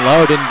Danielle down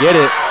low, didn't get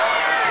it.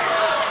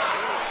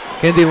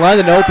 Kenzie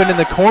London open in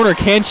the corner.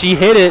 Can she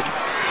hit it?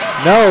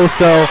 No,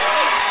 so.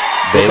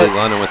 Bailey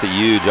London with a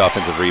huge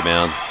offensive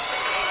rebound.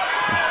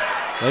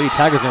 Lady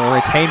Tigers going to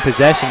retain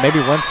possession, maybe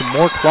run some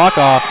more clock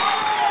off.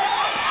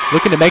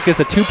 Looking to make this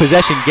a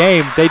 2-possession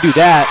game. They do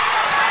that.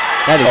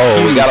 That is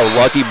huge. We got a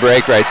lucky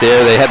break right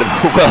there. They had to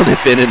well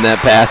defend in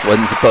that pass.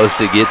 Wasn't supposed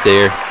to get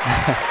there.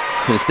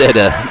 Instead,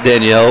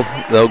 Danielle,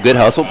 though, good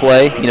hustle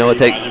play. You know, it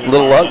takes a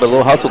little luck, but a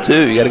little hustle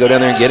too. You got to go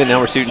down there and get it.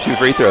 Now we're shooting 2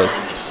 free throws.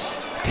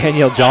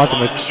 Danielle Johnson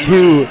with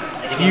 2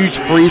 huge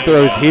free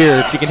throws here.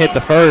 If she can hit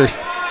the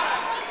first.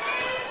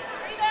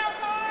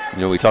 You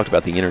know, we talked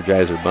about the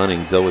Energizer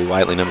Bunny, Zoe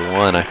Whiteley,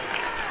 #1.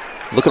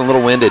 Looking a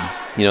little winded.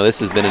 You know, this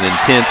has been an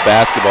intense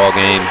basketball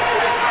game.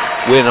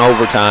 Win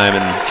overtime,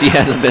 and she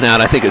hasn't been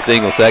out, I think, a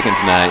single second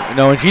tonight.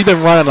 No, and she's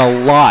been running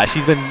a lot.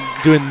 She's been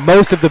doing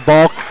most of the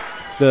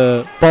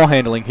ball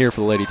handling here for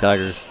the Lady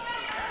Tigers.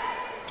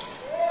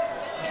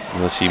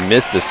 Well, she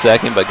missed the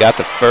second, but got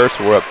the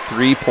first. We're up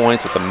 3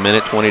 points with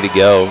 1:20 to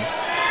go.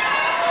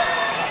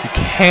 You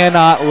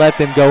cannot let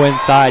them go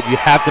inside. You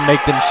have to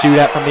make them shoot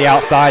at from the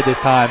outside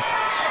this time.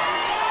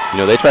 You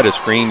know, they try to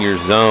screen your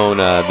zone.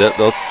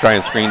 They'll try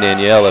and screen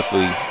Danielle if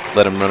we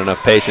let them run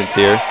enough patience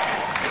here.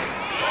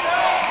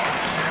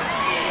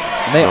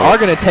 And they are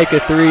going to take a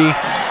 3,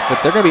 but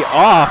they're going to be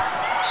off.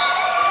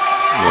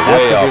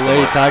 That's going to be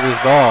Lady Tigers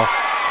ball.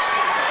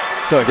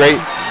 So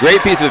great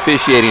piece of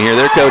officiating here.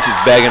 Their coach is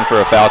begging for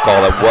a foul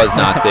call that was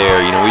not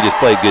there. You know, we just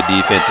played good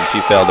defense, and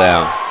she fell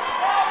down.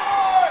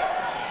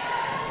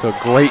 So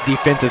great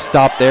defensive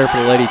stop there for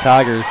the Lady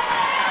Tigers.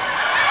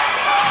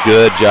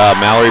 Good job.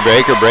 Mallory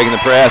Baker breaking the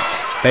press.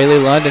 Bailey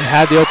London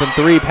had the open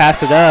 3,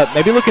 passed it up.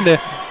 Maybe looking to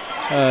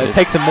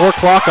take some more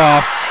clock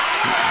off.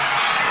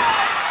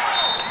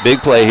 Big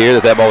play here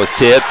that ball was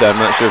tipped. I'm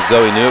not sure if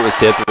Zoe knew it was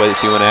tipped the way that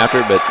she went after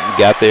it, but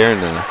got there.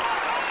 And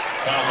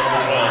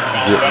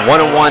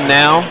 1-1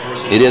 now.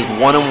 It is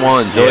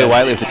 1-1. Zoe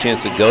Whiteley has a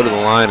chance to go to the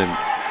line and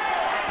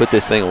put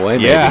this thing away.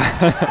 Maybe.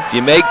 Yeah. If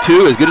you make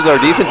 2, as good as our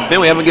defense has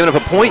been, we haven't given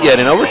up a point yet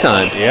in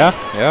overtime. Yeah.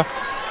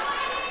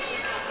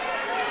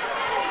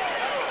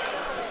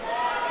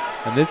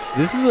 And this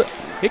is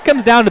it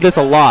comes down to this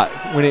a lot.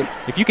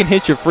 If you can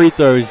hit your free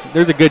throws,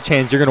 there's a good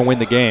chance you're going to win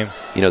the game.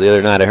 You know, the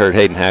other night I heard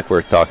Hayden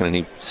Hackworth talking, and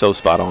he's so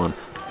spot on.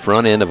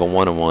 Front end of a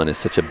 1-on-1 is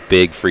such a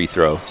big free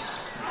throw,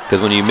 because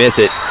when you miss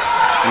it,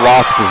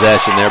 lost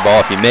possession there, ball.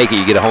 If you make it,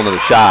 you get a whole nother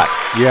shot.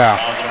 Yeah.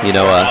 You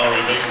know,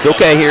 it's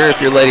okay here if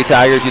you're Lady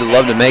Tigers. You'd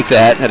love to make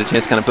that. Had a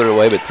chance to kind of put it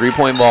away, but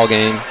 3-point ball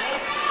game,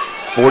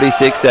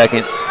 46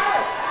 seconds.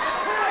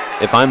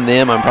 If I'm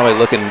them, I'm probably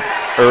looking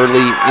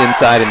early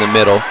inside in the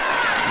middle.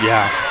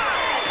 Yeah.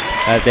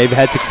 They've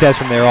had success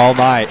from there all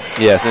night.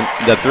 Yes, and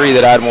the 3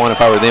 that I'd want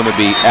if I were them would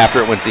be after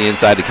it went to the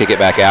inside to kick it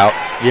back out.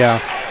 Yeah.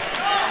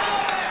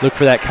 Look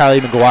for that Kylie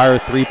McGuire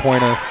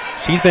 3-pointer.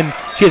 She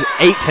has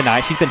 8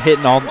 tonight. She's been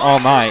hitting all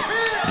night.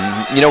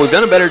 You know, we've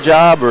done a better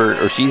job,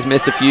 or she's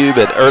missed a few,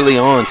 but early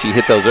on she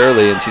hit those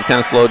early, and she's kind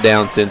of slowed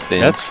down since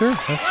then. That's true.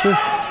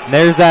 And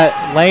there's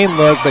that lane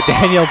look, but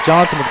Danielle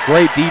Johnson with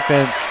great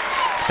defense.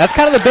 That's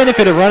kind of the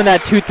benefit of running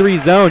that 2-3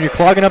 zone. You're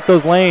clogging up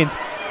those lanes.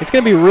 It's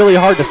going to be really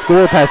hard to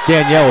score past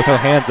Danielle with her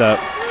hands up.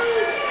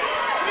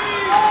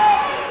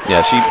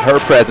 Yeah, her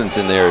presence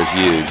in there is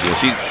huge. You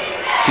know,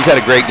 she's had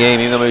a great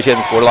game, even though maybe she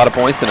hasn't scored a lot of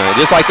points tonight.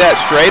 Just like that,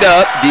 straight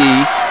up D,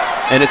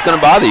 and it's going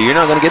to bother you. You're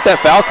not going to get that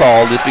foul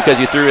call just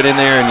because you threw it in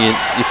there and you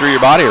threw your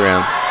body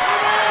around.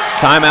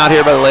 Timeout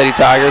here by the Lady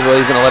Tigers.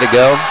 Well, he's going to let it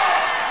go.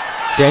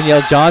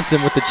 Danielle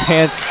Johnson with the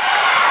chance.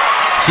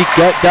 She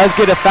does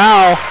get a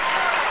foul.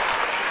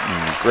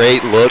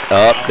 Great look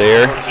up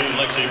there.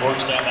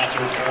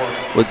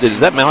 Is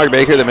that Mallory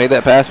Baker that made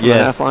that pass from the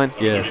half line?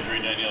 Yes.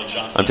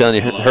 I'm telling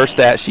you, her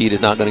stat sheet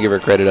is not going to give her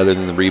credit other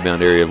than the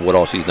rebound area of what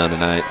all she's done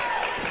tonight.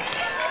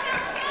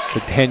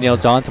 But Danielle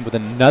Johnson with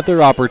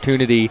another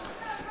opportunity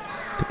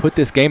to put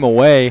this game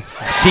away.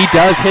 She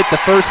does hit the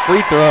first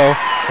free throw.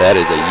 That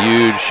is a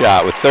huge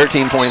shot with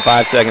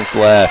 13.5 seconds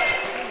left.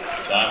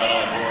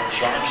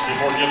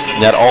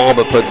 That all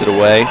but puts it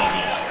away.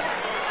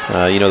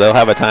 You know, they'll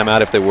have a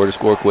timeout if they were to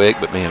score quick,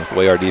 but, man, with the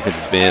way our defense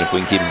has been, if we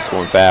can keep them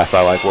scoring fast,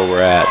 I like where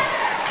we're at.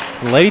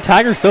 The Lady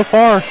Tigers so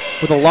far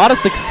with a lot of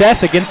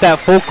success against that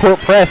full court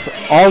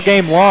press all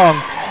game long,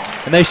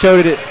 and they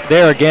showed it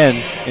there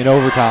again in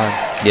overtime.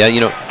 Yeah, you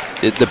know,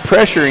 the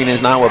pressuring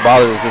is not what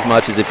bothers us as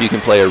much as if you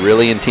can play a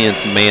really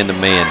intense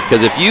man-to-man.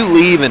 Because if you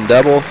leave and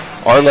double,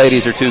 our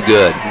ladies are too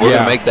good. We're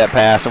going to make that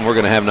pass, and we're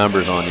going to have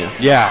numbers on you.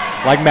 Yeah,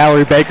 like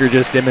Mallory Baker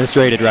just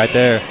demonstrated right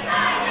there.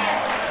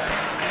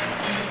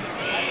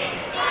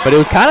 But it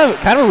was kind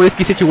of a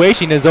risky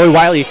situation as Zoe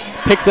Whiteley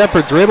picks up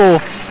her dribble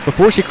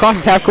before she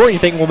crosses half court. And you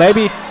think, well,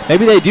 maybe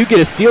they do get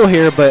a steal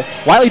here, but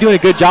Whiteley doing a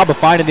good job of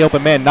finding the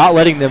open man, not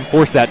letting them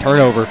force that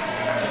turnover.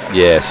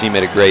 Yeah, she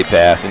made a great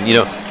pass. And, you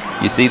know,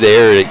 you see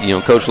there, you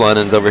know, Coach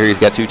London's over here. He's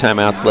got 2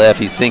 timeouts left.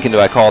 He's thinking, do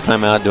I call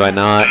timeout, do I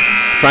not?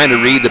 Trying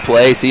to read the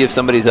play, see if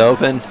somebody's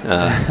open.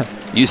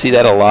 You see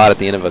that a lot at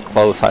the end of a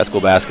close high school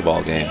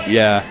basketball game.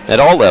 Yeah. At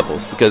all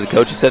levels, because the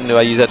coach is saying, do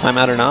I use that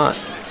timeout or not?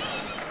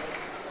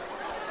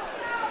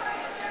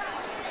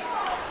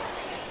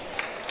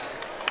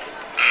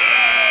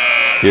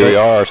 Here we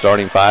are, our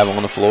starting 5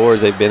 on the floor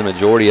as they've been the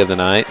majority of the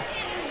night.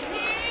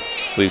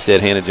 We've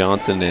said Hannah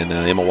Johnson and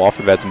Emma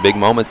Walford have had some big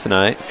moments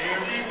tonight.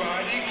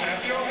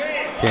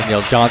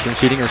 Danielle Johnson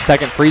shooting her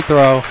second free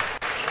throw.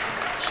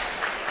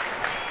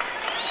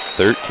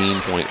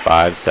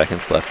 13.5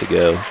 seconds left to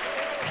go.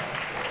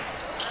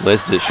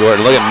 Listed it short.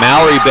 Look at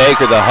Mallory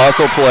Baker, the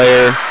hustle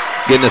player,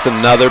 getting us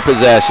another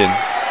possession.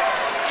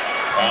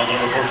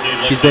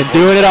 She's been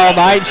doing it all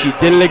night. She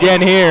did it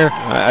again here.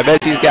 I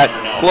bet she's got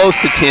close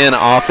to 10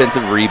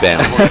 offensive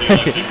rebounds.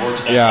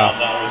 Yeah.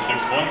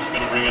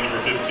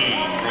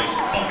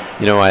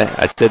 You know,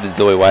 I said that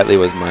Zoe Whiteley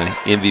was my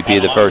MVP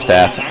of the first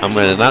half. I'm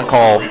going to not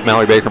call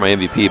Mallory Baker my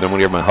MVP, but I'm going to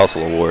give her my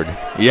hustle award.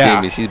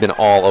 Yeah. She's been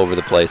all over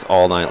the place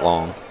all night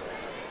long.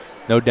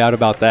 No doubt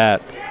about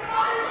that.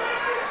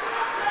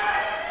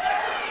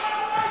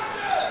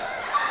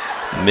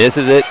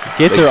 Misses it.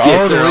 Gets her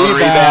own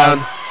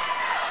rebound.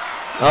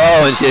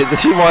 Oh, and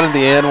she wanted the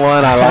end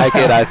one. I like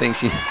it. I think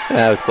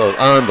that was close.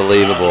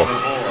 Unbelievable.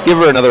 Give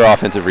her another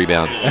offensive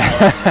rebound.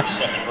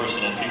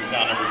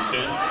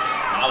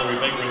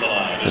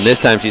 And this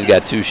time she's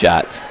got 2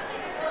 shots.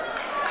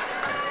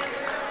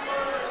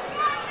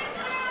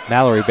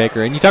 Mallory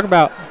Baker. And you talk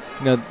about,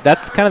 you know,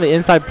 that's kind of the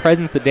inside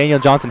presence that Danielle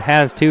Johnson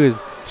has too,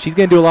 is she's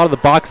going to do a lot of the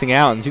boxing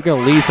out, and she's going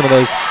to leave some of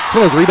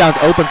those rebounds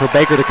open for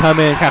Baker to come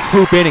in, kind of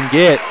swoop in and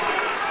get.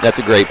 That's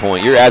a great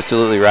point. You're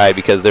absolutely right,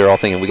 because they're all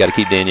thinking we got to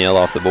keep Danielle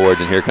off the boards,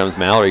 and here comes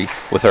Mallory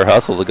with her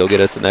hustle to go get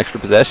us an extra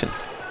possession.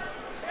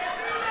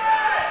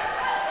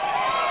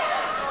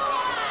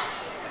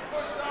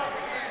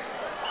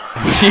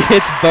 She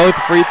hits both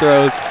free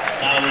throws.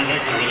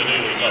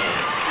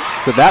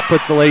 So that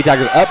puts the Lady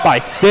Tigers up by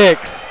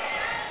 6.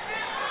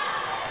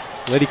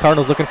 Lady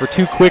Cardinals looking for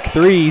 2 quick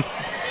threes.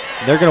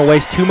 They're going to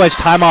waste too much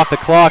time off the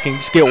clock and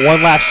just get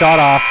one last shot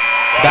off.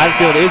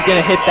 Battlefield is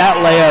going to hit that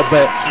layup,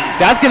 but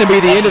that's going to be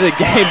the end of the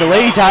game. The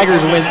Lady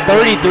Tigers win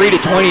 33-29.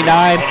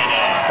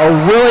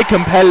 A really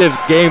competitive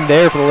game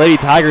there for the Lady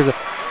Tigers.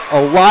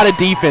 A lot of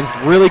defense,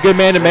 really good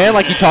man-to-man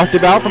like you talked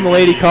about from the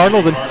Lady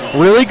Cardinals, and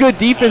really good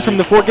defense from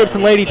the Fort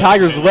Gibson Lady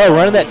Tigers as well,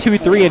 running that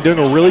 2-3 and doing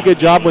a really good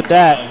job with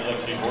that.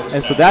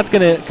 And so that's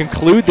going to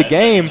conclude the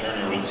game.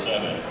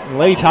 The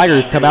Lady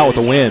Tigers come out with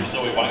a win.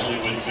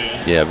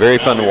 Yeah, very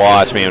fun to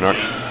watch, man.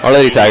 Our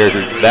Lady Tigers,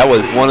 that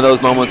was one of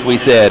those moments we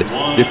said,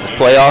 this is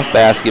playoff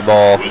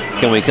basketball.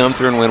 Can we come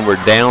through and win?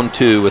 We're down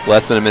 2 with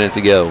less than a minute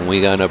to go. And we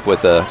got up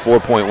with a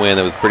 4-point win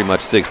that was pretty much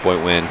a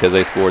 6-point win because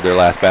they scored their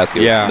last basket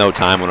with no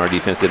time when our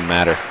defense didn't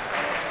matter.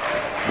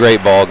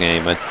 Great ball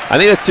game. And I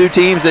think that's 2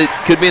 teams that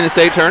could be in the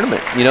state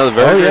tournament. You know, the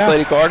Verdigris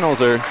Lady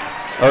Cardinals are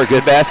a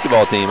good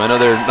basketball team. I know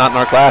they're not in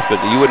our class, but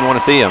you wouldn't want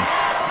to see them.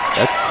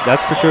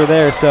 That's for sure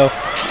there. So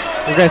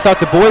we're going to start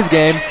the boys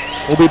game.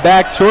 We'll be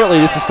back shortly.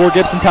 This is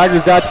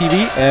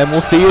FortGibsonTigers.tv, and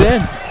we'll see you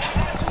then.